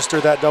she'll register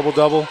that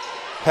double-double.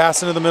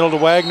 Pass into the middle to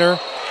Wagner.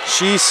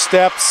 She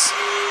steps.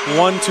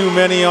 One too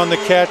many on the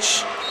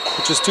catch,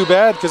 which is too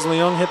bad because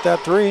Leung hit that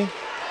three.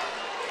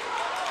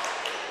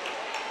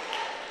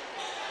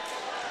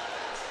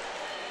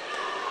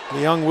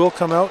 Leung will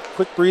come out.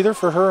 Quick breather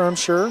for her, I'm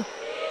sure.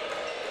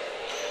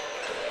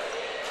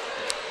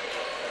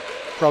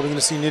 Probably going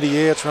to see Nidhi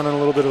Yates running a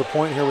little bit of the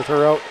point here with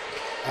her out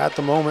at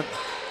the moment.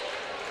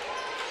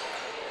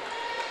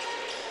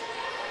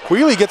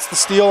 Quealy gets the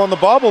steal on the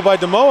bobble by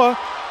Demoa.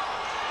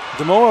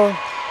 Demoa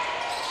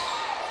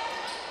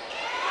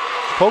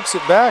pokes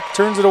it back,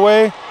 turns it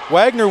away.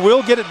 Wagner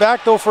will get it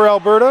back though for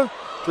Alberta.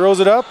 Throws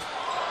it up.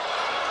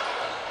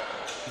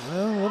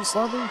 A little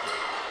sloppy.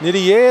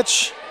 Nidhi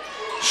Yates,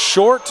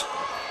 short.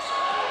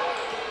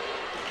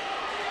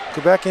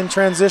 Quebec in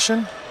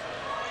transition.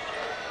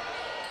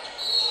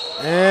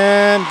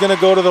 And gonna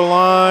go to the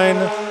line.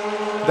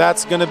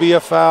 That's gonna be a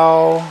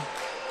foul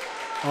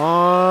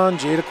on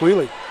Jada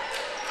Quealy.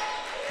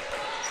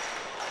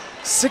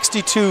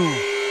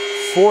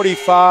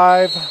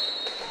 62-45,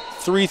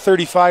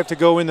 3:35 to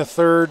go in the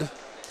third.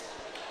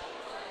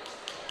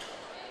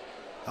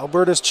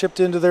 Alberta's chipped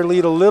into their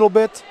lead a little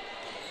bit.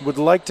 Would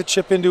like to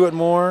chip into it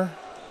more,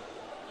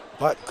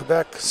 but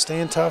Quebec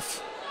staying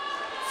tough.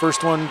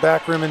 First one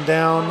back rim and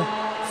down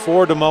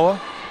for Demoa.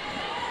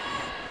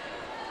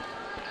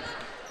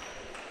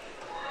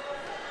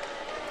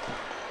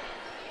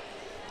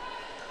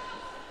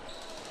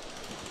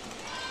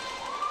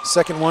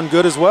 Second one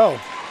good as well.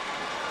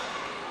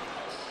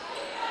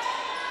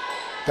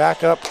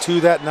 Back up to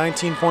that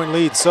 19-point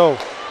lead. So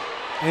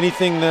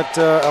anything that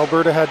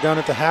Alberta had done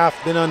at the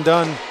half been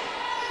undone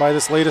by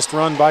this latest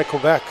run by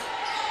Quebec.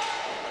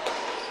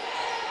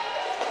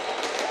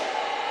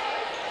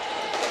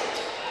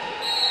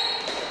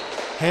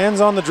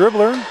 Hands on the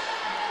dribbler.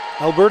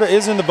 Alberta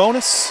is in the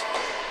bonus.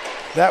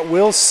 That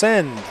will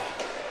send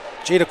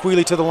Jada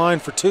Quealy to the line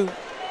for two.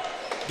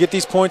 Get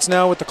these points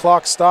now with the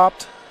clock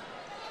stopped.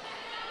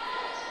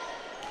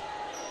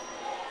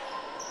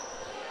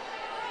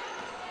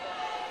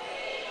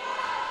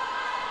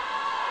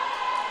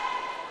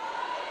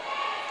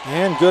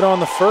 And good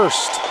on the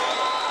first.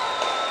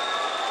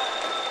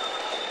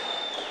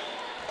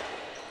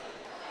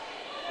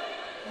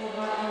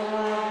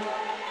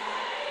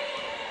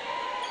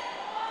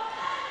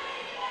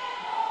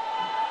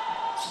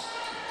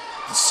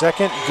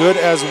 Second, good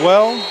as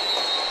well.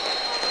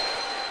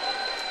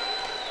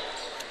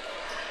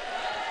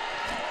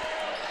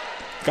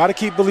 Got to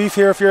keep belief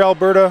here if you're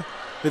Alberta,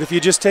 that if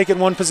you just take it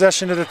one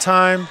possession at a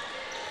time,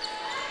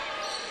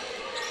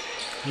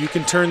 you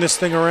can turn this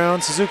thing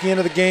around. Suzuki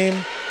into the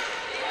game.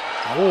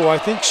 Oh, I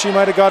think she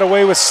might have got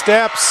away with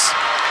steps.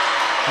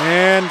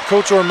 And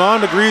Coach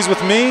Ormond agrees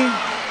with me.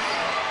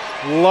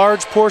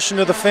 Large portion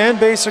of the fan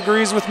base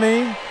agrees with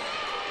me.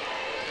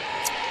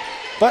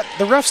 But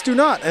the refs do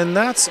not, and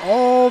that's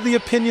all the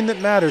opinion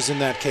that matters in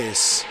that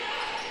case.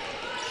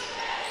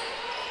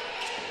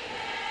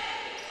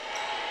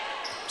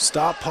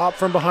 Stop pop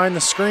from behind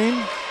the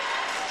screen.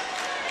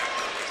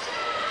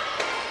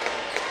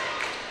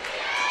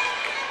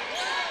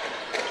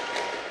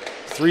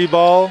 Three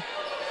ball,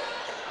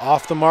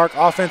 off the mark,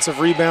 offensive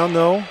rebound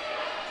though.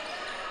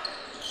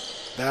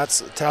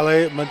 That's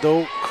Tale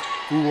Madok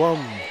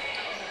Uwam.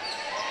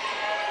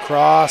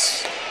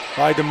 Cross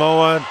by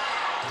Demoa,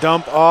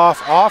 dump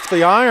off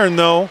the iron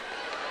though.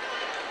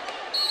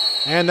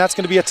 And that's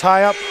going to be a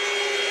tie-up.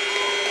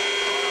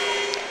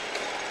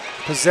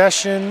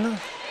 Possession,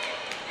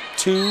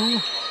 2.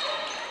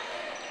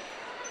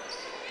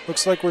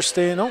 Looks like we're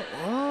staying, no,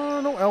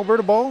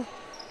 Alberta ball.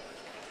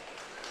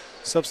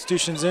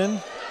 Substitutions in.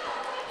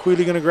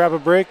 Quealy going to grab a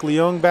break.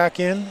 Leung back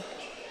in.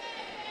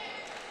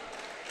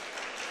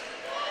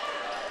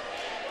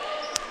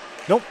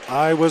 Nope,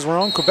 I was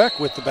wrong. Quebec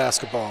with the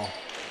basketball.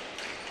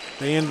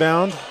 They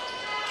inbound.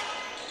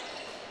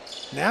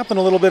 Napping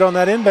a little bit on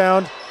that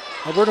inbound.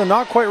 Alberta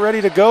not quite ready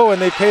to go,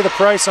 and they pay the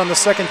price on the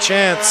second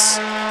chance.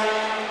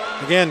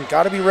 Again,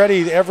 got to be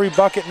ready every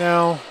bucket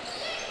now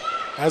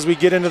as we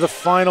get into the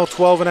final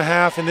 12 and a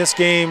half in this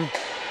game.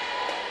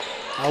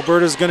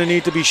 Alberta's going to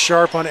need to be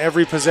sharp on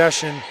every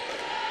possession.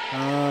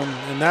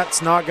 And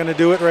that's not going to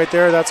do it right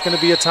there. That's going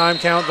to be a time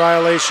count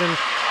violation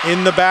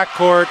in the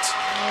backcourt.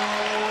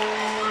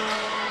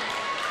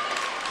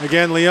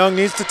 Again, Leung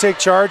needs to take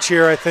charge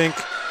here, I think.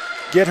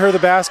 Get her the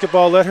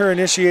basketball. Let her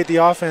initiate the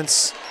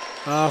offense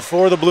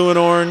for the blue and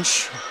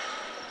orange.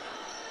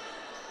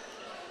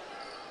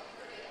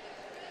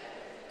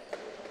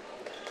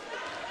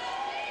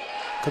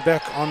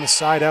 Quebec on the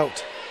side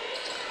out.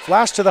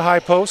 Flash to the high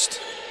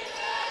post.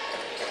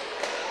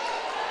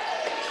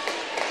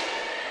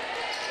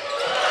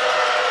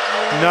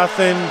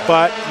 Nothing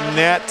but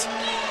net.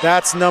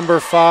 That's number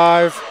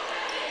 5,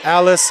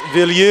 Alice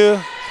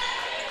Villieu,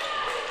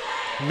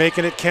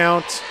 making it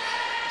count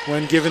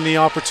when given the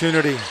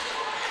opportunity.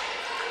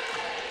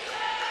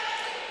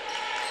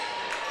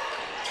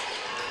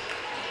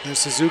 There's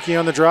Suzuki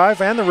on the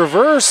drive and the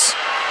reverse.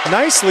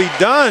 Nicely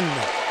done.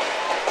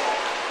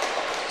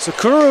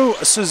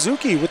 Sakura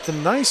Suzuki with the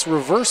nice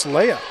reverse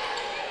layup.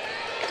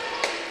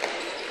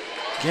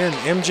 Again,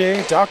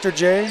 MJ, Dr.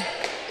 J.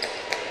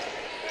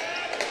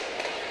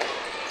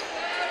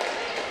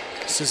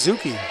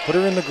 Suzuki, put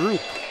her in the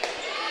group.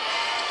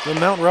 The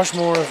Mount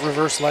Rushmore of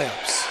reverse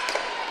layups.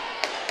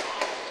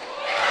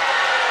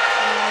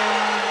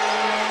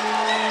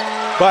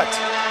 But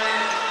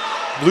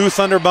Blue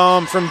Thunder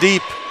Bomb from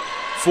deep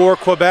for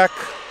Quebec.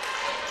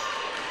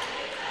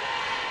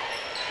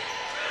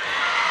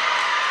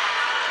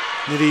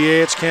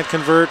 Nidiage can't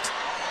convert,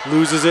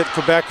 loses it.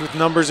 Quebec with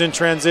numbers in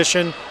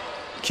transition.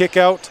 Kick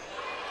out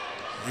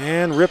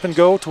and rip and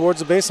go towards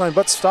the baseline,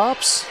 but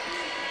stops.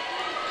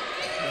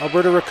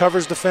 Alberta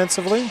recovers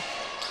defensively.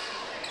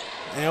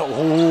 And,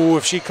 oh,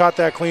 if she caught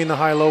that clean, the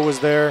high-low was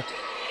there.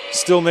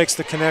 Still makes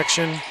the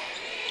connection.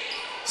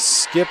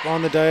 Skip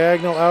on the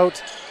diagonal out.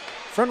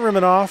 Front rim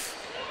and off.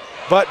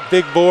 But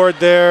big board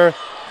there.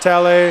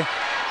 Tale,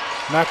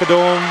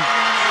 Macadome.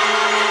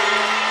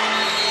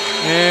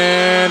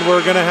 And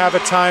we're going to have a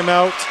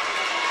timeout.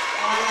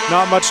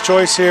 Not much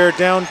choice here.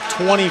 Down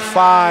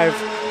 25.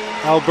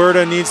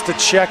 Alberta needs to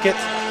check it.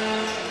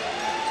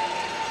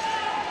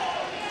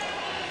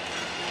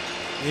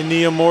 In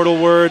the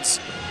immortal words,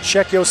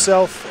 check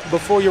yourself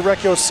before you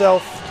wreck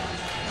yourself.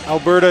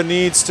 Alberta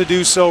needs to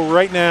do so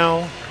right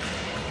now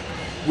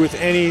with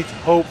any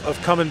hope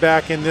of coming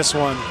back in this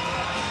one.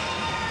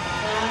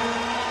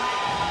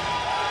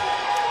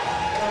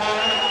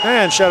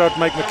 And shout out to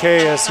Mike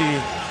McKay as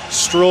he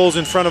strolls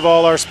in front of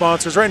all our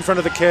sponsors, right in front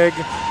of the keg.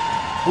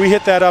 We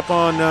hit that up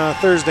on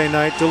Thursday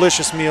night.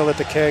 Delicious meal at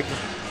the keg.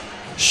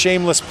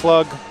 Shameless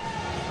plug.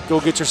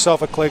 Go get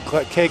yourself a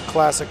Keg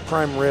Classic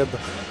prime rib.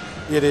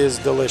 It is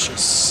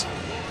delicious.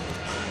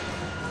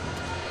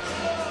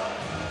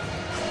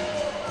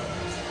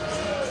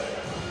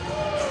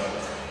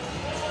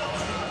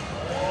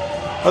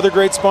 Other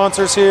great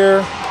sponsors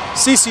here.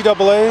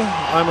 CCAA,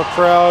 I'm a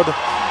proud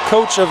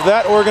coach of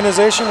that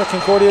organization at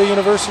Concordia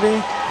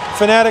University.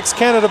 Fanatics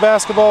Canada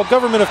Basketball,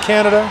 Government of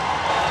Canada,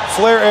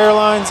 Flair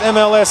Airlines,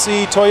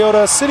 MLSE,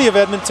 Toyota, City of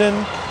Edmonton,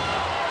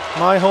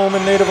 my home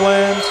and native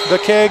land, The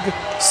Keg,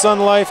 Sun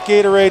Life,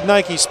 Gatorade,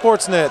 Nike,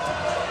 Sportsnet,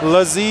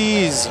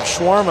 Laziz,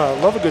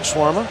 Shawarma, love a good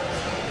shawarma,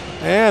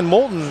 and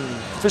Molten,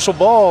 official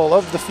ball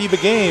of the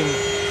FIBA game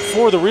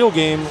for the real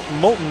game,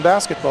 Molten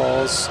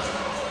basketballs.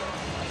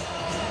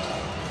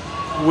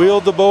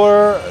 Wheel de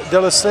Boer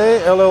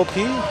Delessay,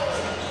 LLP,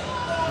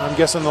 I'm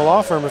guessing the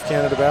law firm of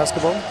Canada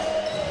Basketball.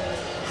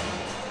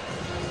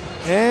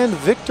 And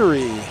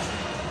Victory,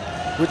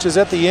 which is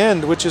at the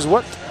end, which is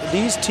what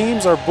these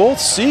teams are both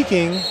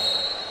seeking,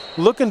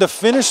 looking to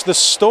finish the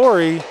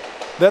story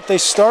that they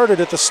started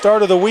at the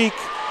start of the week.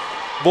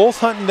 Both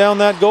hunting down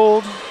that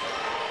gold,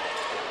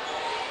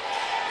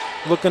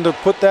 looking to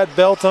put that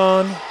belt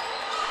on,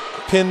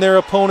 pin their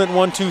opponent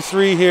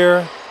 1-2-3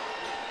 here.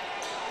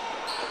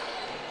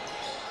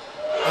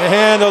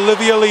 And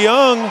Olivia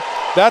Leung,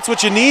 that's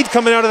what you need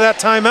coming out of that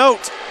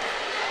timeout.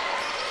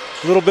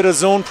 A little bit of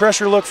zone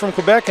pressure look from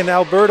Quebec, and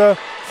Alberta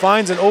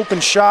finds an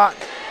open shot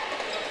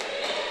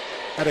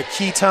at a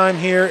key time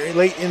here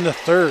late in the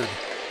third.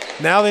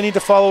 Now they need to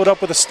follow it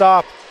up with a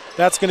stop.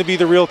 That's going to be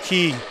the real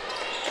key.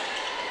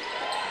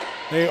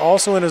 They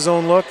also in a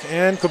zone look,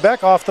 and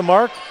Quebec off the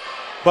mark,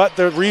 but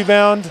the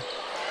rebound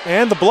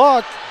and the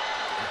block.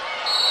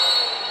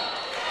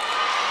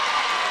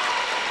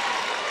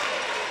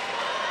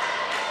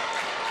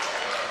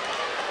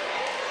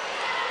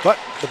 But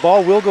the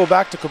ball will go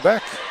back to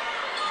Quebec.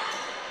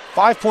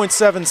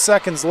 5.7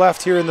 seconds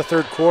left here in the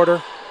third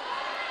quarter.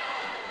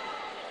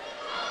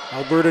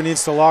 Alberta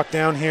needs to lock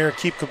down here,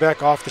 keep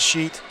Quebec off the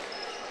sheet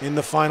in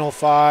the final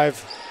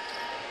 5.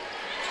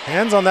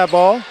 Hands on that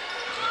ball.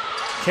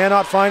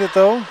 Cannot find it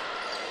though.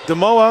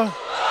 Demoa.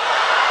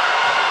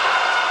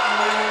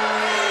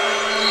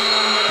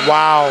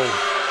 Wow.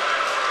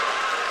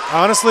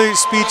 Honestly,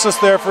 speechless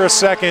there for a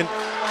second.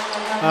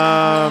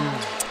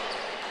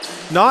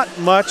 Not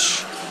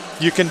much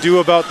you can do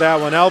about that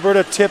one.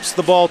 Alberta tips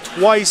the ball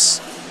twice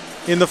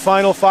in the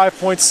final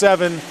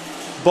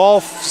 5.7.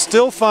 Ball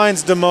still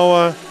finds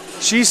Demoa.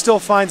 She still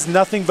finds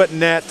nothing but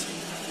net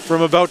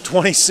from about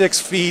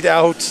 26 feet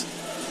out.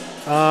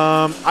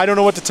 I don't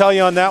know what to tell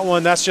you on that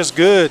one. That's just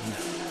good.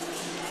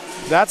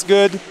 That's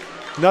good.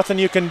 Nothing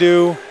you can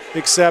do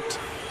except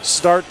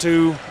start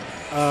to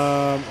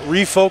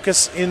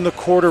refocus in the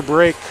quarter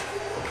break.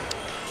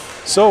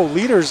 So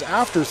leaders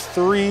after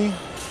 3.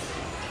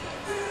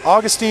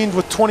 Augustine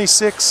with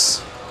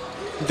 26,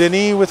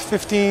 Denis with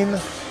 15,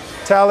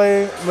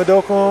 Tale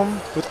Madokum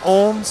with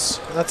 11,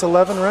 that's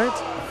 11, right?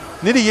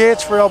 Nidhi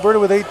Yates for Alberta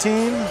with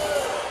 18,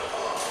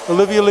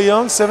 Olivia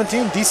Leung,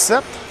 17,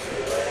 17,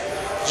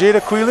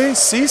 Jada Quealy,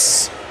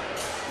 6,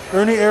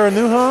 Ernie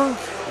Aranuha,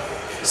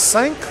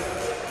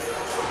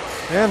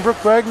 5, and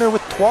Brooke Wagner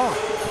with 3.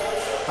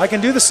 I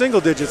can do the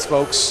single digits,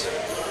 folks.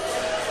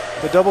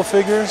 The double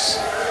figures.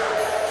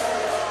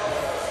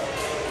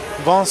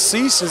 Von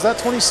Cease, is that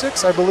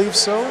 26? I believe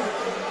so.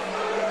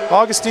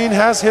 Augustine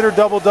has hit her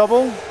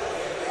double-double.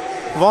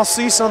 Von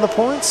Cease on the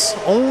points.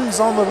 Owns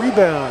on the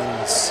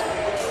rebounds.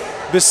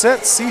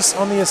 Bissett, Cease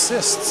on the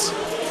assists.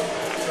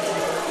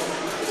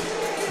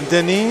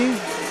 Denis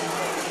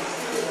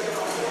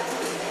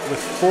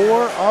with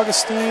 4.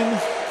 Augustine,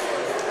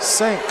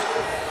 5.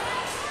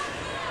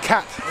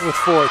 Kat with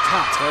 4.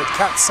 Kat, right?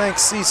 Kat, 5,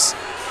 6,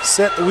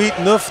 7, 8,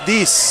 9,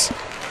 10.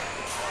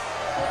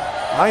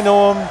 I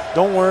know him,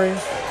 don't worry.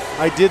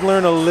 I did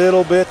learn a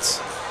little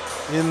bit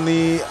in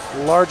the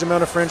large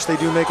amount of French they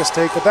do make us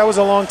take, but that was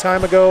a long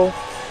time ago.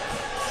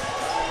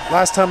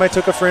 Last time I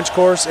took a French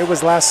course, it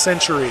was last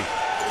century.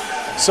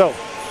 So,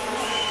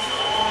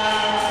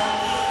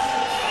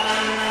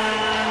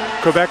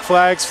 Quebec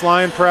flags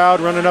flying proud,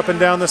 running up and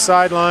down the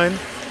sideline.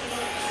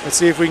 Let's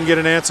see if we can get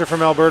an answer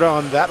from Alberta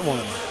on that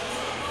one.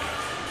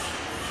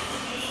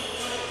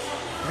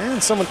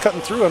 And someone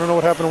cutting through. I don't know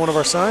what happened to one of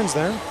our signs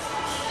there.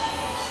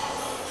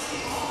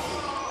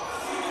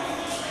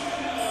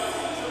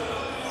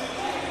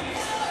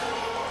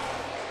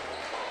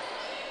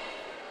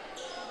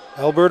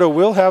 Alberta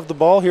will have the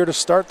ball here to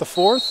start the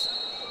fourth.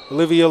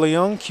 Olivia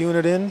Leung cueing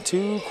it in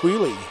to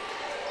Queely.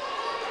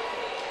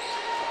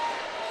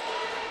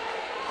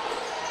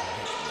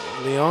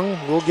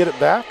 Leung will get it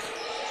back.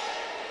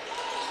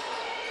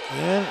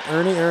 And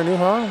Ernie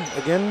Aranuha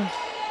again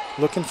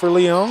looking for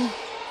Leung.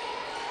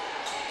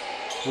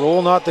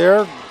 Roll not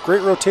there.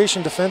 Great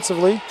rotation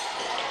defensively.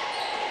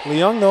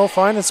 Leung though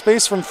finding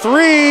space from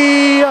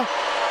three.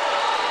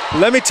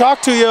 Let me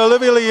talk to you,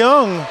 Olivia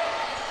Leung.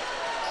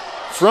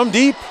 From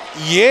deep,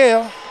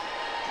 yeah.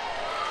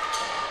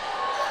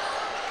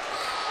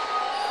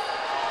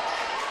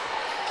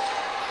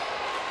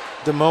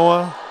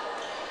 Demoa,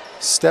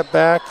 step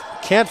back,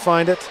 can't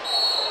find it.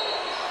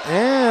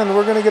 And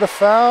we're gonna get a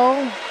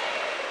foul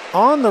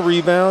on the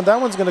rebound.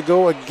 That one's gonna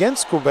go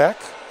against Quebec.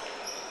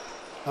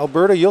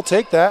 Alberta, you'll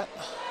take that.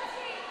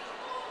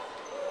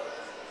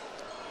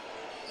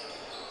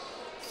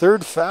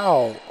 Third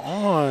foul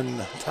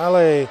on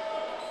Tale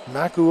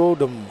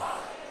Makuodum.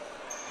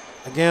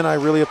 Again, I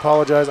really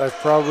apologize. I've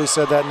probably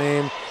said that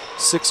name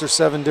 6 or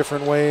 7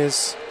 different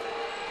ways.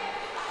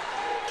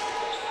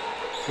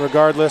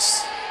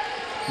 Regardless,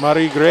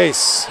 Marie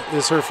Grace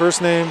is her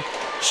first name.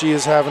 She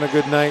is having a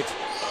good night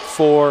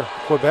for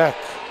Quebec.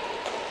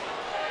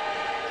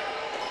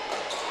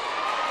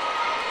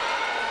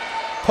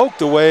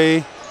 Poked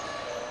away.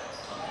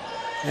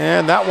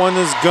 And that one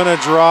is gonna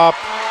drop.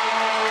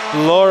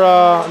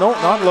 Laura, no,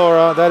 not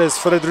Laura, that is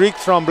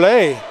Frédéric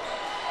Tremblay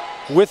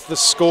with the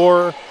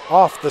score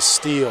off the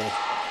steal.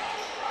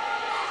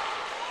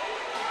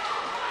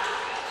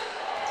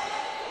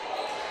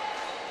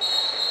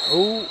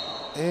 Oh,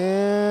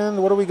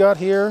 and what do we got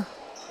here?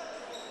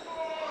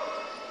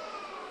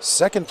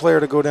 Second player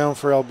to go down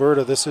for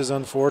Alberta. This is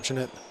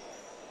unfortunate.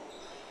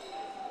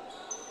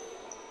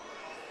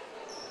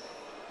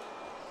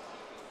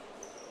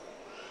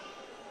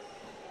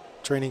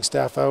 Training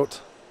staff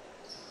out.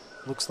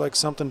 Looks like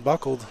something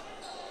buckled.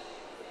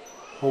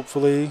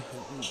 Hopefully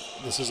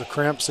this is a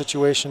cramped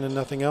situation and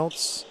nothing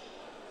else.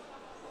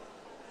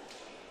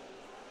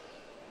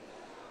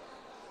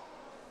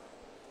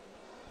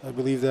 I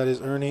believe that is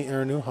Ernie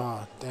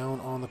Aranuha down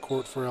on the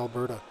court for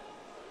Alberta.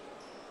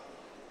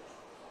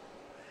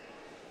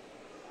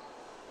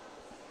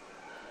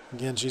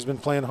 Again, she's been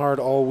playing hard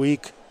all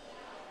week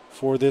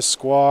for this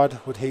squad.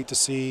 Would hate to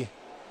see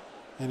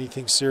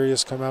anything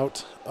serious come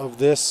out of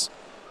this.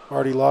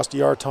 Already lost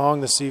Yar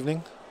Tong this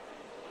evening.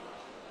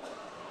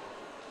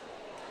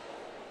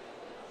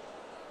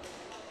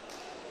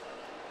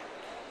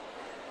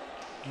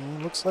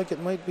 Looks like it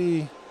might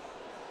be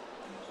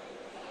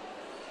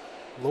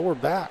lower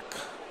back.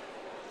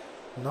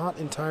 Not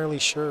entirely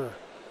sure.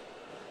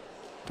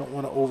 Don't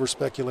want to over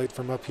speculate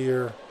from up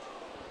here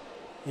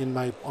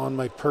on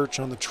my perch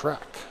on the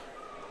track.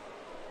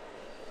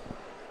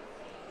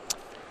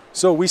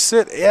 So we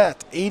sit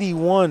at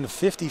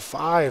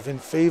 81-55 in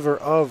favor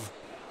of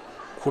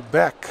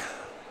Quebec.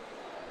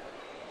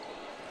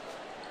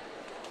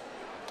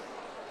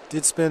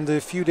 Did spend a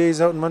few days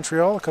out in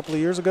Montreal a couple of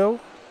years ago.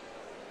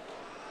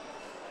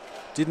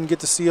 Didn't get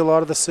to see a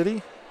lot of the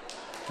city.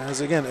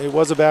 As again, it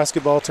was a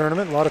basketball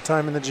tournament, a lot of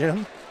time in the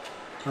gym.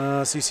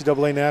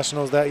 CCAA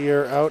Nationals that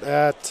year out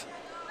at,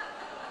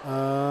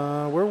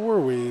 where were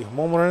we?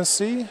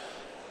 Montmorency,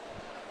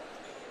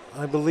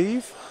 I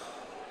believe.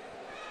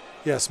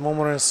 Yes,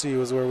 Montmorency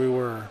was where we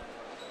were.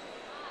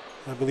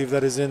 I believe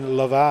that is in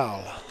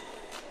Laval.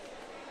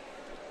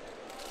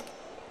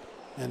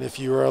 And if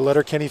you are a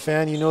Letterkenny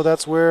fan, you know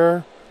that's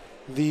where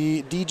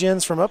the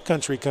D-Gens from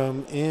Upcountry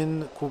come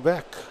in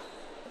Quebec.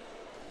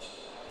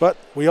 But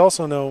we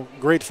also know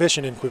great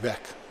fishing in Quebec.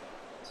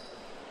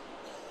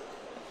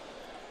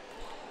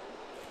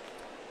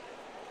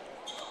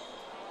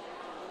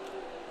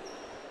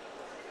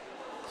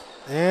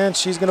 And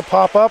she's going to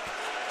pop up.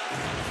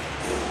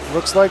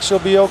 Looks like she'll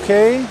be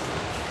okay.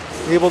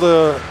 Able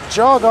to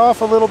jog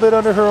off a little bit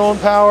under her own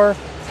power.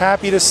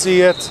 Happy to see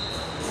it.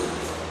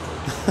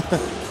 A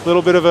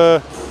little bit of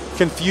a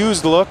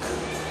confused look.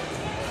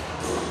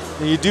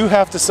 And you do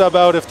have to sub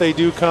out if they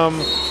do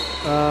come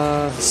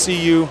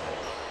see you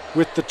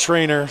with the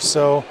trainer,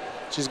 so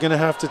she's going to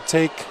have to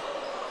take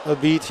a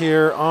beat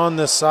here on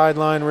the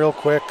sideline real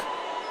quick.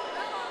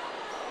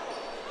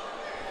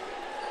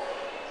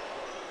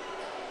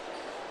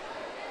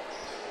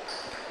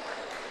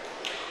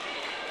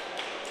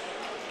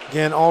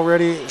 Again,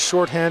 already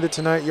short-handed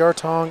tonight.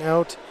 Yartong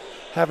out.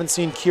 Haven't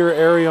seen Kira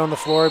Airy on the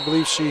floor. I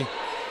believe she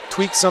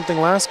tweaked something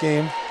last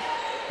game.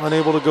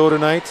 unable to go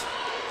tonight.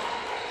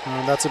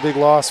 That's a big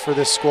loss for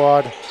this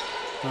squad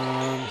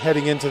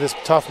heading into this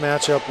tough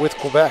matchup with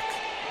Quebec.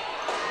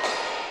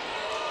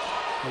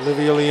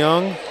 Olivia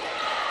Leung,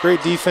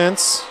 great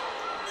defense,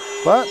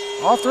 but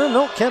off the rim,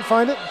 no, can't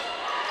find it.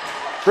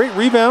 Great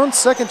rebound,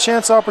 second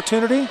chance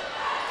opportunity.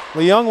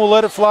 Leung will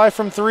let it fly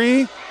from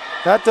three.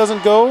 That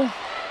doesn't go.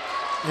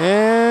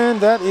 And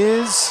that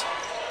is,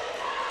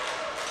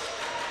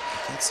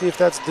 let's see if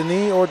that's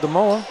Denis or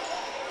Demoa.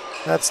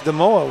 That's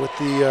Demoa with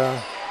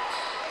the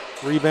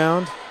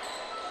rebound.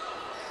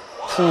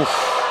 Oof.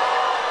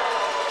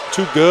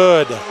 Too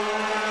good.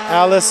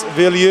 Alice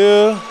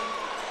Villieu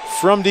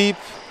from deep.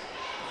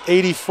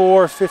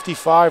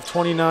 84-55,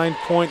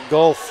 29-point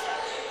gulf.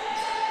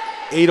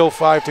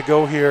 8:05 to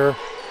go here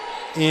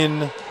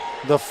in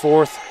the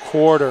fourth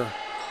quarter.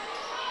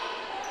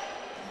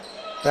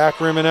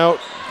 Back rim and out.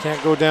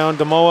 Can't go down.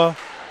 Demoa.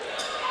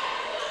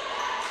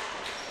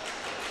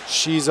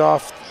 She's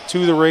off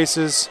to the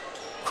races.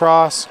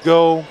 Cross,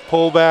 go,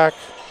 pull back.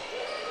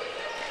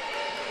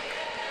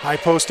 High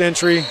post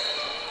entry.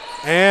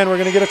 And we're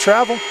going to get a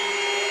travel.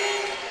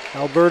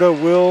 Alberta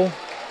will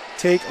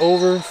take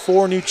over.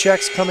 4 new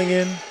checks coming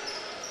in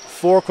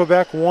for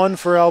Quebec, 1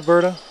 for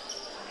Alberta.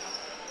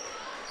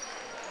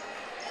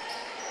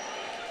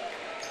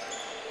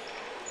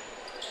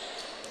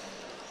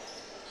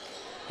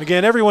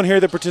 Again, everyone here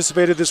that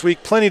participated this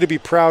week, plenty to be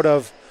proud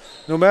of.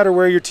 No matter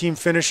where your team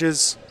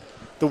finishes,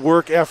 the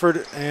work,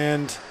 effort,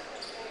 and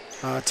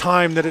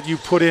time that you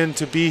put in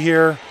to be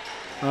here,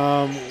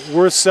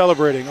 worth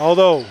celebrating.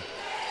 Although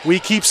we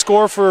keep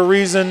score for a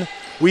reason,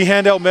 we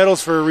hand out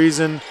medals for a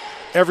reason.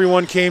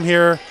 Everyone came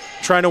here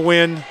trying to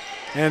win,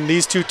 and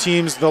these two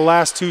teams, the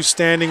last two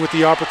standing with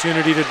the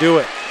opportunity to do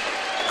it.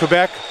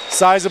 Quebec,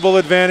 sizable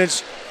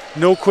advantage.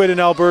 No quit in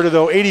Alberta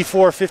though,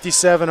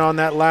 84-57 on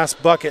that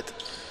last bucket.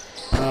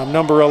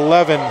 Number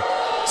 11,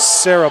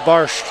 Sarah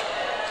Barsht,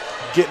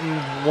 getting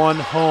one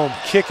home.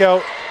 Kick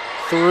out,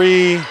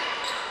 3.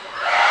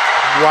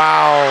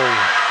 Wow.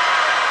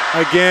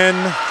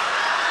 Again,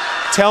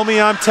 tell me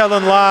I'm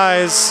telling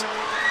lies.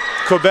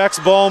 Quebec's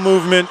ball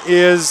movement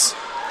is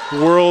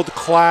world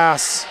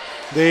class.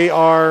 They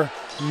are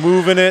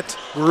moving it,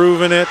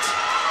 grooving it,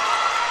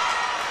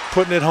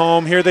 putting it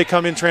home. Here they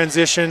come in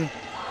transition.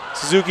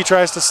 Suzuki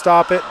tries to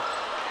stop it.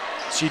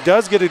 She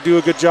does get to do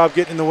a good job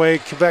getting in the way.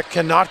 Quebec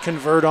cannot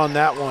convert on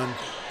that one.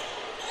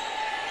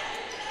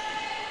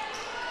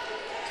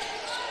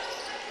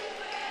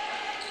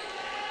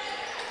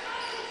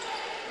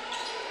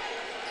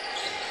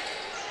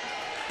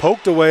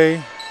 Poked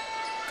away.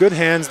 Good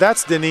hands.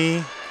 That's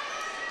Denis.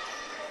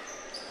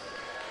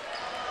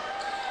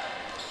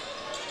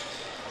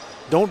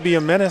 Don't be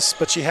a menace,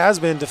 but she has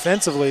been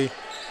defensively,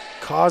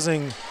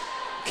 causing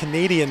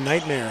Canadian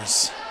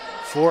nightmares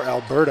for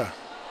Alberta.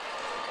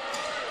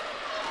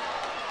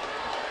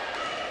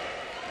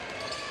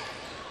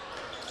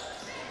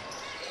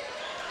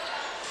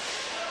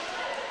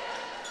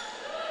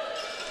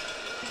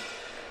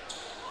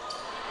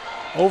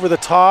 Over the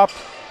top,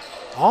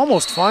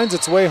 almost finds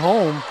its way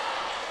home.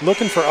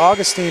 Looking for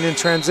Augustine in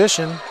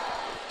transition.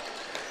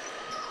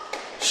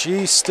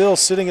 She's still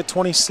sitting at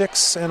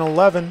 26 and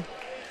 11.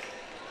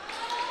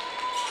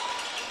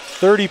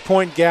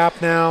 30-point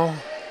gap now.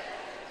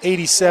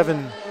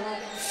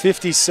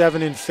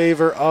 87-57 in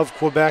favor of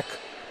Quebec.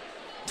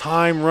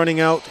 Time running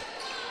out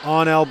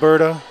on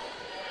Alberta.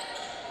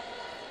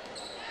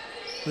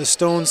 The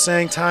Stone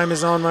saying time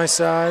is on my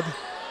side.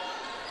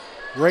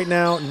 Right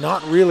now,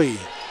 not really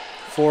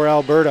for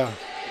Alberta.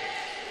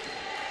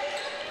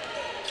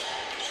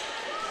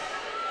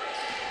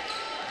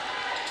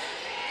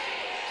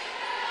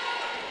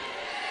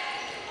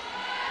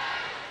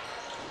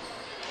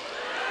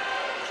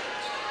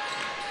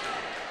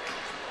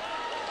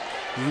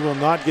 You will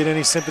not get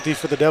any sympathy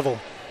for the devil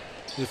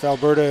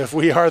if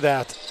we are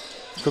that.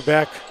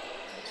 Quebec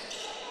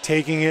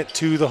taking it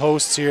to the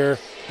hosts here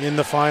in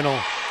the final.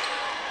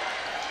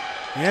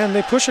 And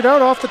they push it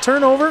out off the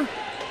turnover.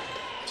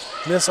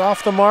 Miss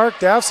off the mark.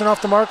 Davison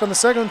off the mark on the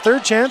second and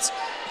third chance.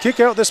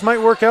 Kick out. This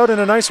might work out in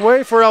a nice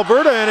way for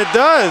Alberta, and it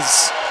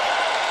does.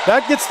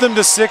 That gets them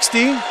to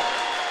 60.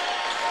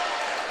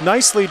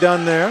 Nicely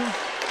done there.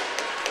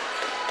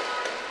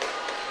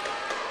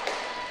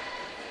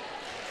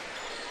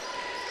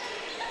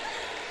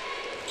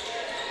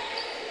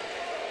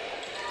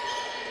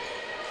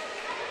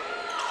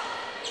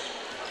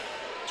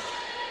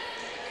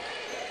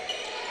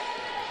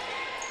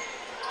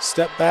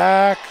 Step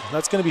back.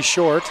 That's going to be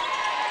short.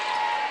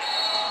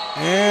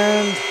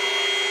 And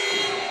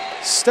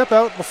step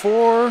out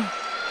before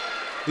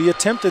the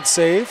attempted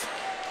save.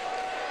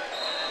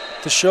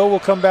 The show will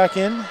come back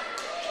in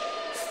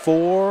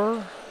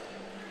for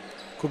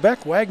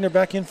Quebec. Wagner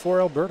back in for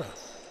Alberta.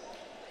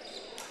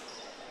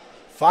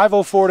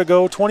 5:04 to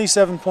go,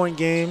 27-point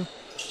game.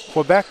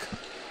 Quebec,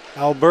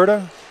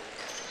 Alberta.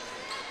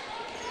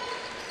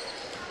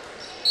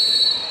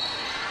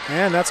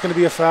 And that's going to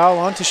be a foul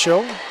on to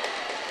show.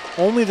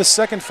 Only the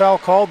second foul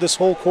called this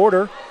whole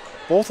quarter.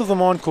 Both of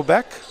them on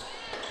Quebec.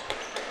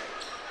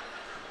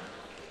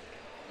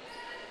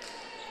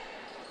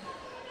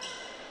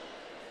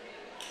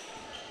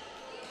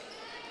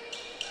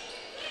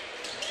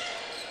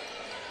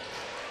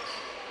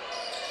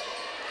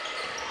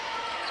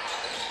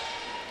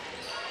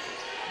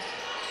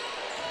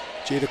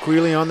 Jada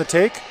Quealy on the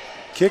take.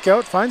 Kick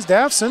out, finds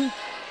Davson.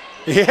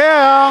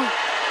 Yeah!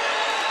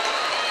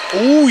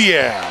 Oh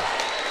yeah!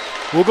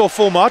 We'll go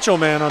full Macho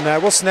Man on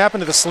that. We'll snap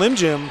into the Slim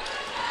Jim.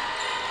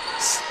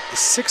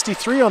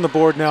 63 on the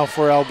board now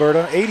for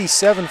Alberta,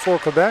 87 for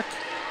Quebec.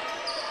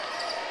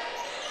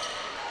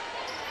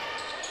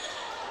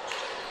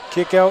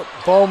 Kick out,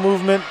 ball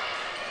movement.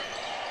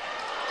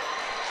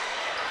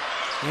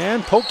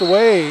 And poked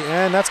away,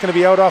 and that's going to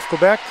be out off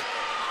Quebec.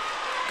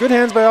 Good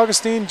hands by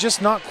Augustine,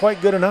 just not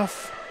quite good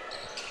enough.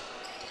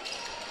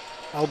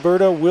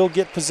 Alberta will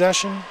get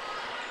possession.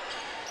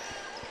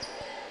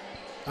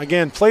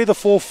 Again, play the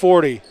full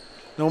 40.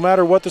 No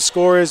matter what the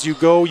score is, you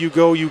go, you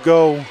go, you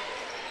go.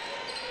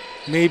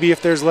 Maybe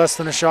if there's less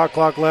than a shot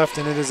clock left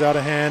and it is out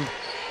of hand,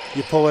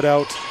 you pull it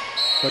out.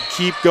 But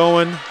keep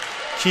going,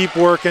 keep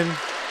working.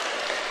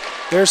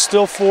 There's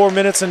still 4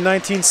 minutes and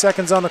 19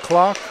 seconds on the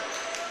clock.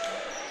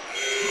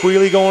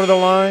 Quealy going to the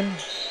line.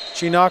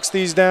 She knocks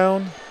these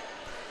down.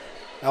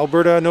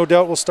 Alberta, no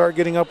doubt, will start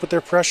getting up with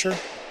their pressure.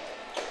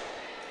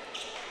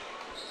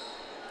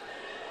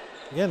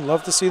 Again,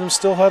 love to see them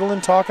still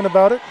huddling, talking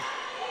about it.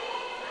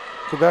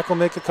 Quebec will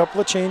make a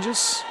couple of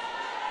changes.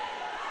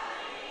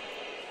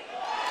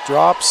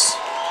 Drops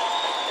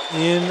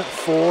in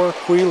for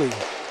Quealy.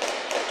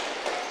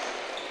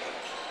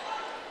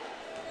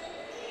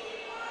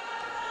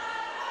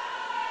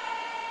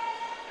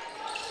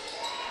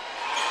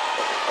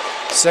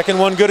 Second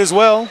one good as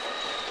well.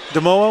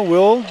 Demoa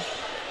will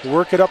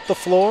work it up the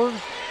floor.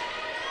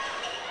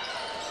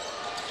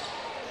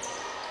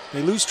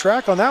 They lose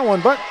track on that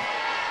one, but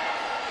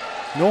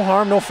no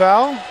harm, no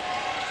foul.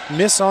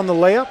 Miss on the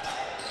layup.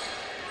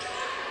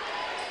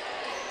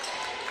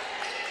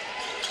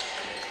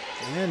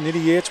 And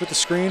Nitty Yates with the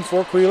screen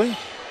for Quealy.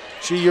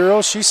 She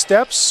euros, she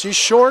steps, she's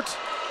short,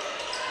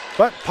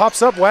 but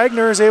pops up.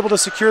 Wagner is able to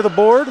secure the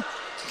board.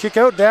 Kick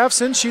out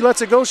Davson, she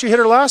lets it go. She hit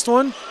her last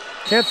one.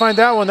 Can't find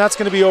that one. That's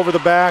going to be over the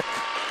back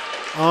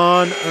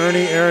on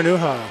Ernie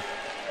Aranuha.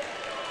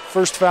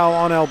 First foul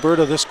on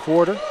Alberta this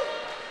quarter.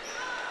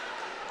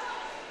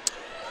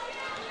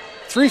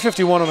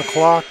 3:51 on the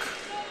clock.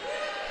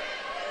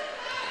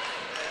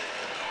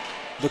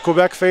 The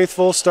Quebec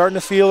faithful starting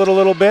to feel it a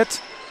little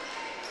bit.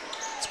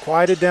 It's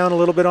quieted down a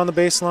little bit on the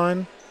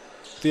baseline.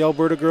 The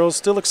Alberta girls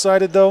still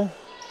excited though.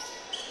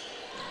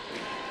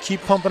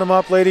 Keep pumping them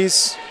up,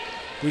 ladies.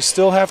 We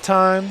still have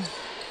time,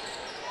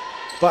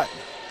 but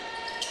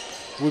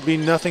would be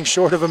nothing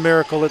short of a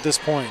miracle at this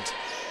point.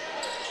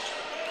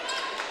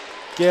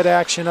 Get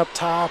action up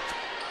top.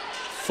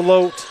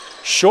 Float.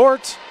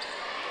 Short.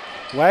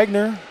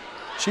 Wagner.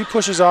 She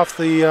pushes off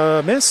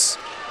the miss.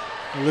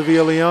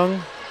 Olivia Leung.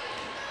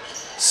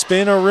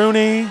 Spin a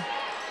Rooney.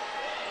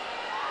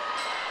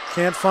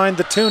 Can't find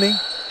the Toonie.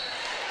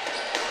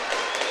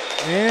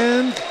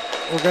 And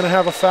we're going to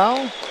have a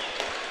foul.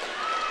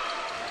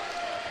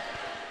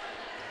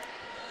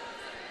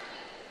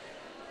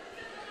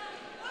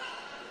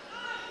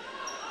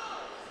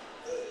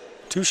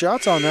 Two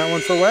shots on that one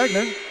for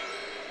Wagner. A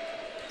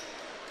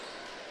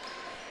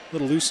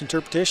little loose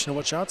interpretation of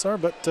what shots are,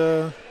 but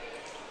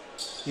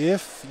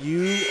if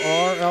you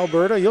are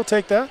Alberta, you'll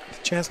take that.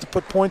 Chance to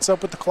put points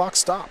up with the clock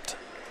stopped.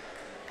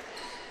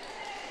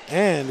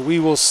 And we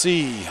will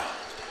see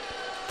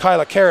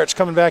Kyla Karich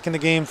coming back in the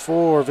game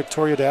for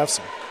Victoria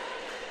Davson.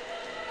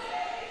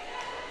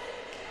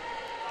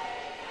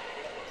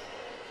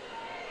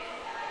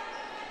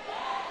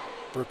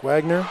 Brooke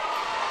Wagner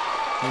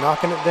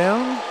knocking it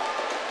down.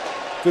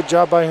 Good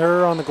job by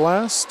her on the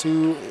glass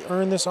to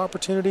earn this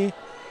opportunity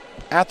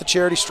at the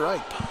charity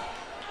stripe.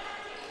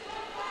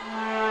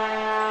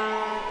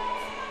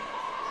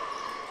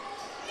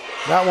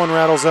 That one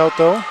rattles out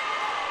though.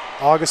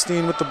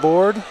 Augustine with the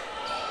board.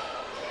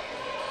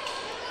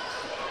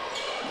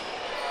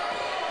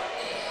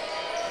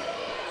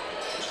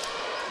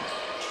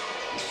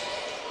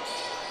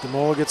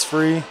 Demola gets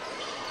free.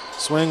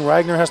 Swing.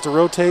 Wagner has to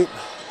rotate.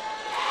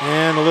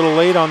 And a little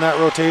late on that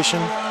rotation.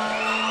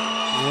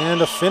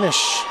 And a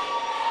finish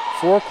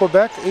for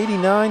Quebec,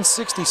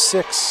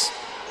 89-66.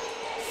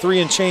 3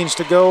 and change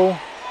to go.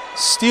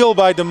 Steal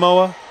by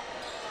Demoa.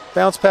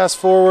 Bounce pass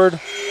forward.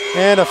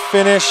 And a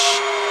finish.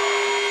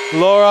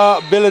 Laura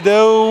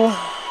Bilodeau.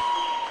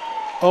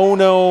 Oh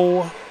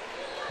no.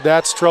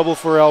 That's trouble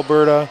for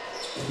Alberta.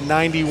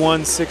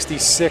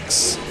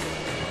 91-66.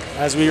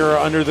 As we are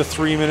under the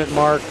 3-minute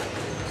mark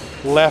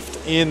left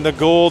in the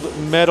gold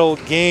medal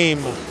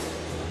game.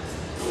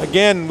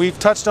 Again, we've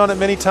touched on it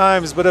many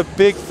times, but a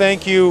big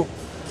thank you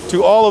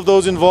to all of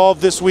those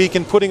involved this week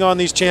in putting on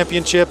these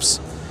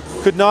championships.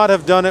 Could not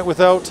have done it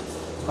without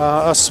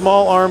a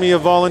small army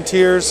of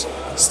volunteers.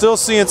 Still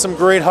seeing some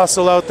great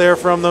hustle out there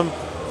from them,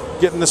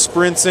 getting the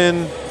sprints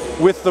in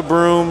with the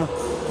broom,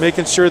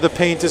 making sure the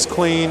paint is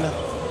clean.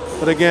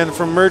 But again,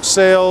 from merch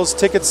sales,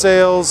 ticket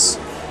sales,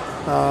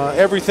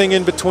 everything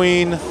in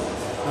between,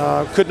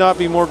 could not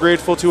be more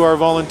grateful to our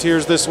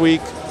volunteers this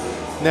week.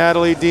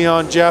 Natalie,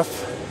 Dion,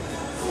 Jeff,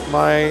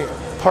 my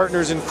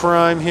partners in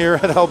crime here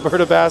at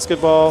Alberta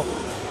Basketball.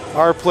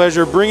 Our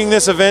pleasure bringing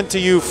this event to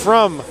you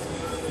from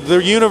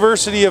the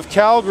University of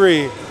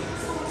Calgary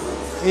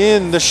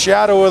in the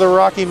shadow of the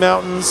Rocky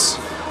Mountains.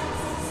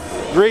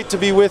 Great to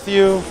be with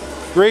you.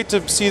 Great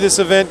to see this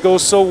event go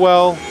so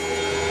well.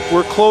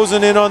 We're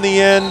closing in on the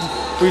end.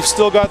 We've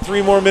still got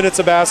 3 more minutes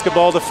of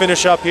basketball to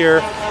finish up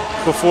here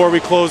before we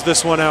close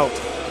this one out.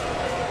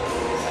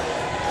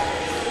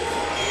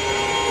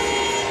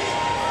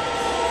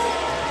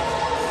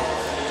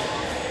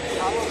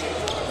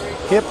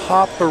 Hip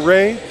hop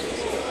hooray.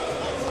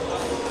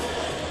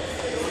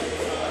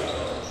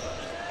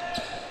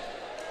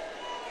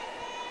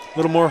 A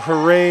little more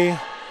hooray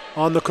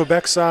on the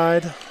Quebec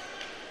side.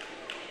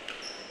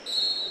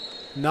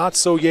 Not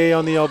so yay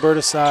on the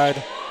Alberta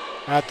side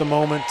at the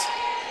moment.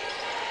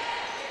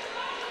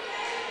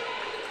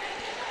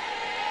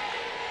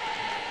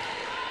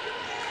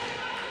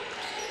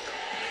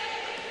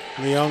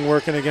 Leung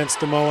working against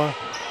Demoa.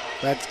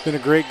 That's been a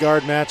great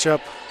guard matchup.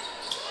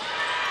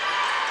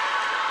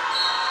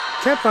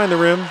 Can't find the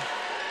rim.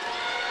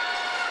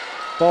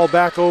 Ball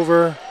back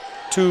over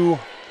to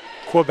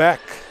Quebec.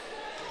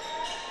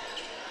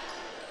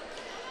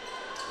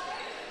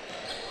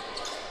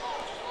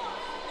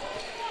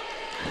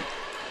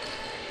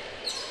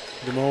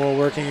 Demoa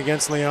working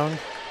against Leung.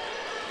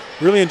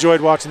 Really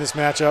enjoyed watching this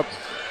matchup.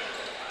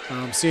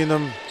 Seeing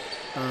them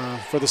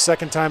for the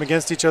second time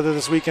against each other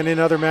this weekend in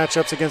other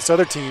matchups against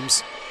other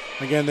teams.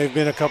 Again, they've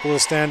been a couple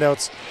of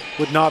standouts.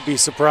 Would not be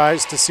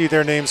surprised to see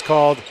their names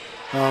called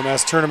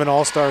as tournament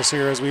all-stars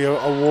here as we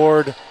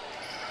award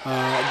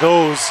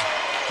those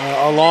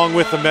along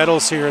with the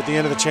medals here at the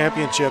end of the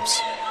championships.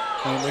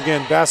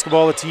 Again,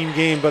 basketball a team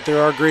game, but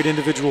there are great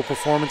individual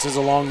performances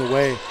along the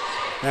way,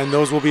 and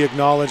those will be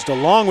acknowledged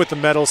along with the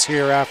medals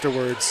here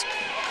afterwards.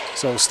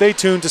 So stay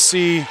tuned to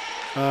see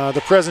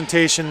the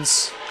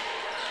presentations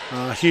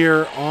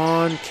here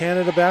on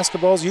Canada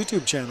Basketball's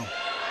YouTube channel.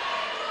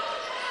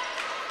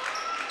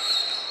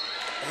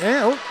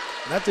 And,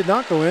 that did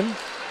not go in.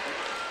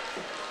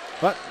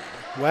 But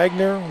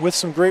Wagner with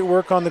some great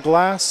work on the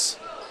glass.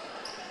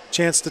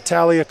 Chance to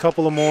tally a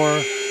couple of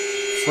more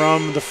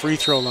from the free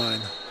throw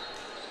line.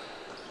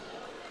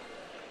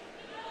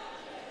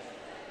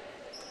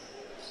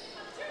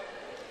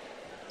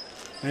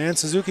 And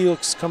Suzuki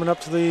looks coming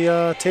up to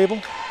the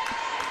table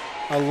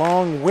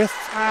along with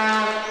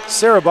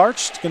Sarah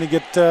Barch. Going to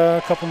get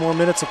a couple more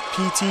minutes of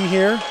PT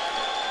here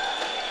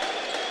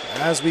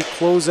as we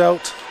close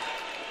out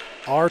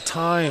our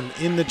time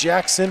in the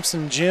Jack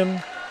Simpson Gym,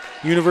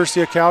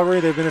 University of Calgary.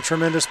 They've been a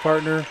tremendous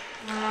partner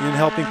in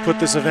helping put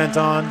this event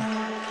on.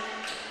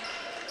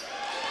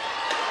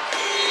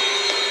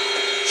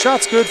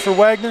 Shot's good for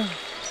Wagner.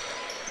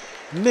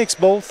 Makes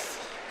both.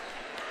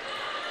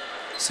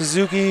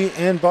 Suzuki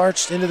and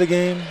Barch into the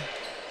game.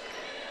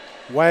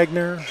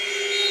 Wagner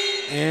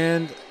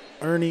and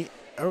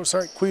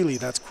Quealy.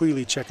 That's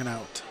Quealy checking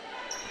out.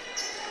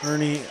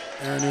 Ernie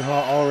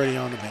Aranuha already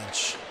on the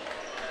bench.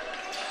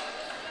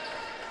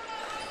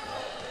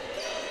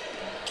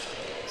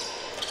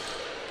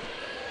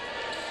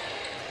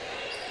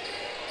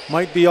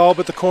 Might be all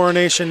but the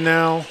coronation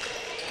now.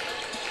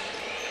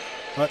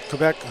 But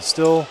Quebec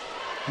still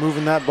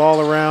moving that ball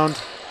around.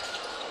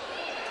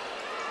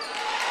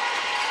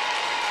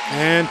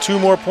 And 2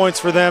 more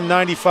points for them,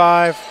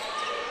 95.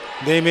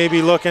 They may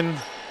be looking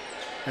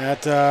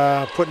at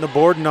putting a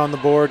Borden on the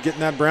board,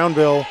 getting that Brown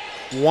bill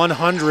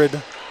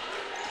 100.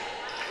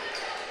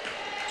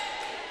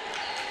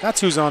 That's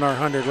who's on our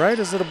 100, right?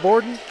 Is it a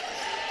Borden?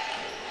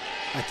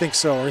 I think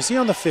so. Or is he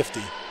on the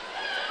 50?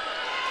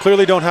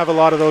 Clearly don't have a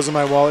lot of those in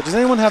my wallet. Does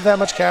anyone have that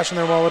much cash in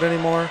their wallet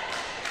anymore?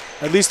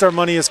 At least our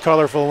money is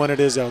colorful when it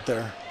is out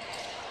there.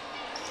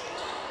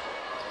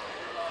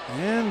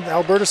 And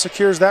Alberta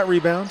secures that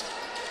rebound.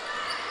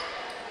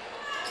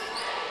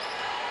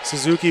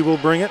 Suzuki will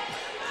bring it.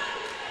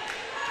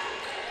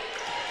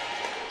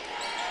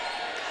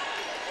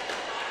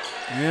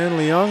 And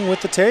Leung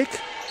with the take.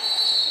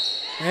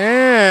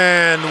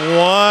 And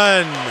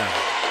 1.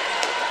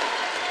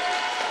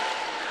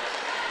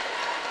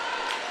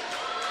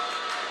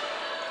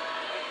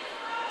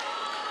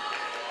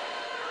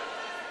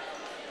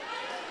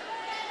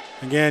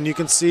 Again, you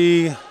can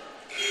see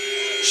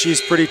she's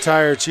pretty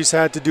tired. She's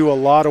had to do a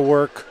lot of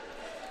work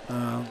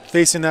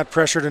facing that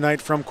pressure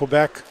tonight from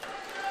Quebec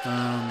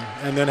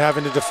and then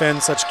having to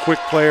defend such quick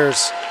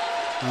players.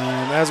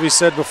 As we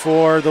said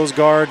before, those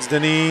guards,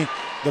 Denis,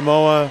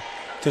 Demoa,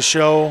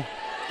 Tachot,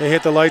 they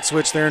hit the light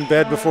switch. They're in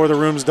bed before the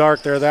room's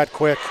dark. They're that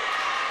quick.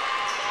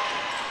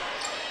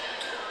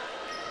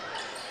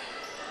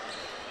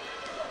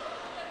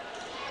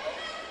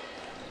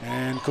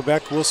 And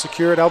Quebec will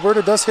secure it.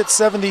 Alberta does hit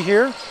 70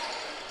 here.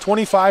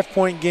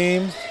 25-point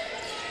game.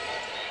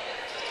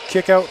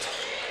 Kick out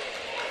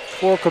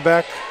for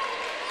Quebec.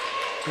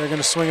 They're going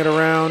to swing it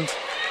around.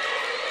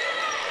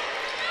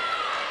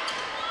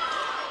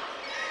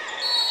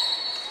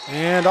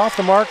 And off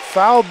the mark,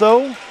 fouled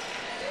though.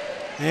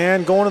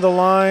 And going to the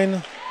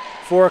line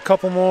for a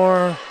couple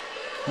more.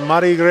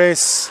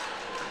 Marie-Grace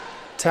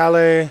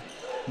Tale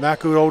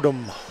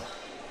Makurodum.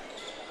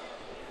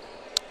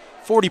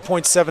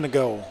 40.7 to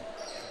go.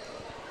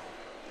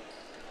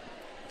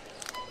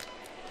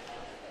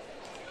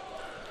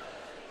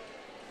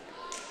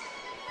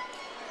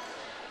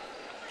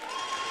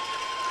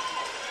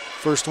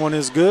 First one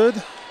is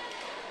good.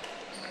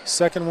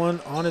 Second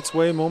one on its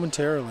way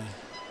momentarily.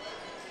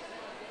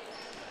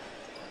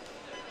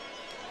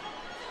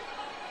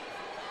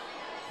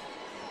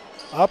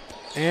 Up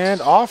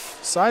and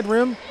off, side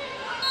rim.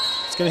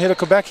 It's going to hit a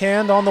Quebec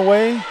hand on the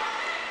way.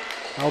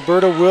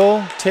 Alberta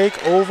will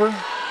take over.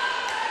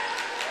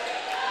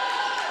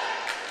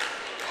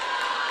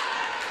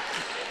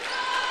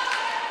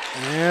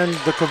 And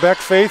the Quebec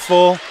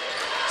faithful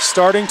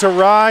starting to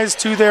rise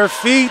to their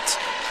feet.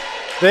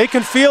 They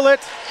can feel it.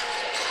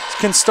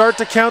 Can start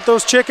to count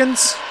those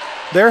chickens.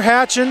 They're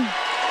hatching.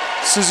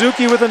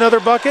 Suzuki with another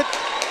bucket,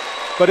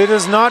 but it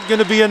is not going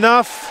to be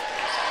enough.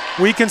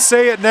 We can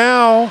say it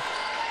now.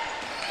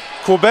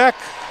 Quebec,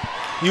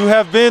 you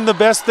have been the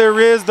best there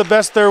is, the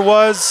best there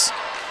was,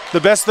 the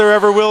best there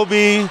ever will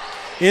be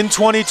in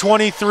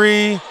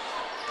 2023.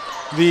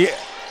 The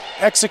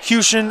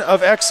execution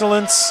of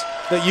excellence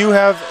that you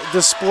have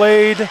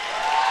displayed.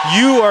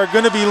 You are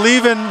going to be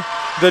leaving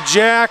the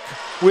Jack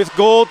with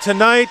gold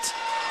tonight.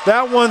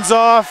 That one's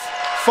off.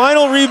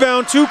 Final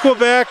rebound to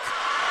Quebec.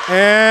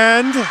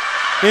 And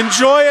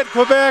enjoy it,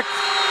 Quebec.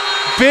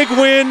 Big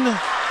win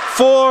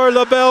for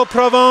La Belle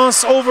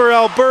Province over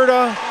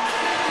Alberta.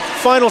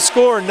 Final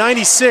score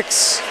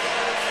 96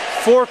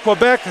 for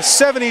Quebec,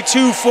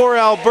 72 for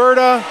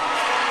Alberta.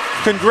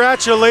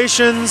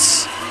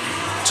 Congratulations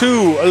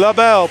to La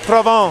Belle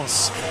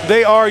Province.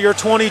 They are your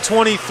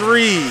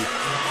 2023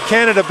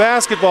 Canada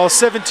Basketball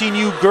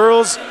 17U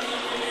Girls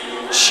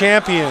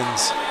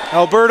champions.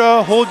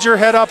 Alberta, hold your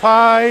head up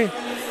high.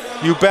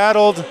 You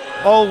battled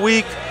all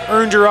week,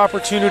 earned your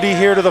opportunity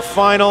here to the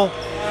final.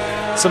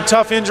 Some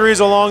tough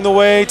injuries along the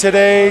way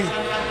today.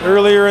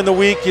 Earlier in the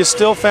week, you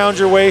still found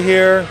your way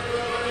here.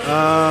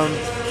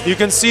 You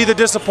can see the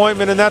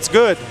disappointment, and that's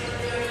good.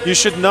 You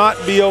should not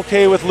be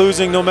okay with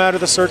losing no matter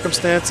the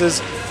circumstances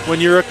when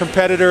you're a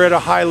competitor at a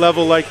high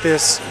level like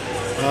this.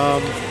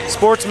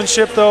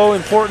 Sportsmanship, though,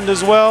 important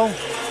as well.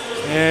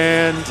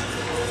 And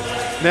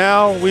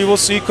now we will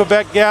see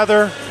Quebec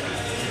gather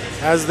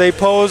as they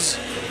pose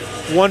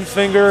one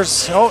finger.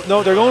 Oh,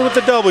 no, they're going with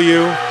the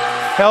W.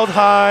 Held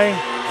high.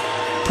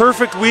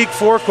 Perfect week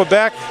for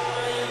Quebec.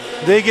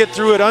 They get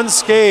through it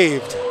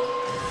unscathed.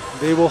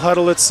 They will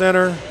huddle at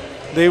center.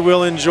 They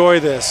will enjoy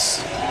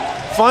this.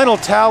 Final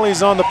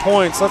tallies on the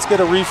points. Let's get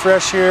a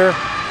refresh here.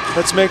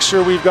 Let's make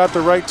sure we've got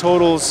the right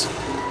totals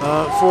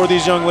for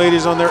these young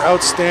ladies on their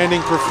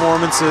outstanding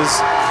performances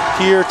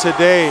here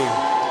today.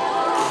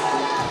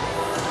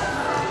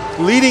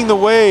 Leading the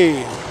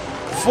way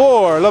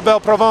for La Belle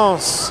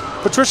Province,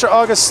 Patricia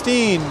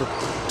Augustine,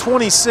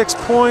 26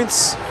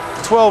 points,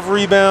 12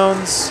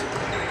 rebounds.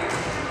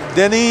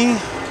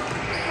 Denis,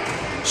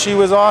 she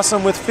was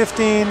awesome with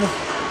 15.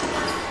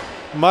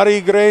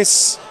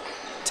 Marie-Grace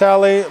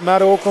Talley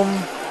Marokum,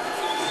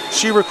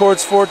 she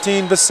records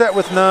 14. Bissett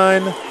with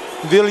 9.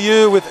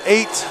 Villieu with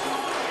 8.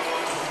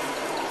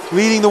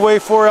 Leading the way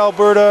for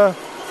Alberta,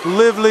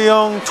 Liv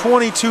Leung,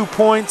 22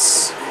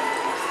 points.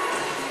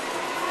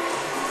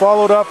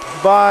 Followed up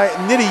by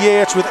Nidhi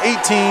Yech with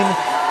 18.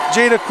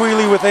 Jada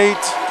Quealy with 8.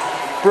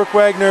 Brooke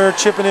Wagner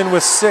chipping in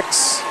with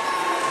 6.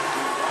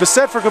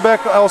 Bissett for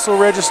Quebec also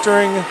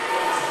registering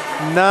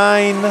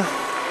 9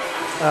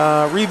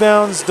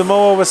 rebounds.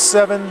 Demoa with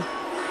 7.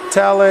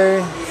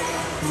 Tale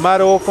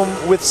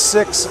Marokum with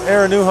 6.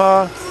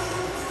 Aranuha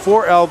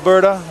for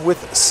Alberta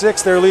with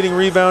 6, their leading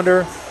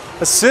rebounder.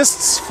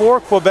 Assists for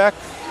Quebec.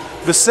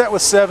 Bissett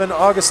with 7.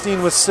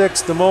 Augustine with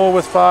 6. Demoa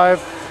with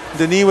 5.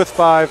 Denis with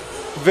 5.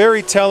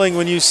 Very telling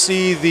when you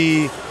see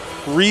the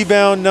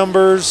rebound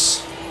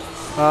numbers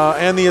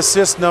and the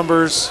assist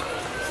numbers.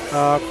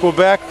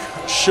 Quebec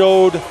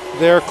showed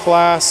their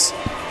class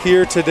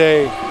here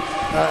today.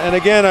 And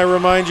again, I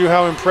remind you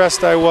how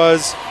impressed I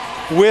was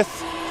with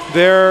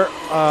their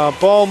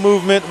ball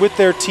movement, with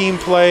their team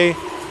play.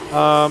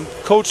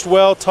 Coached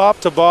well, top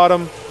to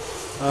bottom.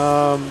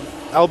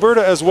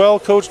 Alberta as well,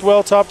 coached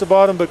well, top to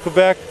bottom, but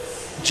Quebec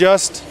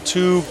just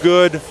too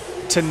good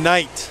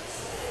tonight.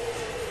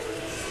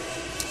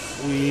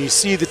 We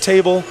see the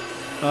table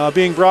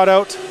being brought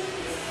out.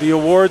 The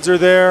awards are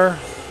there.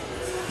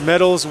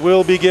 Medals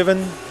will be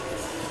given.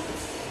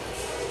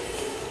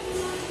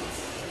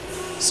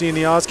 Seeing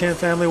the Ozcan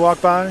family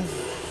walk by.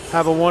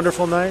 Have a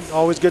wonderful night.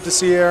 Always good to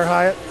see Air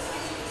Hyatt.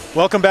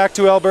 Welcome back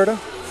to Alberta.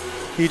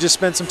 He just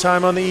spent some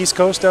time on the East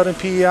Coast out in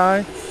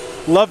PEI.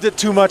 Loved it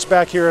too much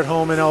back here at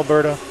home in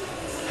Alberta.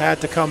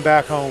 Had to come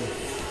back home.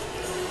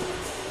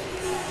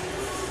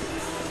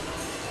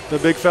 The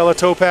big fella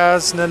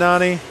Topaz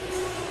Nanani.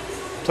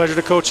 Pleasure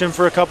to coach him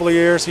for a couple of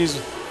years. He's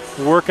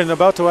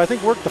about to, I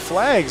think, work the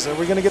flags. Are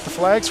we going to get the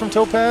flags from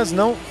Topaz?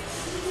 No.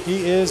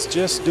 He is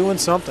just doing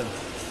something.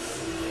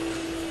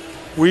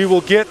 We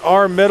will get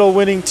our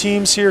medal-winning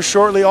teams here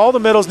shortly. All the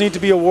medals need to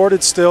be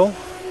awarded still.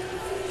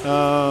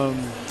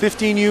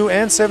 15U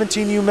and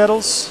 17U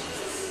medals.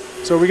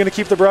 So are we going to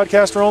keep the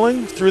broadcast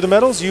rolling through the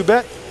medals? You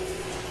bet.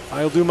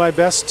 I'll do my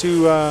best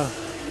to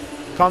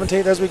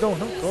commentate as we go.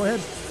 No, go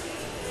ahead.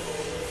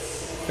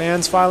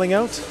 Fans filing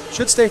out.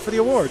 Should stay for the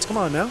awards. Come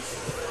on now.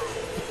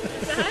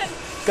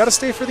 Got to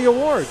stay for the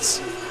awards.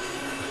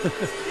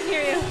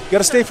 Hear you. Got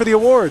to stay for the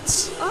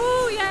awards.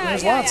 Oh yeah.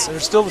 There's yeah, lots. Yeah.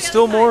 There's We'll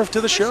still be on more time.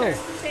 to the For show. sure.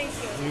 Thank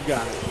you. You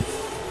got it.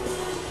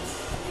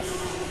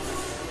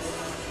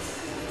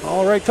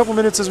 All right, couple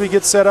minutes as we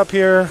get set up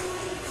here.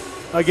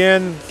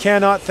 Again,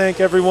 cannot thank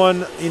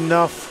everyone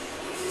enough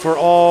for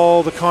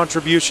all the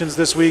contributions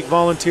this week.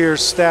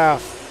 Volunteers,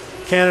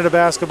 staff, Canada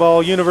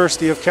Basketball,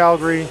 University of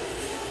Calgary,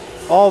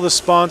 all the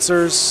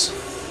sponsors.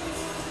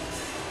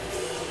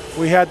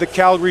 We had the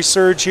Calgary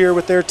Surge here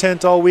with their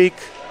tent all week.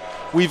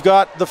 We've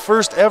got the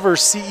first ever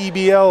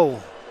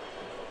CEBL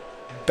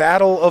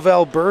Battle of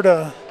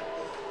Alberta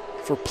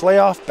for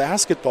playoff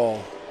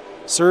basketball.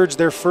 Surge,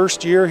 their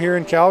first year here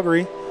in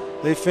Calgary.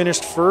 They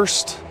finished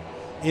first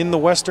in the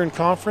Western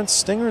Conference.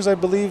 Stingers, I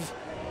believe,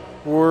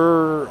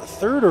 were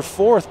third or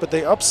fourth, but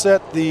they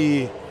upset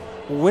the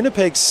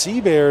Winnipeg Sea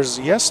Bears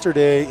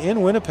yesterday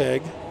in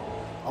Winnipeg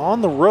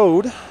on the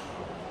road.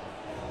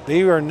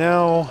 They are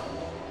now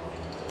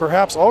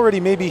perhaps already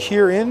maybe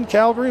here in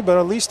Calgary, but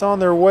at least on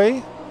their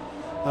way.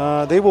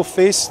 They will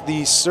face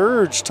the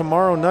Surge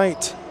tomorrow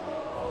night.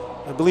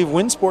 I believe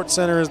Winsport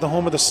Center is the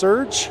home of the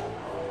Surge.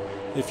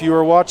 If you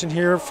are watching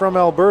here from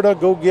Alberta,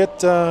 go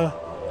get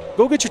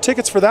your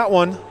tickets for that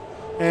one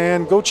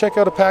and go check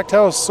out a packed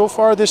house. So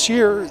far this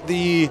year,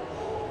 the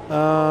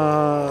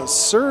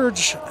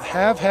Surge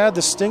have had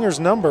the Stingers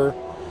number.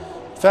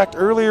 In fact,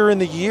 earlier in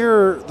the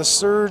year, the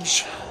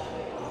Surge,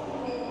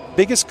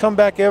 biggest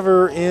comeback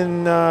ever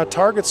in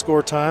target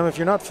score time. If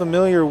you're not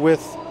familiar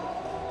with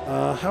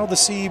how the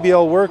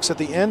CEBL works, at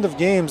the end of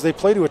games, they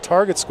play to a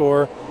target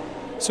score.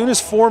 As soon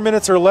as 4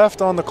 minutes are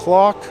left on the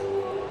clock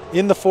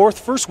in the fourth,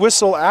 first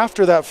whistle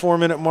after that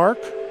 4-minute mark,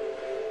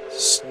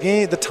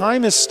 the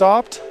time is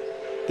stopped.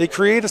 They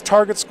create a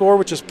target score,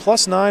 which is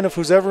 +9 of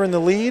who's ever in the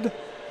lead.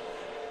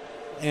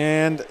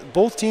 And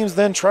both teams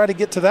then try to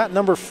get to that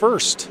number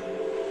first.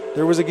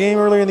 There was a game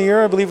earlier in the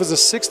year, I believe it was a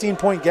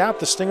 16-point gap.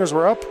 The Stingers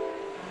were up.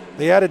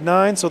 They added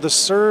 9, so the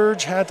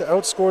Surge had to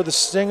outscore the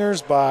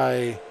Stingers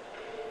by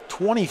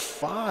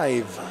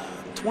 25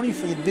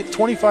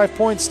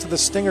 points to the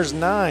Stingers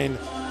 9,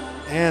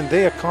 and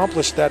they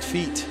accomplished that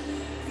feat.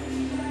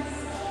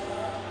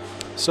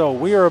 So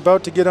we are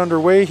about to get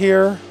underway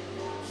here,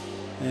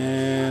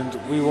 and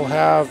we will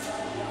have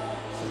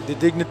the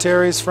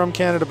dignitaries from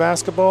Canada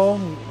Basketball.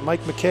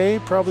 Mike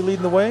McKay probably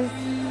leading the way.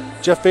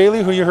 Jeff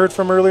Bailey, who you heard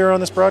from earlier on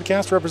this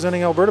broadcast,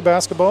 representing Alberta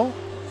Basketball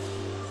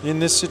in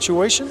this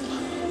situation.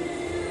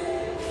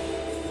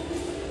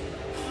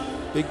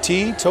 Big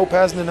T,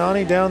 Topaz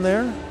Nanani down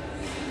there,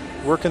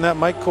 working that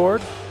mic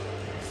cord.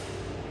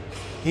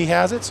 He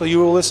has it, so you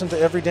will listen to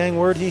every dang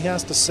word he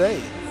has to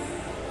say.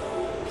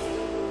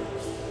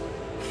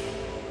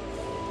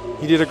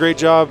 He did a great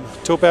job.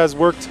 Topaz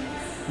worked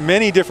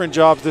many different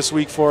jobs this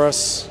week for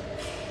us.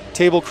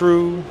 Table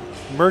crew,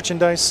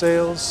 merchandise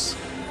sales,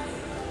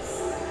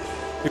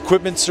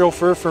 equipment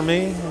chauffeur for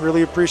me.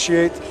 Really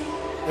appreciate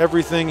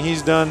everything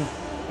he's done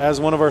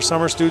as one of our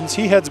summer students.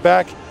 He heads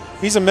back.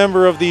 He's a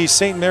member of the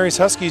St. Mary's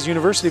Huskies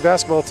University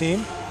basketball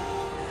team.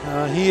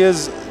 He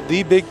is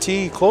the Big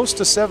T, close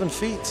to 7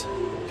 feet.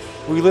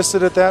 We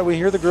listed at that. We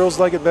hear the girls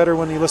like it better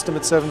when you list him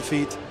at 7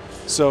 feet.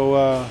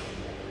 So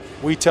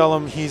we tell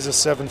him he's a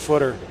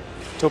 7-footer.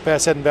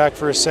 Topaz heading back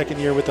for his second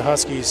year with the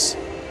Huskies.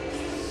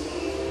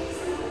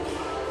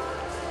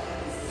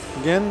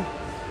 Again,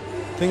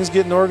 things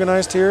getting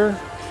organized here.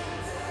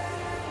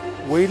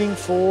 Waiting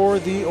for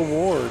the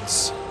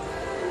awards.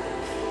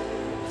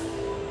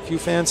 A few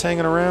fans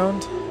hanging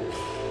around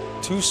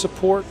to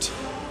support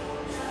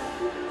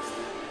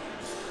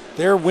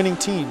their winning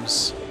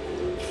teams.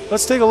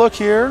 Let's take a look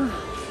here.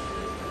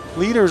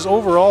 Leaders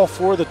overall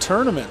for the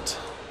tournament.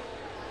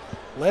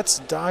 Let's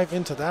dive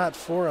into that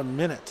for a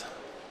minute.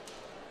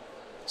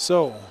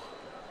 So,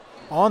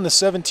 on the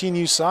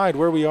 17U side,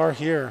 where we are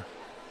here,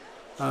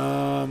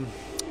 I'm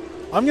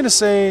going to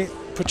say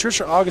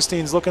Patricia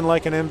Augustine's looking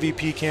like an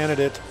MVP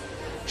candidate.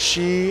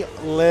 She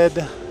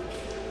led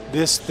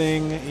this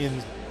thing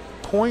in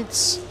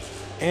points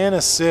and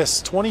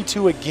assists,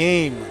 22 a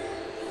game.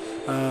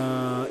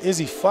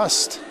 Izzy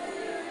Fust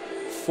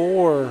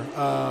for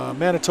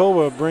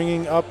Manitoba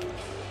bringing up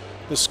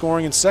the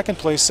scoring in second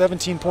place,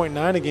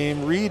 17.9 a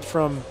game. Reed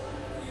from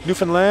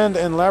Newfoundland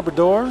and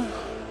Labrador,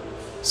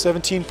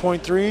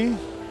 17.3.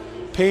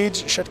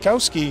 Paige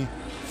Shetkowski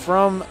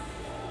from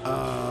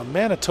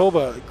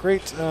Manitoba,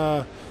 great,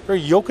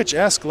 very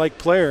Jokic-esque like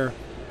player.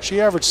 She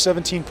averaged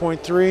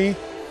 17.3.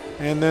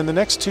 And then the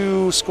next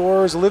two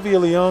scorers, Olivia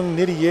Leung,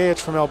 Nidhi Yeit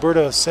from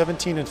Alberta,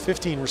 17 and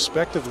 15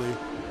 respectively.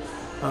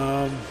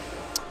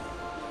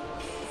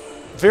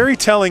 Very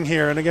telling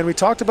here. And again, we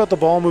talked about the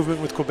ball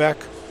movement with Quebec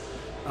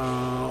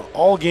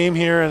all game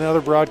here and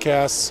other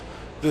broadcasts.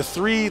 The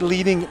three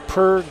leading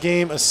per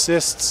game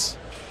assists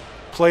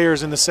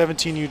players in the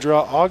 17U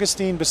draw,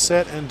 Augustine,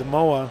 Bissett, and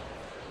Demoa.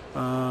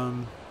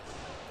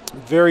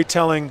 Very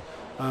telling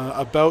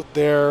about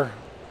their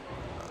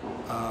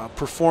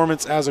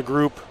performance as a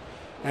group.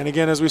 And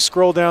again, as we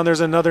scroll down, there's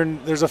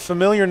a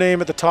familiar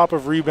name at the top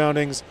of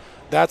reboundings.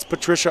 That's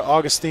Patricia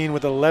Augustine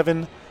with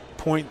 11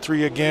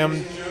 0.3 a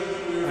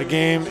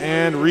game.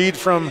 And Reed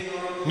from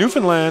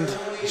Newfoundland,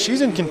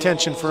 she's in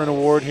contention for an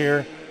award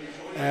here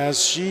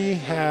as she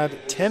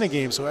had 10 a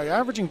game. So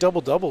averaging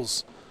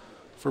double-doubles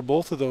for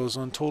both of those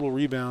on total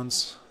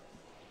rebounds.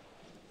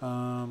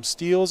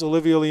 Steals,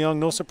 Olivia Leung,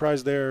 no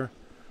surprise there.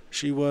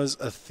 She was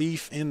a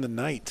thief in the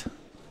night.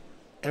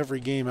 Every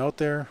game out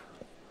there.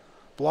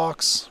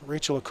 Blocks,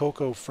 Rachel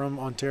Okoko from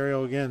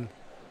Ontario again.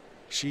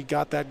 She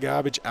got that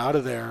garbage out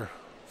of there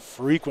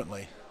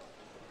frequently.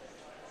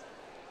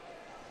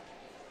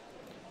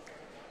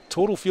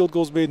 Total field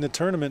goals made in the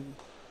tournament.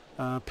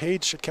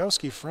 Paige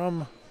Shakowski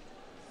from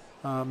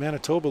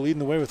Manitoba leading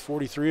the way with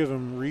 43 of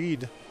them.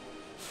 Reed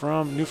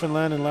from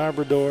Newfoundland and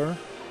Labrador.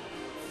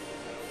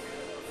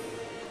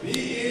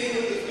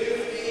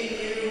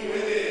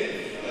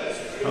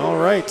 All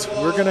right,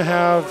 we're going to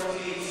have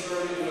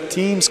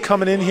teams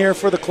coming in here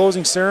for the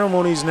closing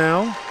ceremonies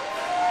now.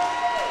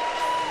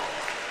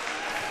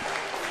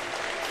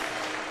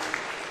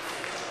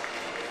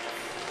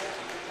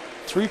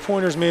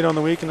 Three-pointers made on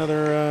the week.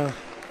 Another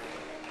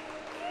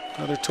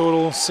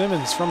total.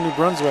 Simmons from New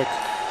Brunswick.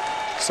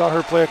 Saw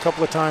her play a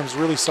couple of times.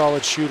 Really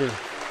solid shooter.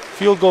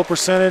 Field goal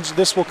percentage.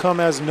 This will come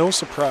as no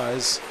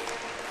surprise.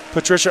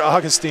 Patricia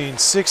Augustine,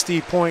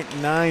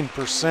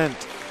 60.9%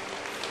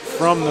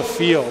 from the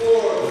field.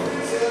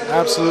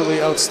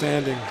 Absolutely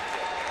outstanding.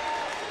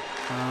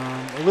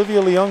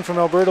 Olivia Leung from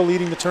Alberta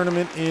leading the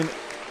tournament in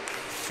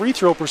free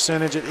throw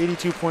percentage at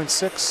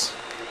 82.6.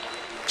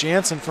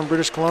 Jansen from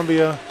British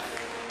Columbia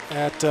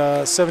at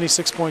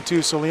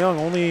 76.2. So Leung,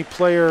 only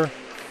player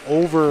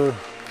over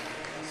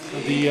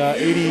the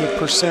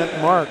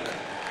 80% mark.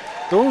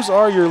 Those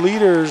are your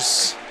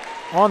leaders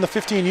on the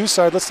 15U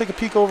side. Let's take a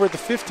peek over at the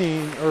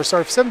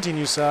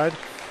 17U side.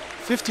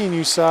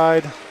 15U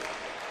side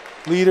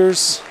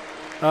leaders.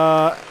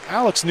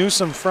 Alex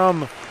Newsom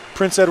from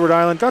Prince Edward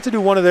Island. Got to do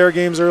one of their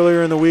games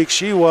earlier in the week.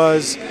 She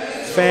was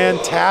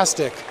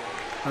fantastic.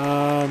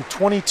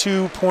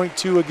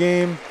 22.2 a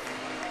game.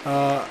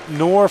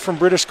 Nora from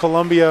British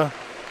Columbia.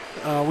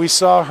 We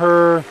saw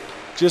her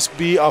just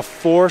be a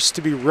force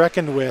to be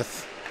reckoned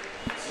with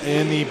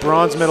in the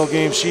bronze medal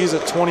game. She's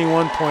at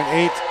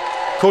 21.8.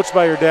 Coached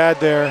by her dad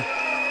there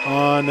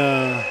on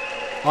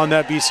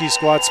that BC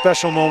squad.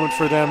 Special moment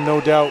for them, no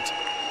doubt.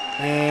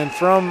 And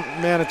from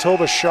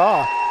Manitoba,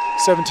 Shaw,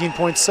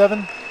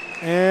 17.7.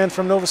 And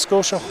from Nova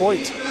Scotia,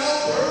 Hoyt.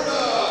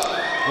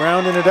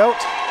 Rounding it out.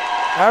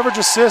 Average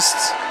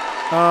assists,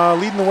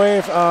 leading the way,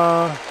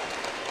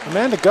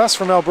 Amanda Gus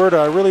from Alberta.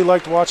 I really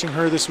liked watching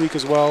her this week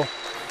as well.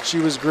 She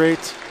was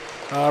great.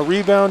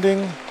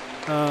 Rebounding,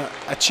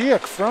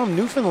 Achiak from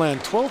Newfoundland,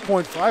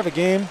 12.5 a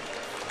game.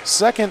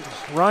 Second,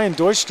 Ryan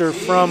Deutster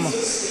from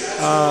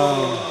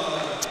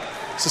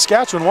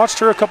Saskatchewan. Watched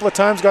her a couple of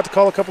times, got to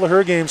call a couple of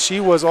her games.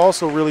 She was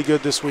also really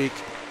good this week.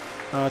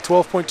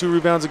 12.2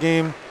 rebounds a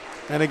game.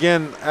 And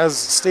again, as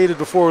stated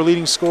before,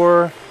 leading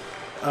scorer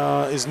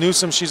is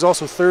Newsom. She's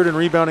also third in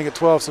rebounding at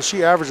 12, so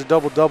she averaged a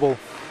double-double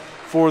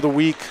for the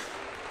week.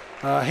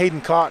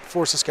 Hayden Cott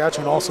for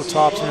Saskatchewan also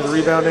tops near the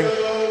rebounding.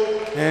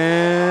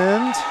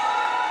 And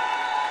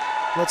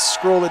let's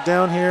scroll it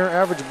down here.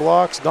 Average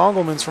blocks.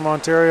 Dongelmans from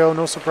Ontario,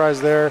 no surprise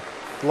there.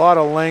 A lot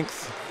of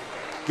length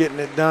getting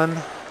it done.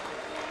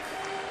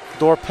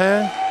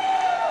 Dorpin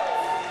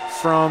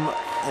from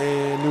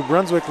New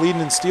Brunswick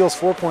leading in steals,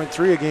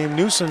 4.3 a game.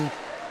 Newsom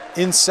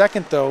in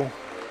second though,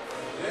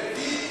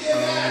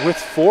 with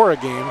 4 a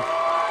game.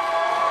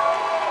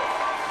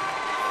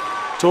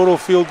 Total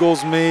field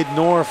goals made,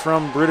 Nora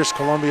from British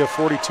Columbia,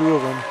 42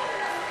 of them.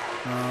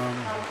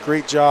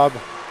 Great job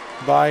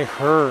by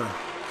her.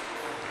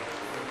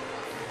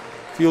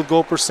 Field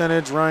goal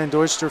percentage, Ryan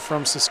Deutster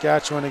from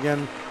Saskatchewan.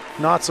 Again,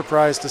 not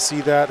surprised to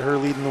see that, her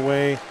leading the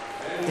way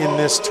in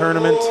this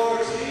tournament.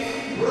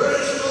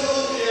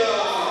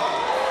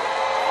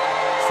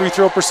 Free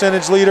throw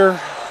percentage leader,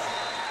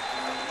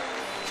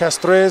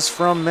 Castres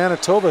from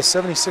Manitoba,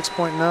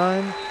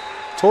 76.9.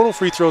 Total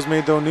free throws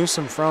made though,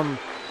 Newsom from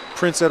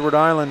Prince Edward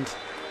Island,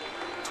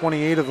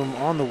 28 of them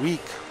on the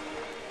week.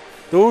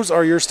 Those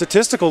are your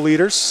statistical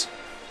leaders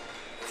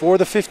for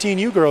the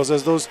 15U girls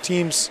as those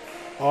teams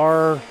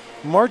are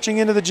marching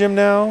into the gym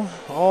now,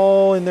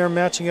 all in their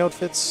matching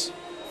outfits.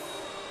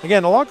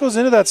 Again, a lot goes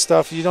into that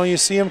stuff. You know, you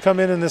see them come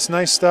in this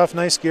nice stuff,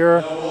 nice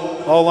gear,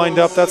 all lined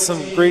up. That's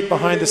some great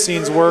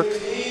behind-the-scenes work.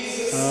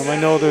 I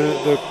know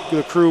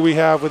the crew we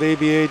have with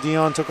ABA,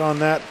 Dion took on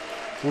that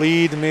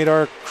lead, made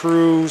our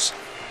crews,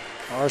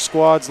 our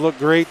squads look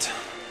great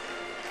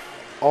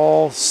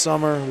all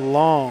summer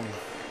long.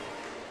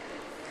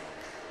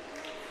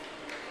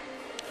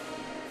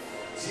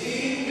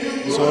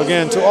 So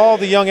again, to all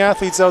the young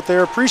athletes out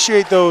there,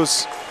 appreciate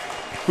those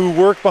who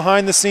work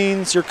behind the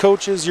scenes, your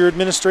coaches, your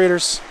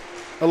administrators.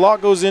 A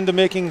lot goes into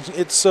making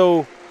it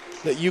so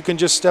that you can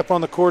just step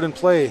on the court and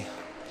play.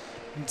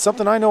 It's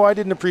something I know I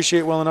didn't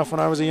appreciate well enough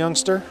when I was a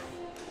youngster.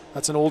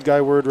 That's an old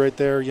guy word right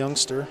there,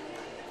 youngster.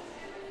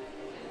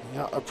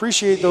 Yeah,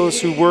 appreciate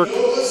those who work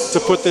to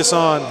put this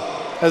on.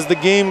 As the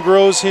game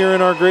grows here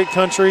in our great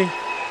country,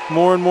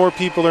 more and more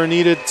people are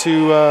needed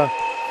to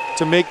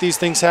to make these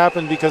things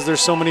happen because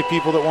there's so many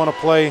people that want to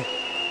play,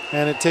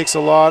 and it takes a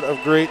lot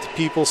of great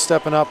people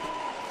stepping up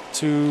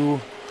to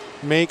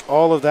make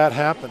all of that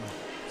happen.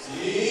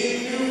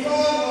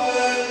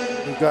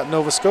 We've got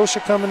Nova Scotia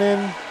coming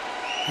in,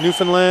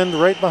 Newfoundland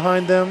right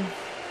behind them.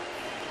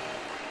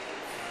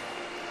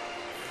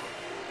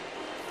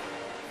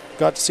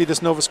 Got to see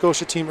this Nova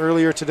Scotia team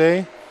earlier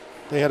today.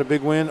 They had a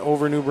big win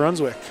over New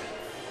Brunswick.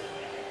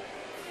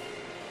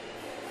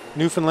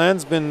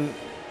 Newfoundland's been,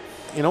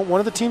 you know, one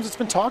of the teams that's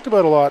been talked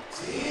about a lot.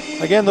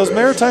 Again, those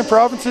maritime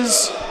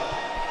provinces,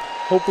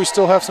 hope we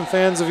still have some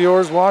fans of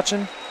yours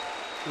watching.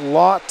 A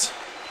lot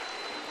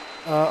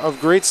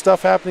of great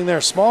stuff happening there.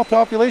 Small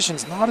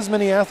populations, not as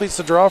many athletes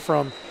to draw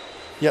from,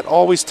 yet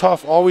always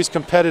tough, always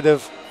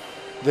competitive.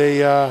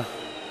 They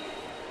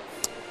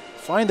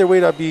find their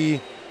way to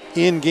be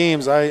in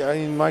games.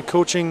 In my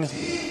coaching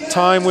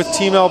time with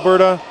Team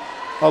Alberta,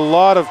 a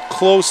lot of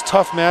close,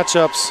 tough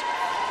matchups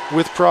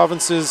with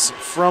provinces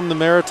from the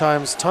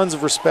Maritimes. Tons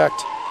of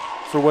respect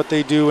for what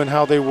they do and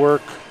how they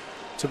work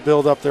to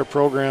build up their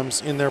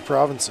programs in their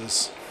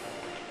provinces.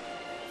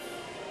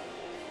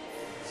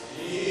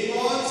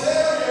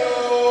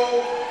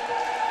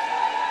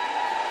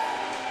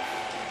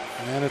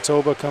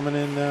 Manitoba coming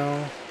in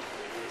now.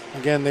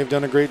 Again, they've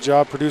done a great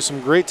job, produced some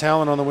great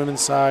talent on the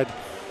women's side.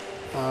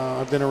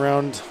 I've been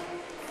around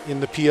in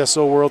the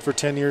PSO world for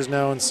 10 years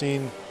now and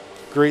seen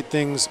great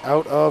things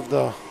out of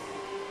the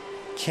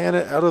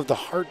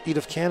heartbeat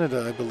of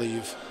Canada, I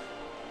believe.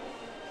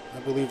 I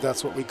believe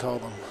that's what we call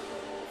them.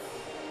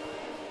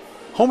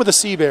 Home of the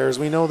Sea Bears,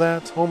 we know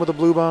that. Home of the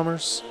Blue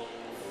Bombers.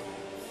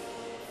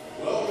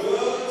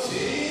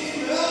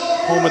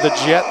 Home of the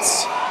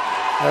Jets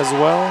as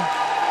well.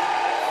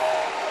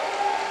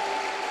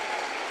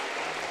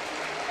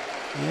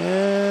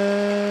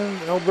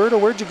 And Alberta,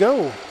 where'd you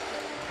go?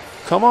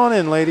 Come on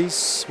in,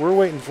 ladies. We're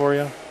waiting for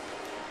you.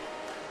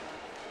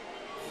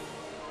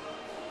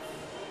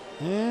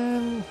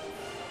 And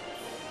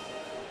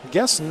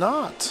guess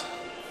not.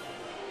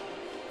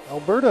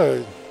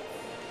 Alberta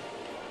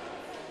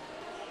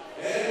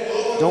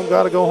don't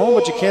got to go home,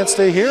 but you can't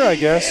stay here, I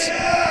guess.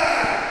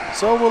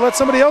 So we'll let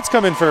somebody else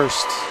come in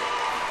first.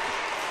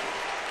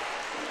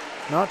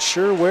 Not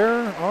sure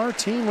where our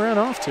team ran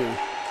off to.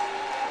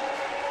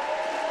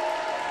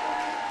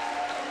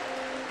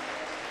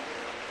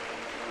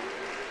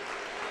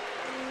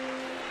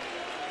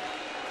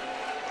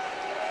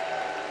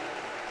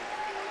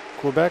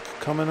 Quebec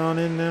coming on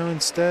in now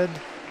instead.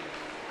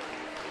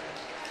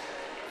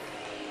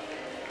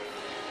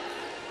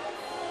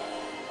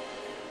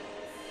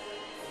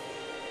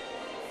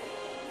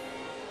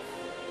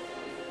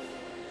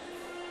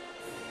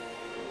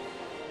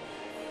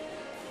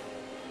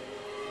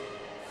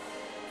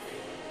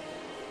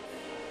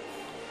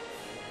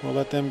 We'll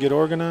let them get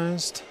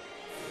organized.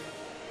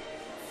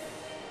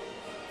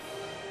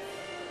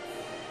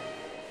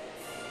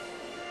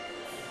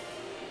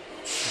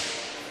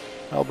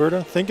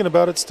 Alberta, thinking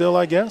about it still,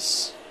 I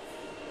guess.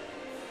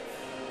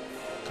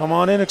 Come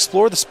on in,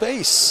 explore the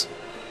space.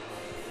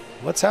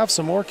 Let's have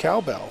some more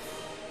cowbell.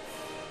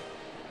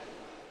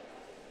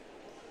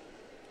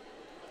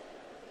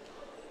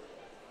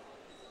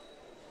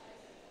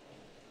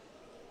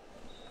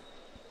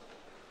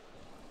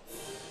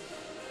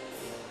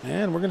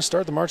 And we're going to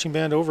start the marching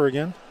band over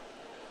again.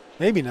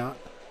 Maybe not.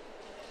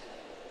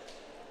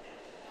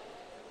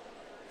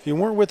 If you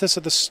weren't with us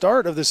at the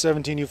start of the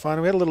 17U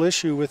final, we had a little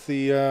issue with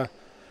the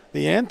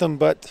anthem,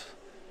 but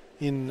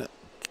in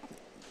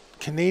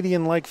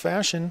Canadian-like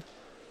fashion,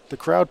 the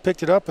crowd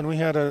picked it up and we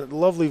had a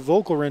lovely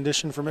vocal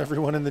rendition from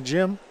everyone in the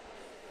gym.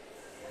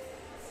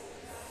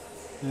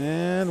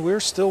 And we're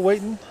still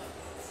waiting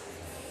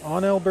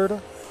on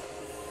Alberta.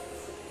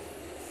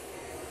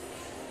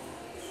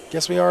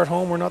 Guess we are at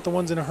home. We're not the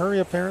ones in a hurry,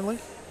 apparently.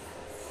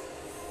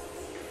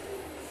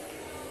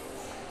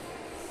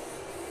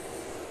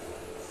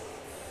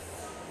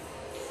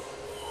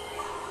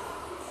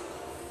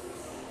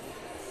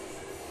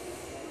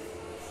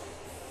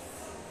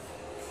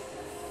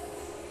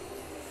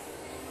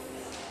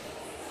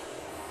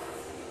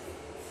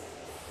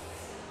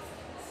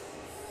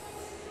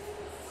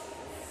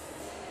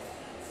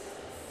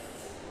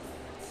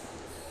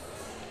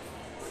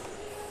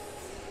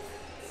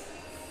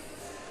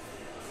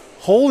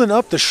 Holding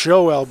up the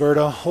show,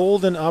 Alberta.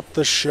 Holding up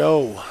the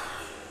show.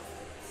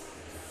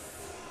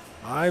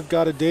 I've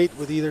got a date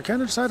with either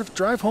kind of decide to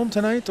drive home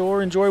tonight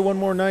or enjoy one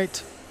more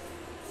night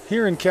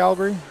here in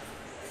Calgary.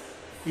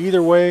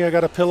 Either way, I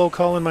got a pillow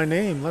calling my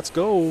name. Let's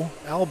go,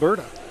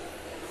 Alberta.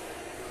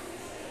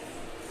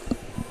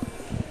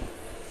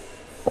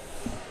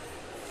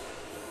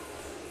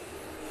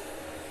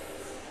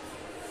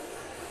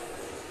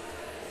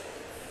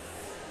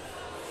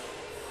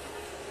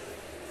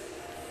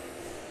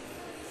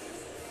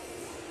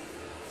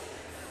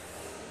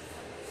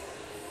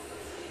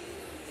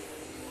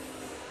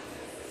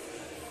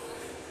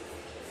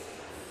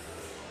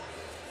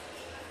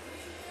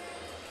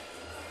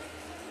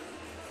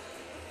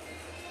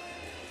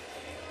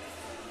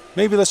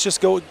 Maybe let's just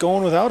go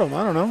going without him.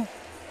 I don't know.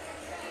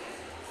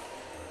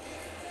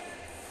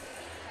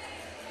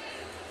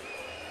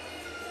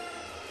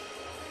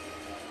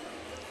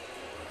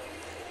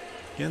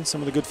 Again,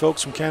 some of the good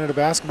folks from Canada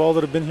Basketball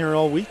that have been here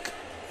all week.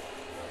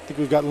 I think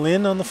we've got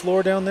Lynn on the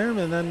floor down there,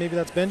 and then maybe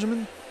that's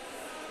Benjamin.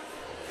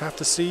 Have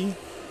to see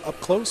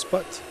up close,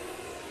 but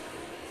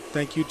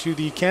thank you to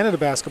the Canada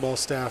Basketball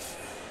staff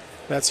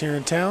that's here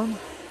in town.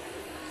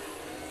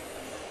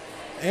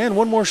 And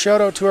one more shout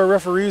out to our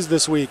referees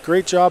this week.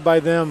 Great job by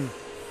them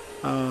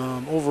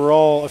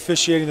overall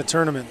officiating the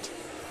tournament.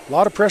 A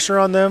lot of pressure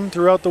on them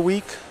throughout the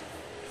week.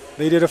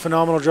 They did a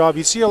phenomenal job.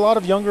 You see a lot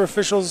of younger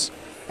officials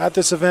at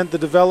this event. The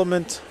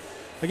development,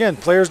 again,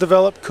 players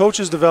develop,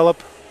 coaches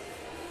develop.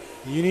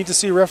 You need to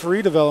see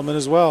referee development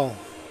as well.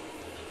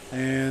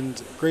 And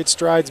great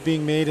strides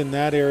being made in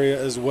that area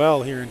as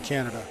well here in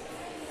Canada.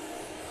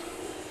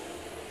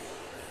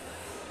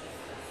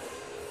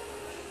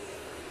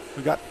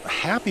 We got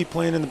Happy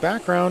playing in the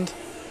background.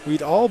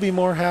 We'd all be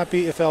more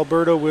happy if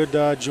Alberta would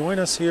join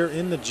us here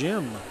in the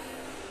gym.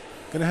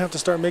 Gonna have to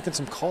start making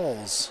some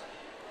calls.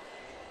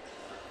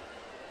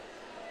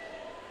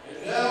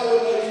 And now I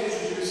would like to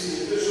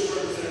introduce the official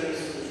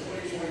representatives of the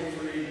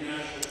 2023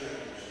 National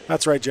Championship.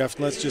 That's right, Jeff.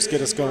 Let's just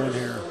get us going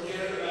here. From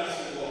Canada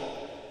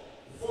Basketball.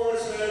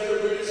 Performance manager,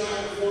 British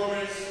High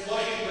Performance,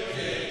 Mike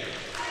McKay.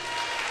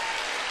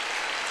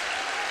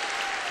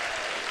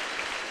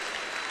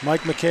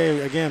 Mike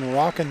McKay, again,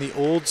 rocking the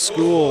old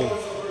school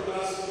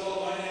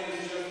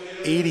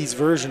 80s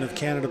version of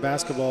Canada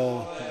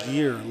Basketball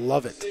gear.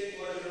 Love it.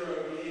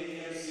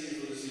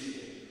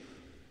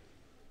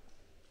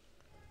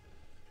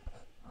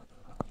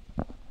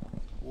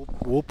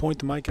 We'll point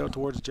the mic out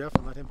towards Jeff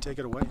and let him take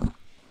it away.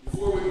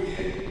 Before we begin,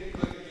 I'd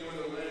like to begin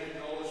with a land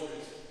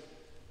acknowledgement.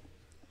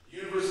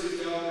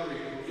 University of Calgary,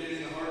 located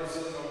in the heart of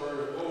Southern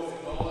Alberta, both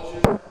acknowledge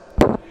it and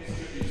pays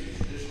tribute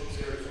to traditional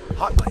territory.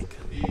 Hot mic.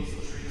 The Eagles of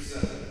Treaty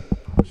 7,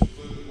 which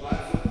include the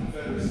Blackfoot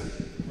Confederacy,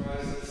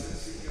 comprised of the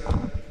Siksika,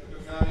 the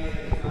Piikani,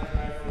 and the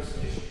Kainai First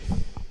Nations,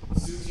 the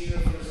Tsuut'ina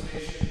First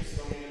Nation, and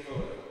Stoney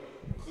Nakoda,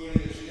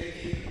 including the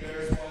Chiniki,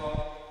 Bearspaw,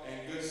 and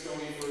Good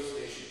Stoney First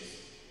Nations.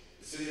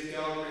 The city of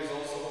Calgary is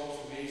also home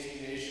to the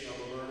Métis Nation of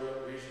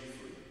Alberta, Region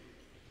 3.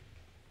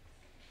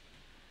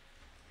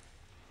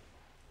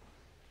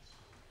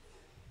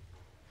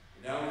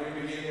 Now we're going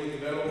to begin with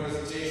the medal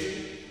presentation.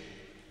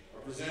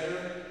 Our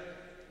presenter,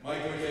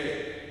 Mike McKay.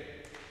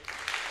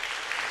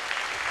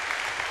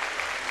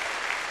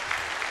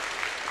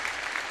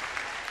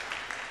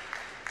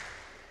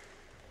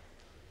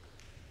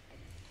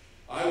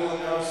 I will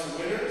announce the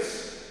winners,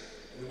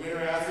 and the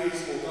winner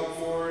athletes will come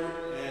forward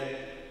and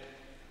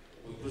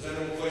the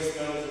presenter will place the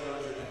medals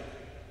around your neck.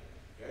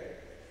 Okay?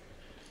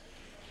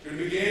 We're going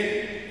to begin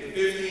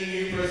the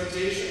 15U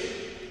presentation.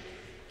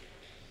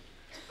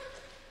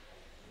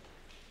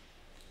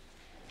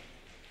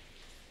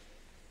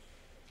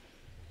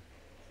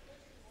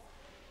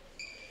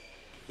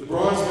 The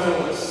bronze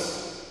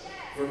medalists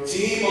from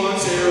Team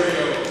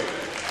Ontario.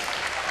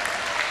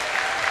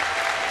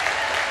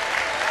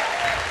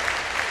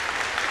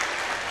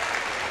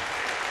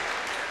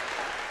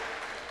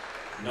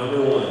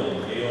 Number 1,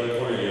 Ayla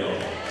Cornell.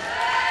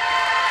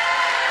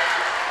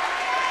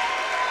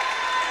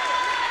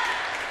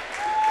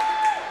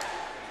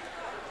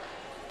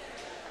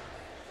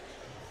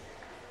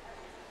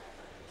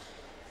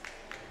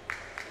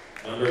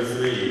 Number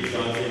 3,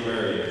 Shanti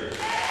Murray.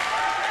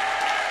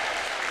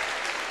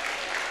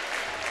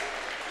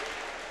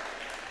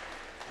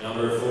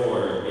 Number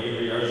 4,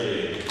 Avery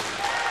Arche.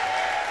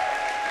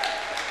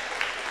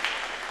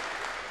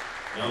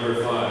 Number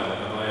 5,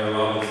 Amaya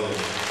Robinson.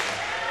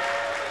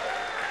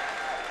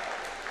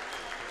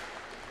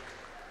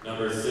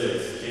 Number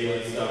 6,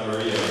 Caitlin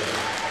Stamaria.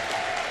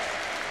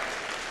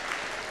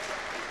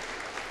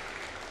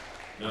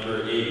 Number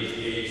 8,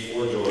 Paige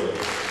Forjord.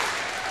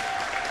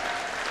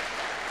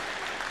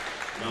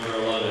 Number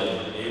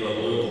 11, Ava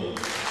Bloom.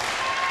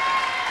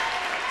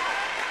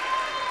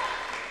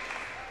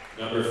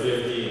 Number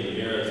 15,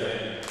 Mira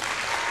Tang.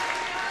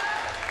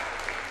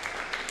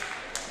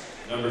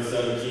 Number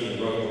 17,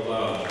 Brooke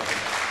McLeod.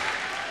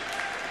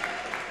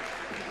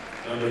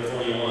 Number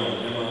 21,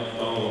 Emma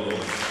Donaldson.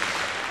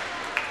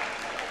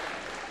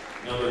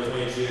 Number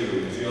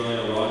 22,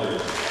 Giuliana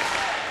Rogers.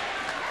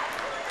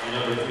 And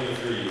number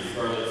 23,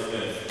 Scarlett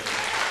Smith.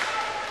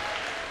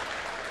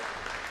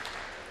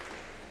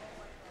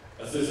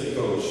 Assistant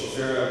coach,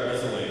 Sarah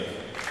Resselink.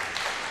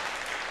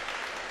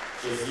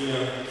 Justina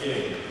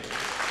King.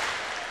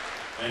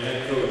 And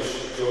head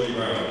coach, Jody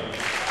Brown.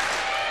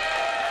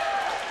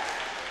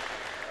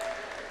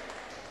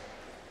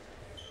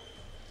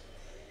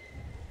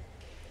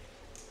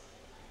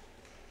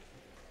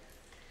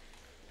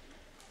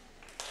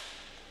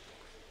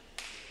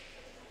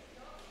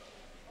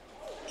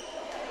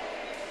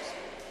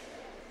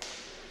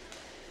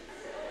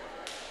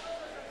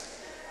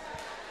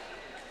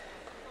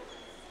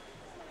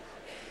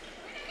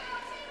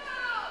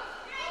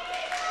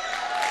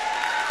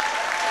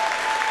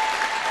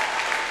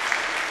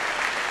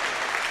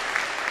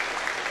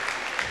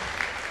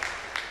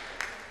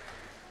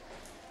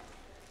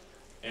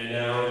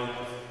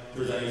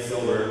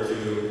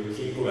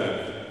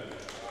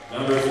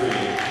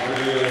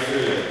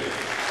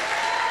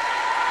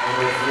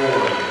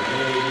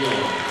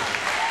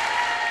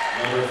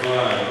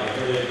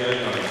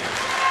 Gagnon.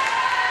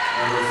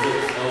 Number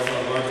 6, Elsa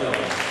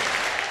Martel.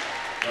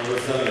 Number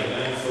 7,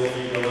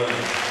 Anne-Sophie Galin.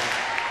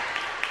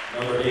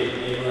 Number 8,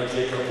 Neema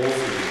Jacob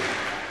Wolsey.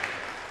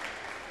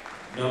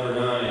 Number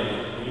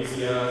 9,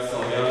 Inicia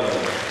Salgado.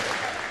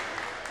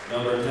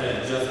 Number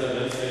 10, Jessica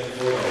Vincent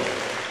Fordo.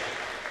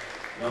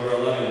 Number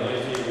 11,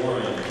 19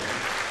 Warren.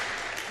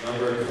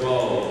 Number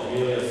 12,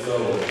 Amelia So.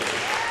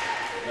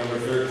 Number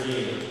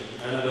 13,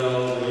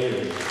 Annabelle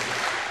Lemieux.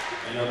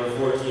 And number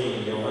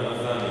 14, Johanna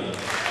Fami.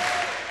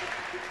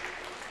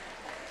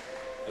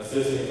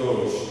 Assistant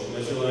coach,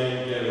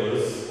 Micheline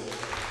Delos.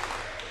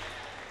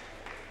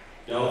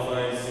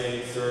 Delphine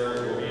St. Sir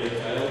Obina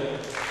Kyle.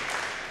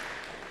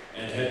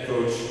 And head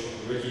coach,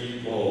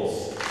 Ricky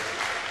Bowles.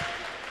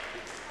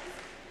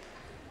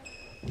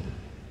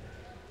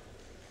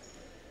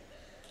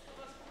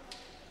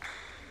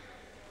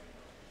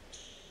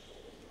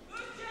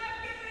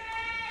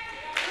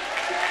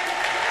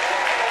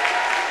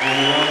 And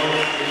now,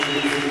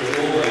 introducing the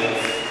Bull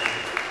Rats,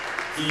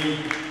 Team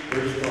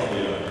British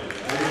Columbia.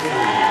 Number 3,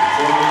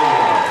 Jordan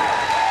Moore.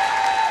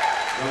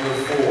 Number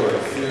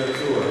 4, Sierra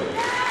Tour.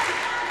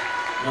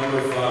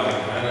 Number 5,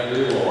 Hannah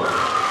Grewal.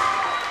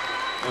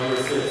 Number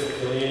 6,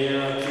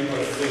 Kiliana Tupa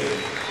Singh.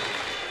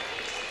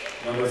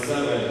 Number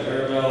 7,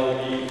 Arabelle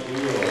E.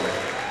 Wheeler.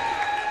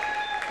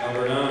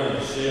 Number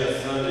 9, Shea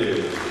Sandhu.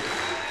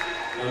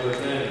 Number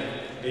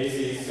 10,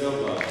 Macy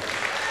Silva.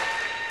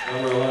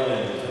 Number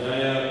 11,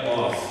 Tanaya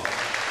Boss.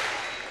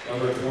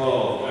 Number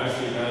 12,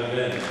 Ashley Van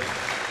Ven.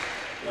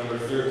 Number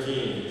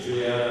 13,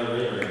 Juliana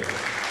Raymer.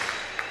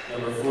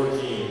 Number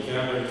 14,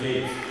 Cameron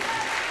Tate.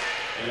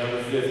 And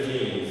number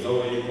 15,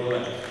 Zoe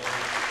Willett.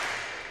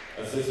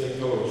 Assistant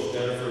coach,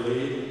 Jennifer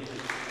Lee,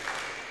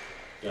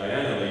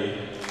 Diana Lee,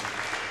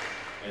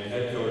 and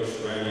head coach,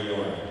 Randy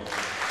Norton.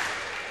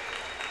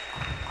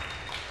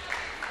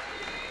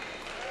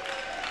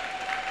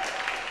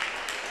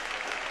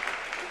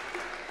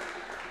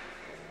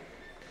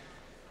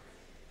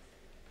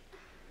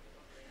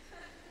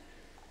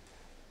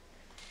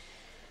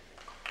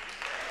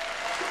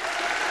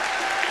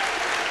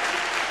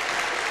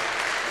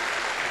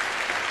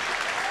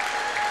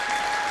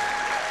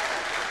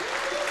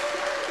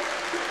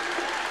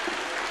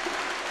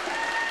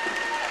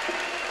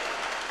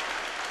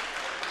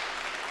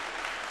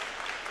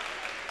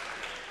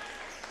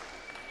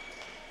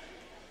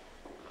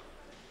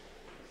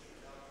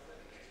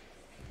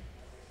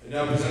 And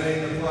now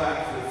presenting the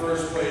plaque for the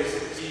first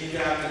place team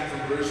captain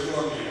from British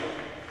Columbia.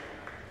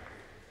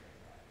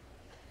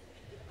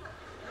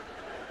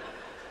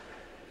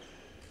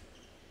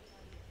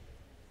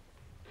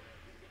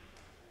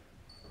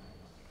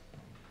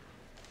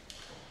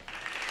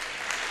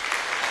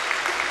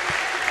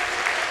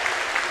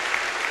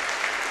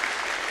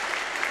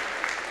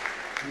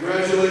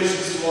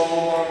 Congratulations to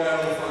all our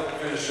medal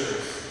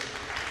finishers.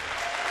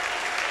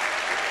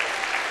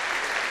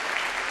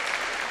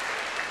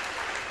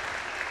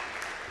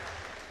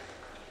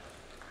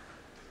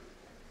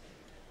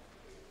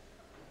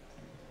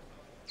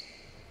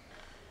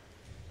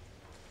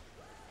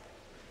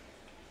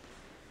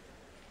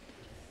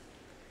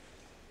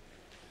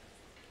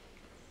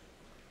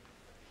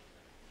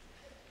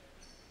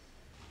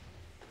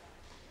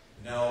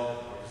 Now,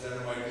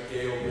 Representative Mike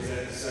McKay will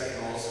present the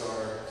second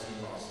All-Star team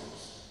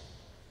rosters.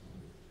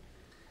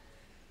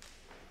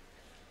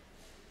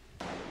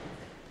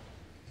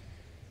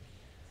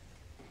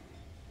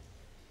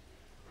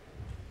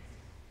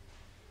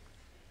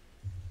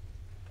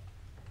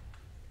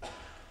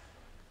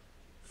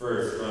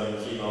 First,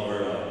 from Team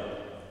Alberta,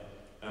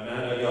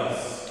 Amanda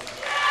Gus.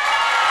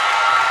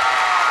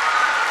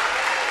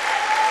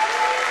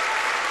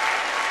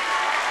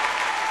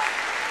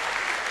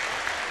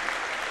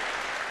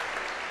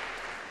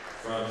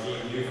 From Team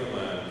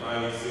Newfoundland,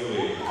 Kylie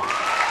Seeley.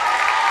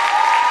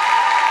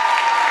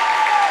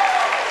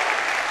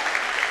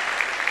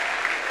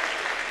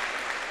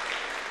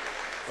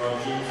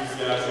 From Team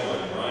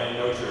Saskatchewan, Ryan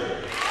Nocher.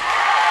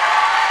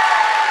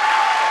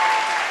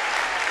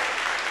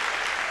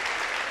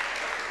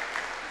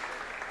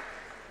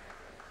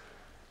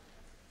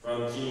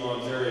 From Team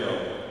Ontario,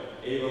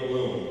 Ava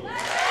Bloom.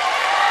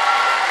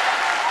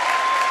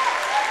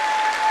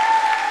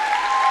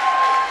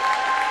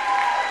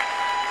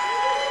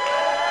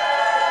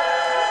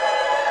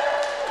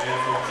 And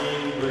from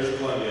Team British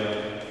Columbia,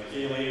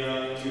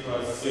 Kiliana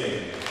Tupa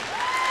Singh.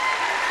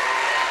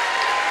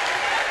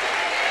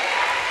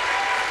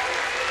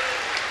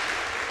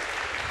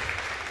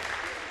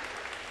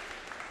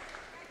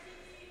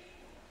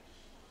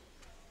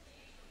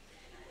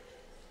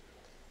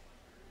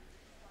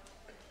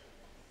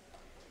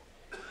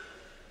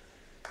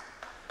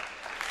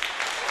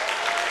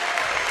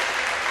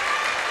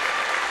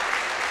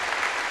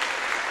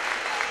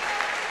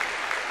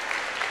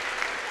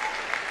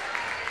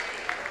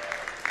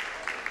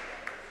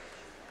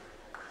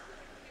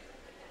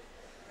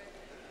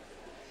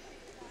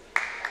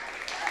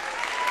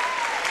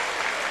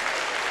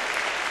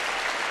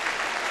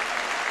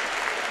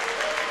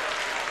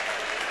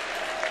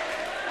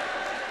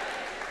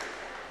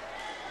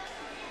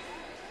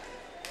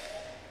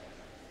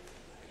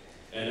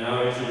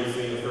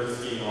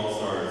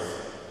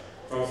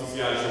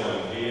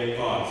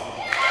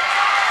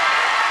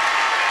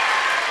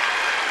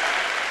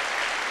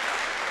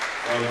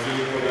 From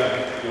Team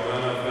Quebec,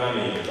 Johanna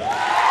Fami.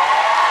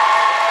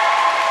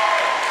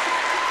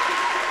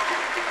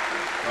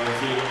 From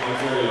Team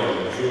Ontario,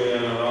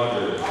 Juliana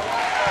Rogers.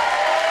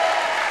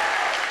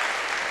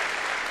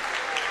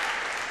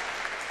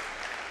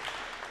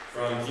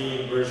 From Team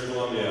British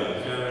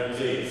Columbia, Cameron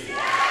Tate.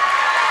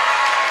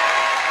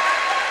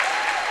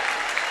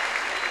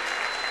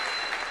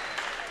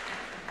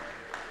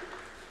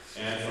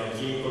 And from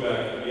Team Quebec,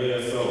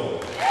 Amelia So.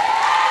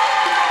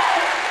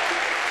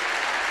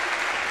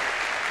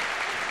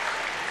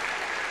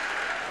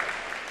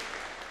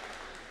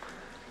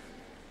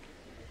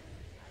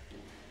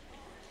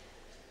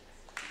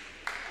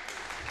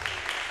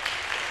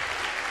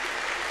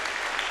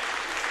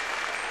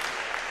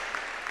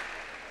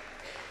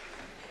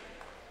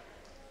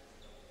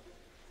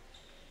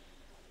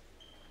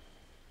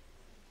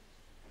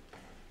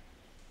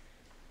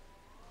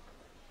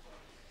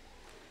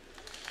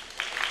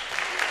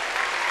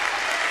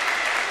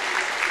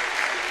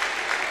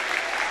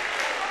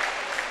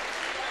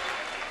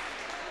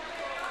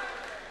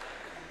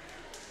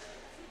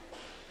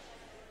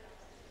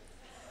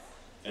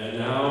 And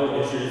now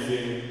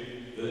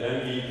introducing the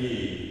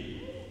MVP.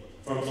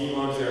 From Team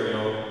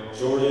Ontario,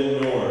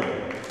 Jordan Nord.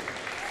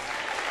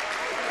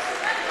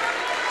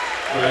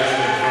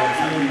 Correction, from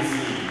Team BC,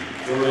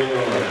 Jordan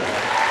Nord.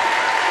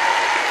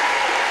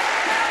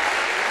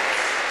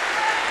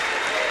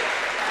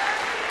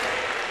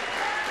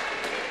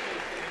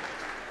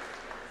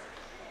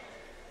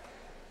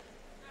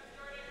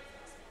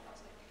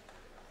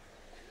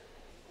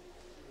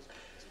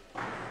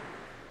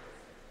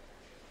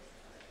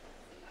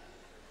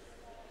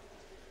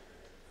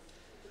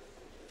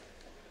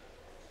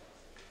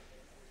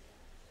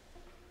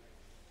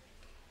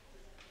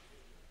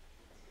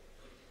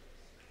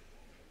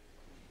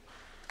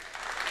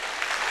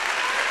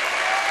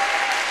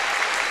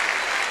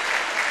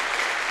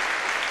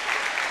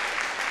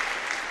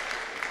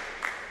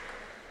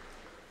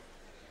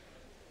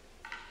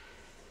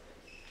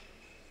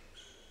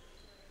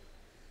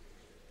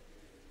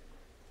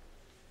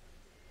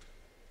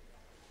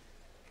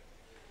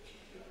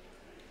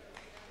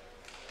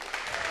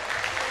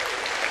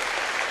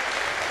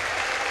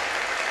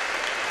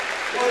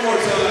 One more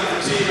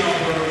time for Team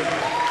Alberta.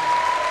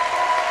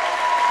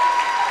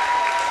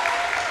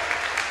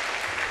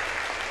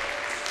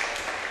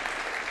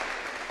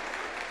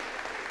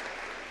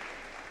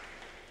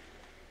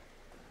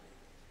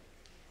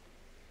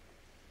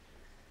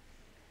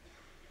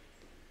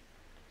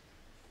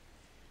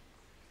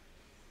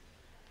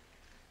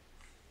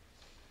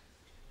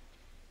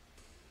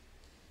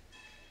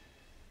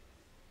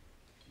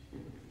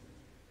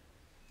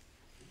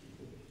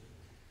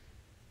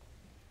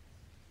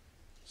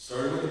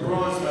 Starting with the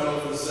bronze medal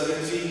for the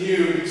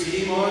 17U,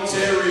 Team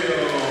Ontario.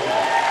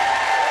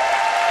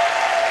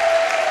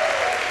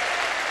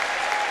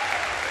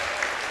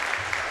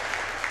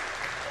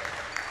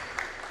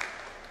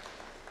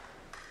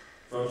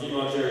 From Team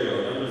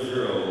Ontario, number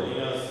 0,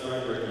 Lena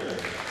Steinbrecher.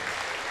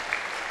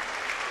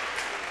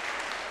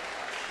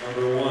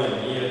 Number 1,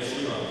 Nia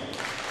Chima.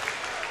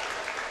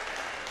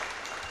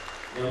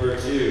 Number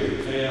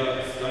 2,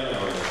 Taya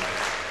Steinauer.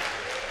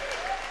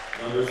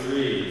 Number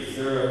 3,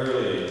 Sarah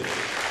Hurley.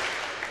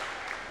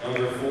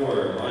 Number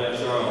 4, Maya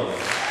Charles.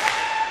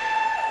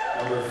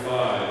 Number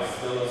 5,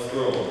 Stella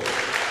Stroll.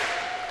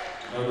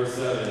 Number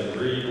 7,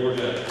 Bree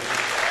Borget.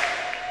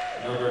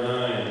 Number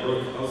 9,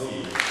 Brooke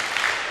Hussey.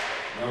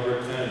 Number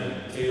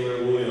 10,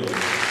 Taylor Williams.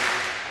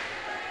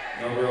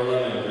 Number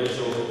 11,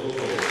 Rachel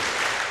Coco.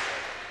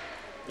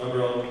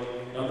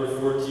 Number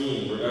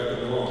 14, Rebecca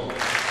Malone.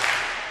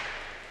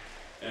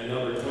 And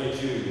number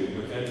 22,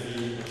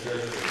 Mackenzie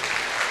Pacheco.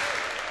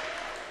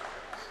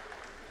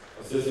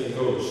 Assistant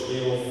coach,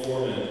 Neil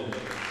Foreman,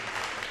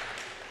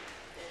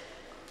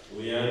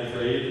 Leanne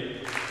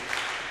Prade,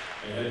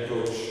 and head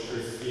coach,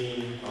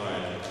 Christine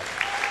Hyde.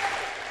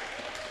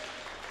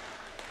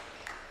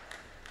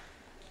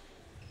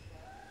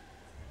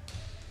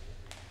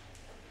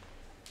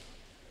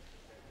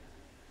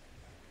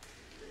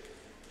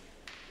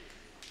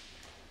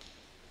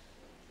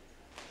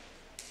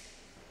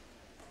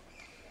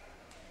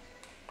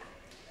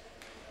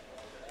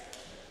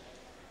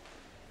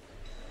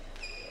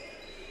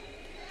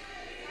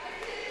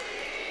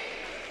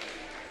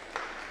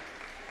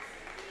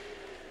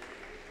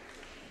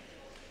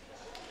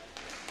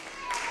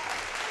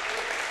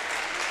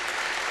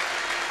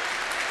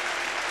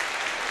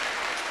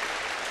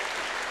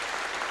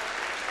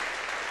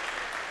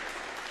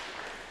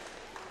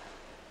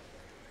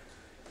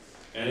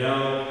 And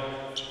now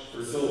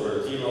for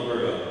silver, Team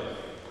Alberta.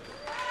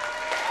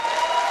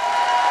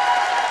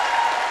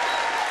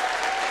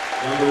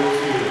 Number 2,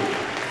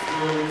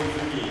 Stu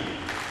Suzuki.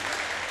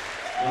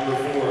 Number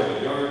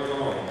 4, Yard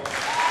Tong.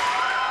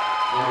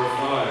 Number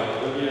 5,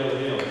 Olivia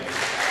Leon.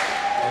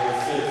 Number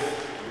 6,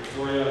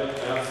 Victoria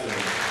Abson.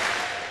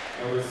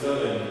 Number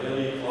 7,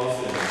 Ellie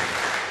Clausen.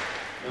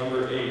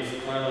 Number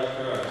 8, Kyla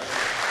Crash.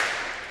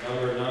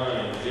 Number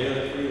 9,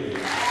 Jayla Creeley.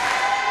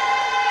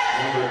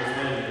 Number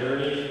 10,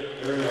 Ernie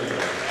Ernoga.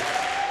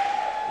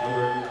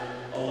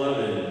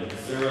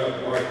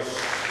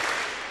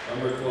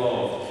 Number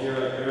 12,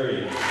 Kira Perry.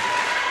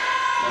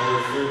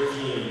 Number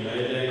 13,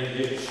 Naidang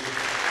Ditch.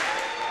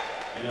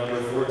 And number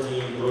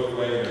 14, Brooke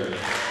Wagner.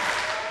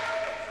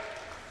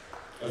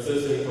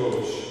 Assistant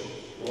coach,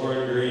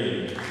 Lauren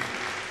Green,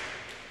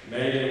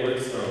 Megan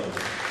Whitstone,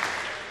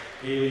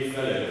 Haley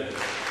Fedek,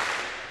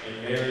 and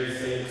Mary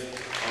St.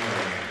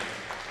 Honor.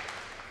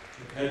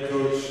 Head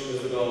coach,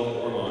 Isabel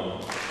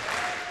Ormond.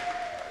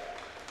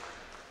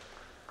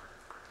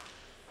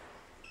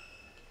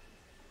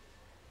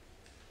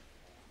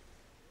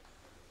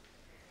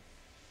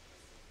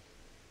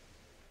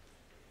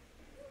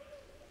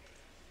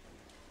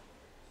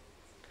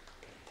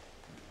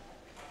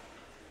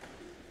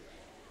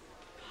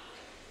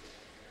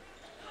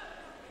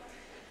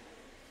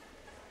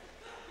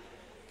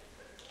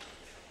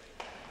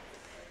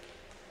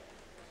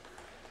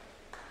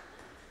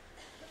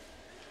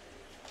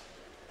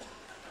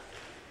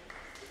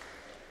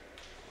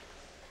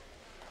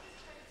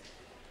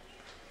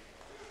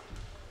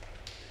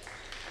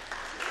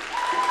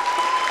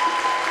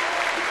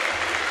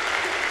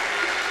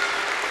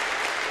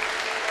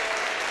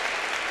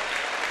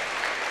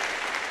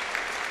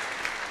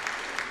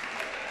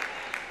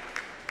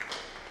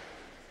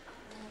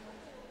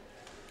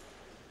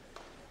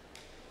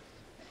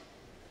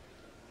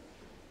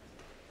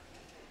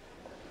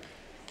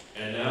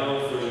 And now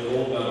for the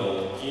gold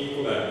medal, Team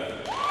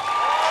Quebec.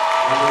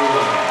 Number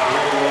 1,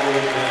 Leroy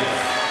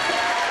Ness.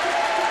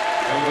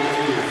 Number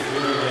 2,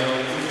 Sarah Van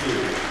Tutu.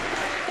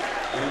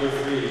 Number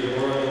 3,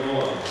 Deborah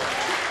Lamore.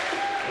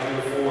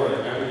 Number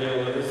 4, Abigail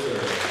Levisser.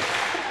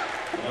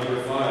 Number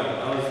 5,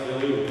 Alice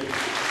Bellew.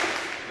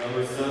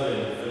 Number 7,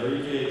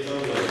 Federica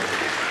Trumbley.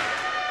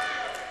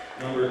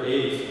 Number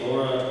 8,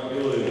 Laura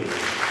Billu.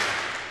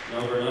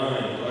 Number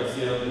 9,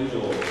 Alexia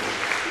Bujol.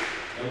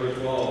 Number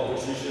 12,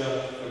 Patricia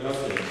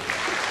Augustine.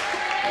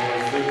 Number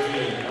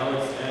 13,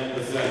 Alex Ann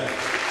Bissett.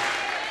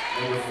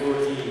 Number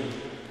 14,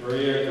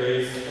 Maria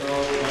Grace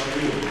Carl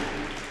Lacoon.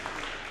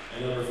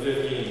 And number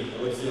 15,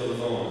 Alexia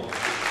Lazone.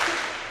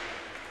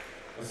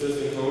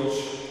 Assistant coach,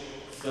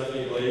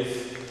 Stephanie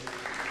Blaze,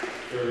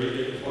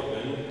 Frederica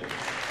Pluckman,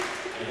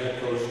 and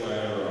head coach,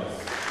 Diana Ross.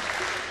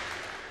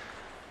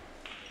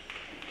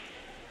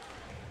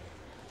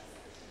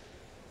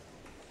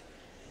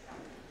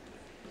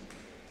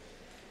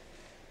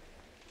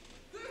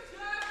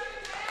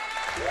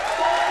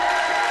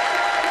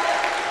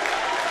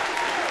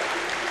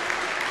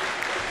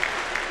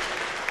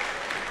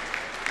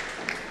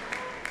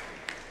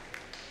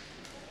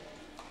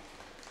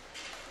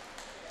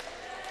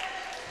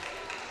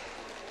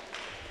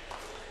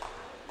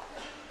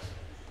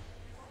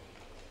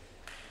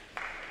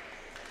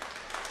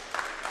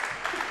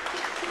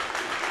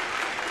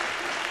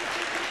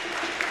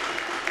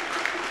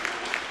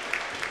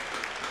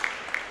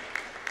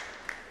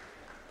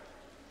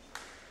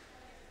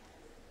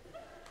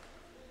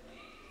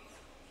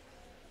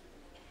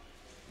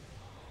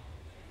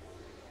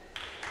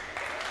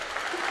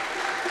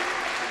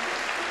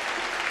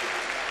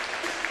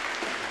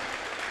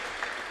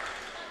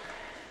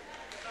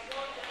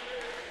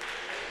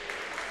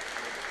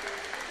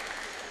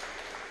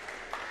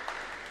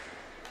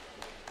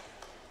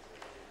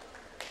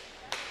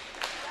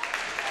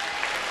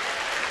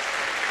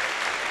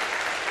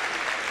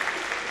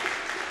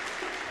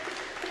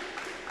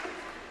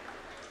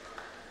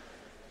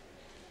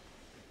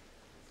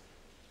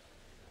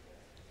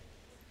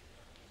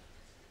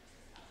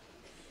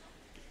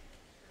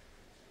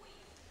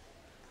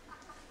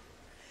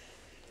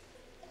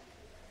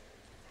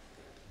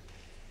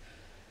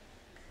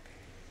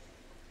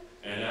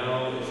 And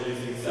now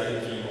introducing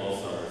second team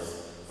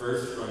All-Stars.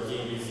 First from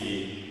Team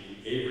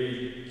BC,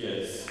 Avery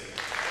Gibbs.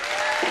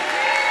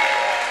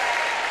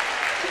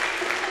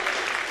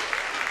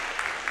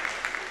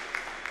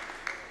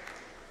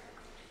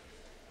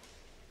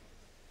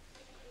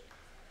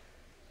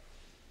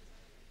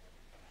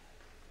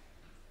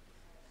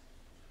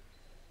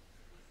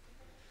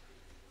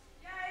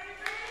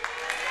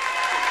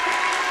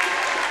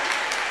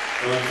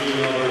 From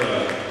Team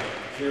Alberta,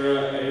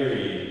 Kira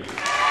Airy.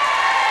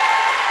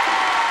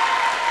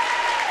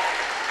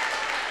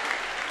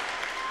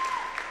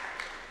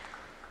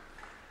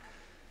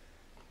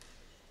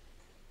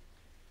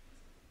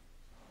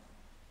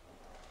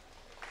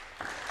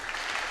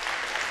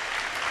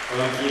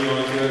 From Team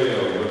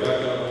Ontario,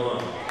 Rebecca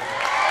Blunt.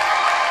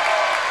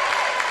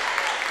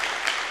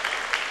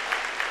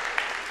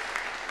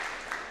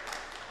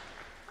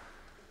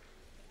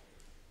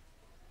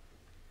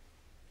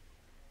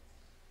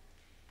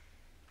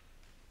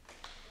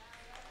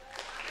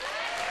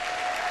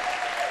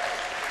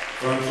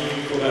 From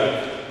Team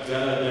Quebec,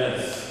 Jenna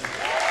Dents.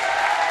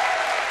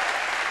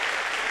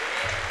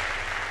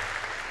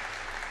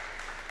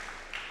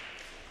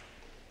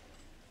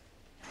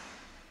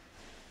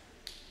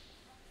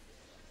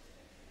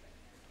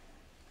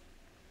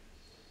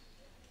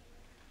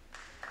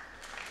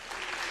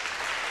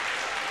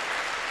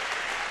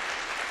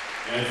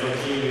 And from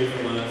Team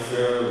Newfoundland,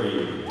 Sarah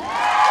Reed.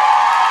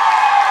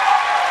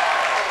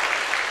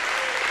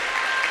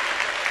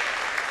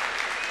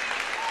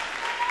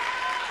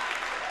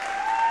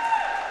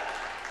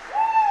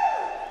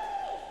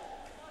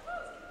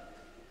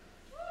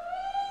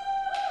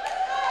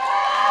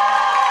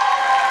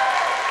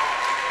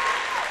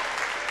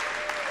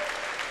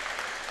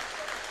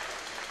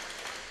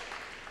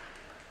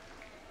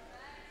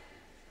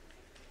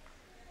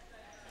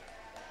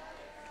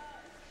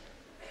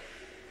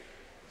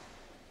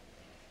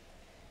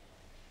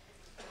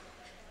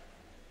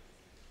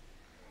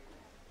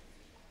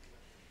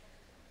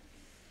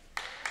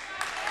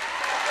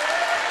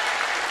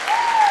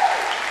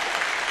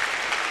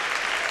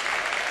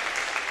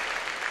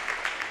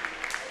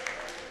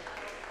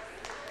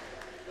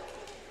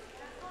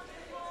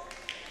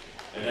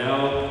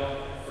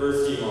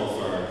 First Team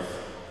All-Stars.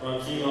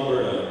 From Team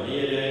Alberta,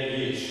 Niadang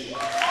Yeech.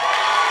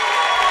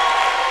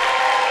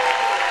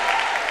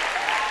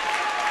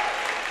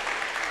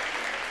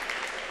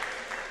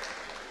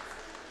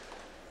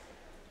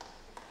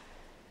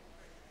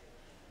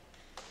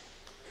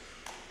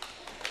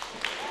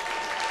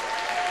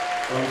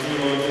 From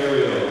Team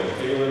Ontario,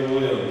 Taylor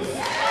Williams.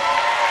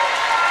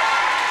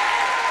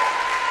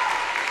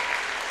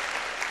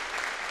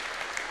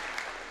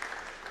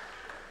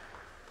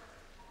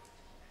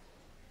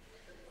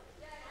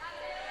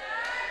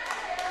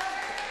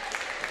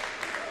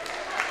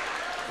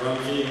 From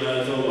Team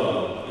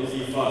Manitoba,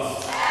 Izzy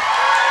Fuss.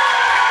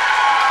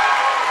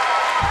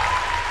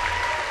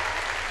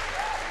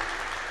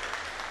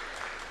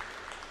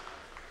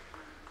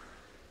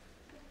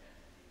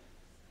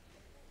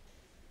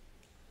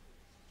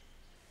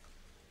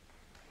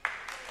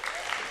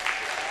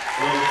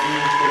 From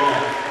Team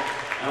Quebec,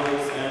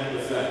 Alex and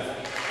Bissett.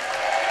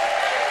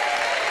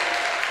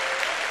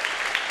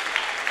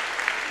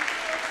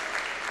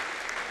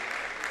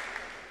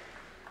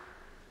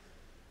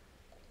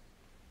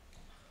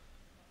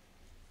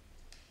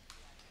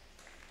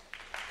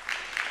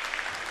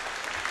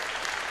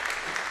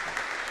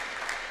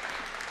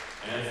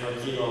 And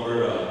from Team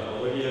Alberta,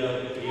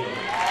 Olivia Leon.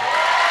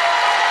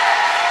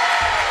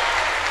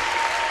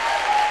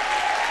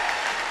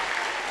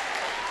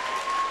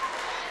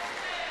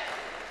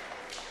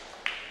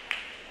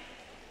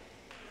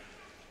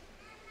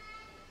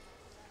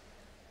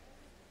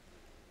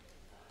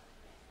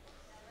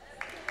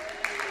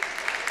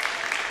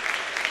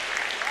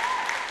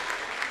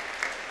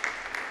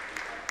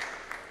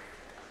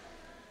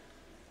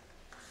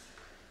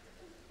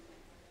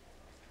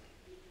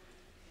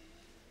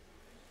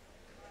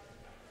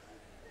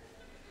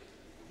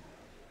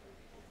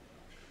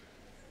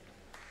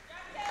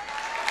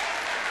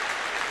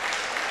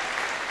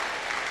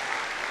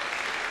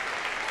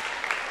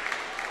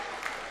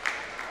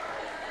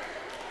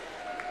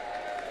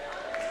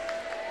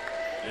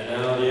 And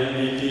now the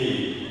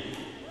MVP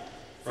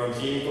from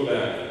Team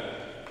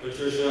Quebec,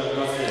 Patricia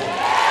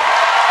Gustin.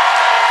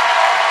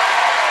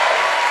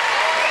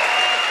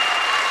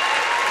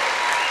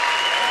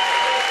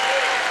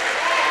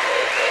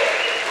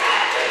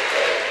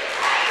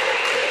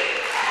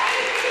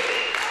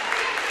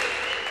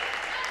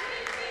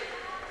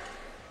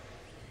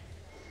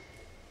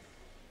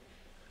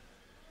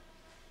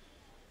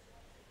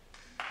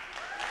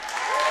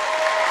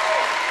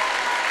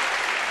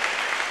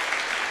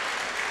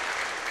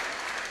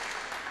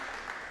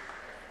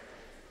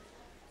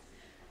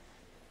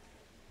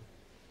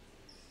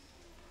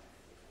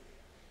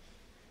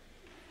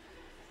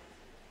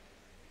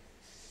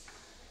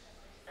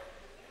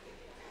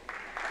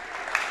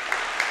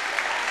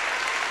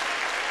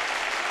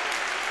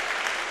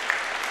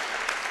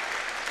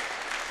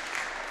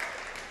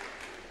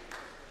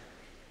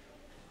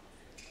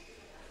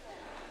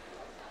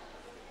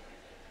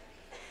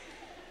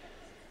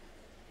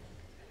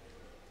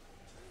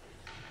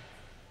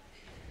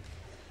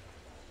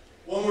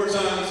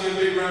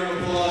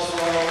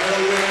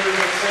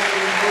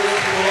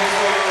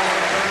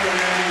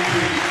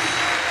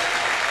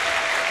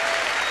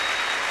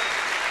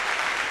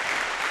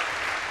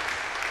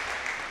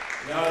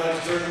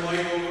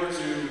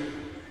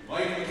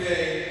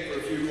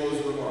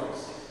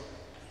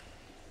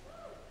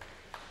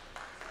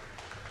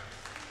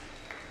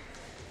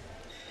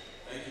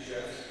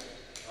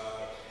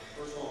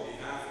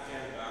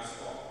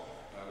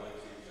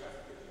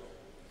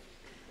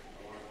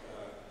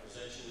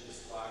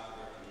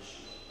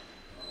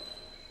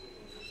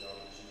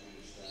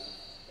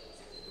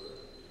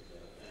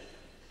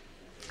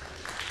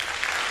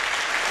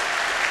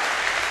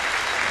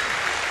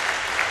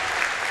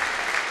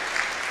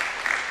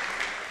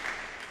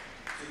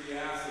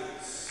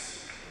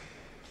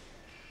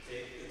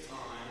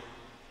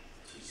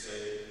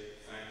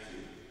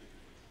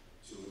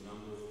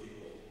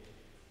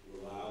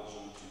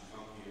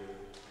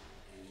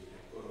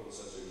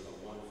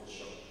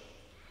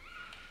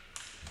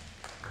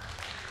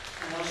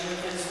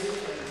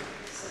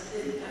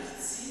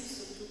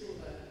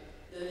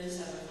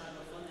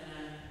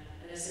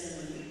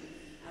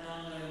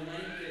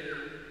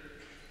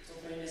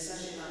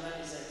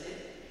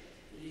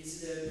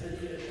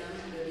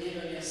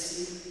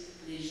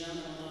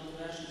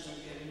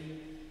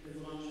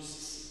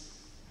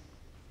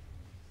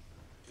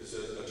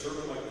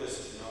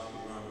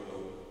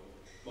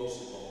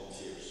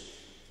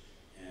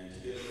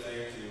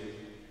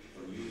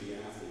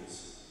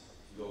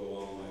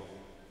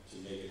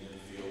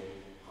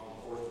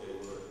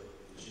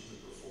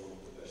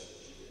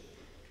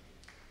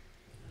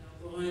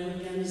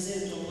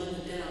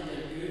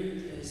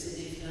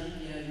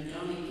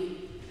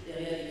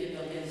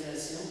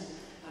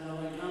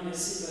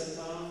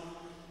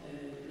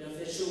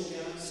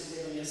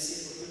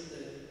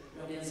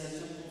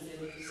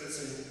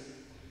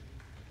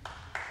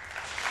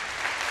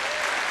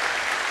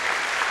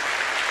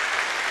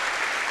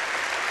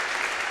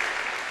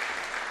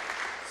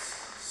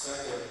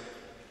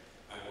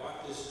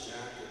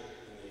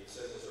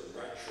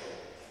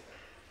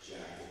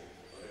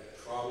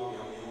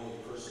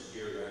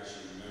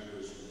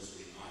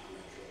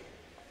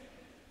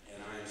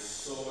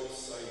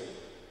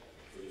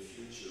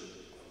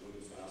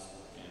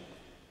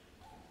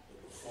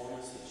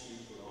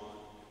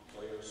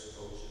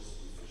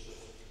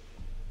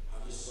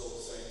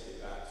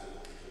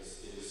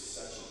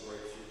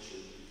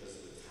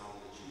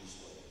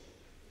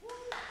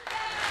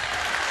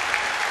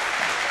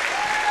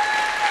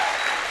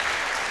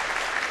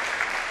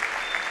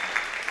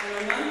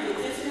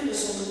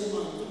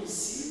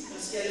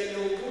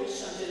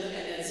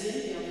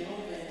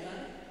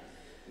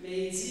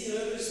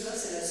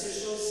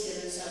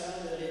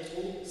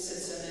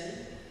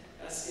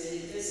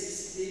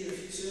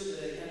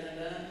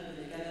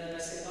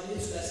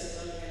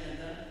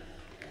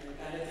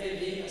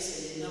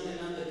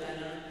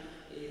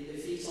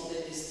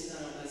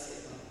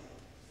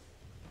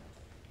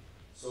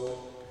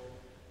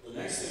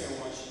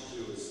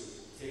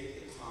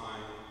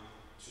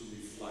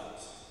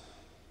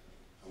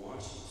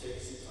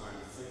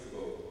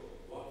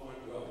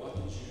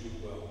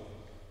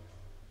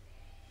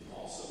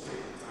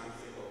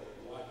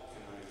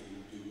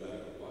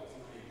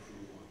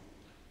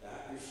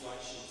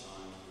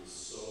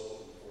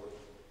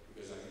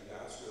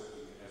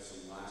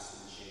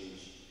 lasting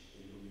change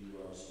in who you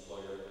are as a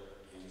player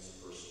and as a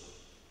person.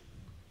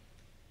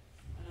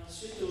 Alors,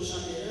 suite au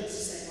championnat,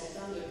 c'est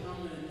important de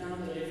prendre un temps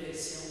de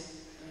réflexion,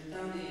 un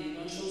temps des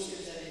bonnes choses que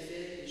vous avez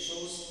faites, des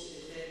choses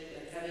qui étaient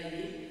à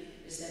travailler.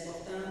 Et c'est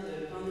important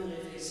de prendre une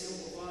réflexion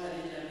pour pouvoir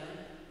aller de l'avant,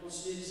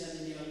 continuer de vous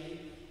améliorer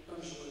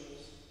comme joueuse.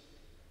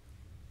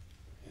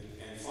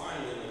 And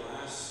finally, the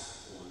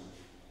last one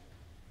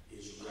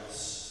is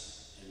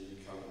rest and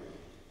recovery.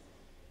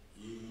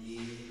 You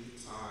need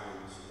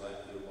time to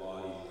let your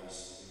body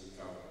rest and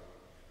recover.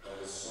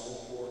 That is so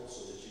important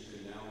so that you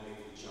can now make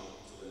the jump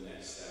to the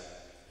next step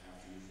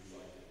after you've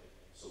reflected.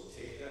 So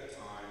take that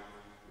time,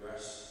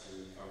 rest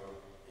and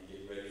recover, and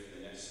get ready for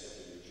the next step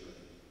in your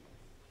journey.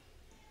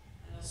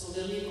 Alors, son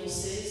dernier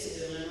conseil, c'est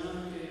de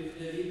vraiment que vous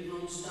devez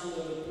prendre du temps de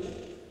repos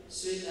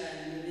suite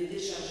à l'été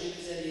chargé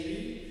que vous avez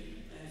eu.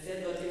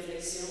 Faites votre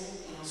réflexion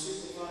et ensuite,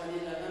 pour pouvoir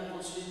aller de l'avant,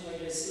 continuer de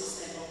progresser,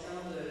 c'est important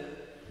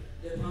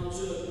de prendre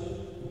du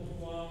repos pour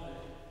pouvoir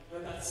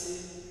repartir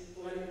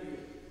pour aller plus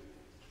haut.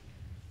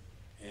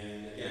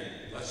 And again,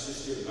 let's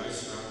just give a nice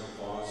round of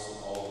applause to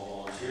all the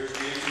volunteers and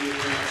to your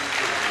parents.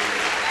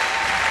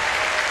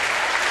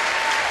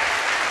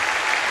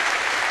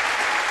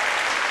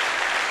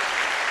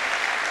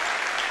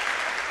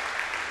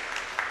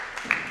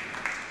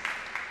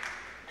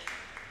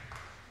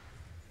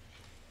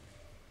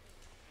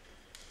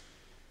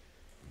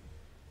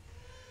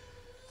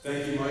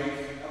 Thank you,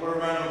 Mike. How about a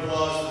round of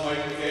applause for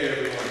Mike McKay,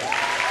 everyone?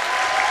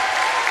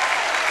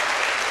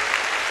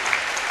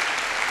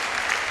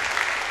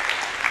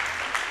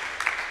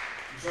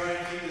 I'm trying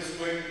to keep this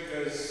quick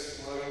because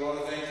I have a lot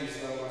of thank yous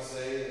that I want to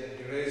say, and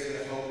Mireille's going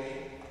to help me.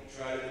 We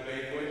tried at the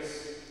banquets,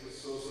 it was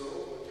so-so,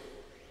 but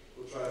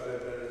we'll try a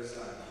bit better this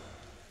time.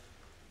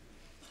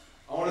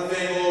 I want to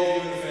thank all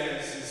of you in the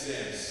fans and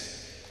stands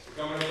for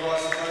coming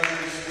across the country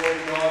to support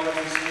the Daughters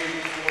this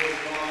week, support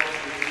the Daughters,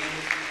 the team.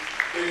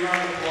 Big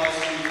round of applause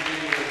for you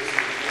being here this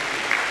week. Thank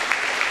you.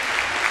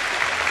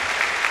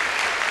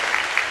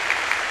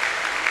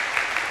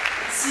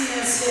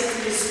 Merci à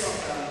tous les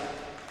supporters.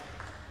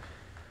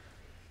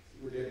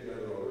 We're getting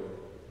better already.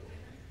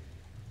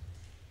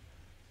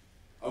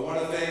 I want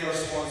to thank our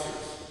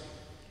sponsors.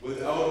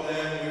 Without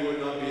them, we would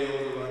not be able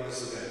to run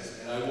this event.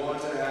 And I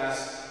want to ask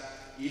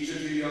each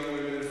of you young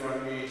women in front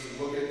of me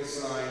to look at the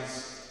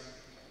signs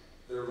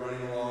that are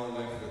running along the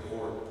length of the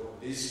court.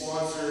 These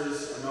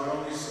sponsors are not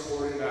only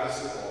supporting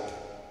basketball,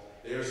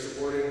 they are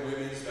supporting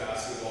women's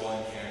basketball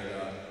in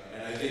Canada.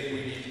 And I think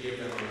we need to give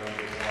them a round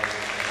of applause.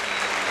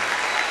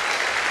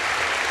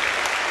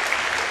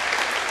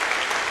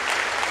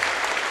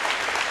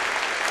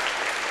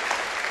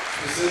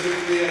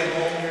 Specifically at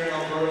home here in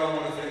Alberta, I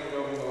want to thank the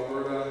Government of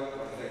Alberta, I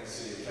want to thank the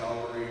City of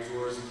Calgary,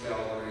 Tourism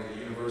Calgary, the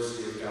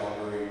University of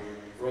Calgary,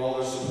 for all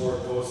their support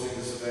hosting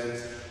this event.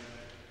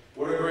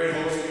 What a great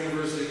host the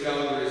University of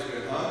Calgary has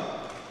been, huh?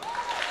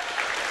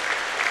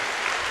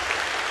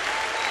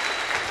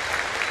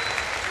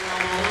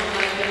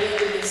 Dans la période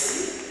de merci,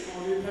 on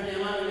veut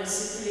premièrement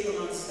remercier tous les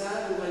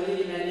commanditaires. Vous voyez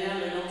les bannières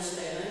le long du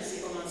terrain.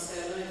 Ces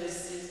commanditaires-là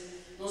investissent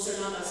non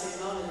seulement en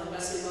basketball, mais dans le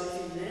basketball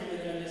féminin. On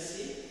veut les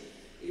remercier.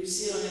 Et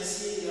aussi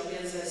remercier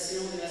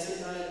l'organisation de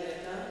basketball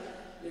Alberta,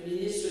 le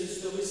ministre du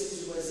Tourisme et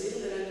du Loisir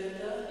de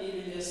l'Alberta et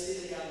l'Université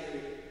de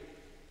Calgary.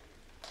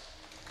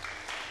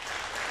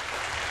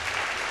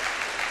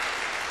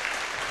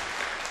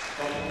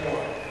 Couple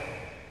more.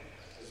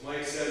 As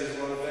Mike said, there's a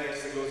lot of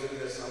thanks that goes into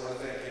this, and I want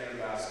to thank Canada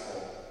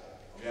Basketball.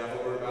 On behalf of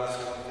Alberta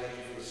Basketball, I want to thank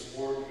you for the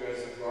support you guys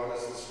have brought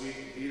us this week,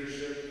 the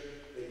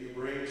leadership that you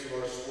bring to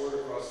our sport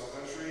across the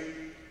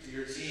country, to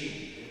your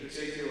team, in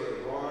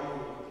particular, Ron,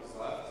 who is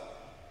left,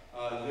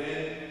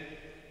 Lynn,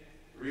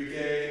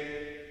 Enrique,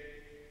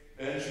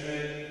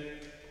 Benjamin,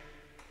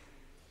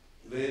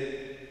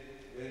 Lynn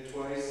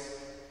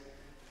twice,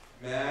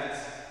 Matt,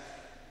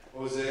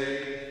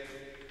 Jose,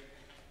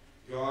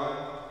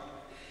 John,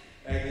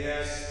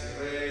 Agnes,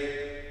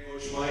 Ray,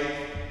 Coach Mike,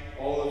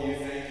 all of you,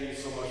 thank you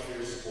so much for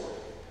your support.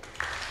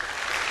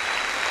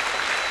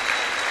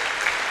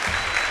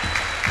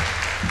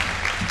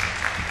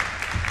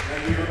 And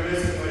I'd be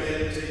remiss if I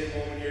didn't take a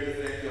moment here to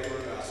thank the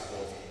Alberta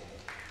basketball team.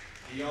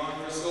 Dion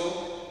Driscoll,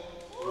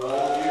 for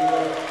all of you who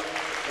have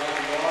got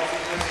lots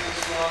of messages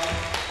from,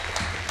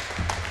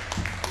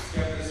 who's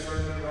kept this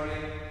tournament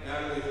running.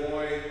 Natalie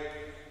Hoy,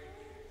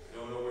 I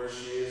don't know where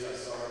she is, I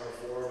saw her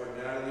before, but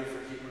Natalie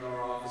for keeping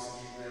our office and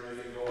keeping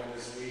everything going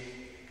this week.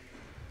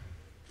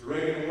 To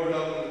Reagan Wood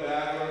up in the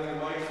back, running the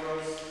mic for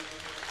us.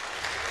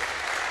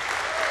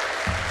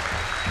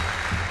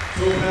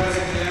 Topaz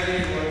and Danny,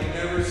 who I've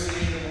never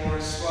seen a more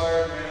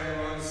inspired man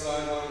run the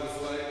sideline of the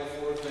flag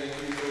before. Thank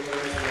you,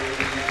 Topaz, for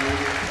everything you do.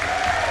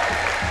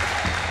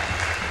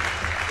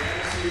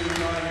 Janice, who's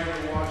not here,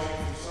 but watching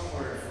from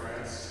somewhere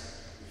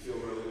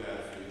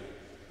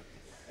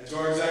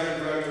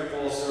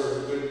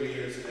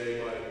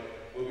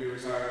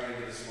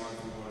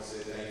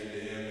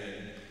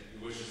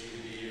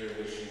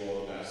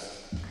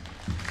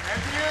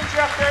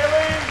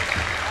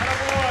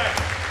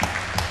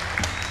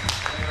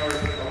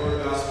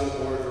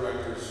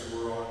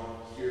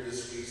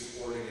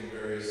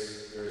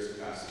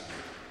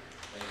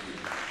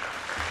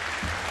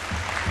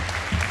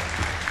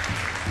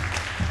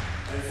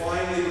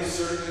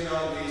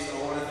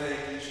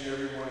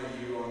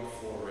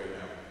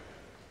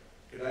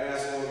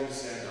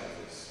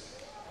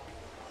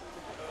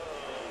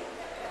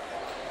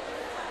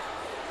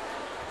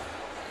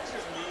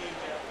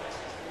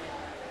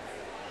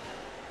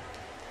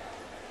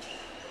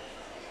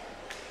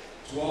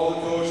To all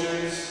the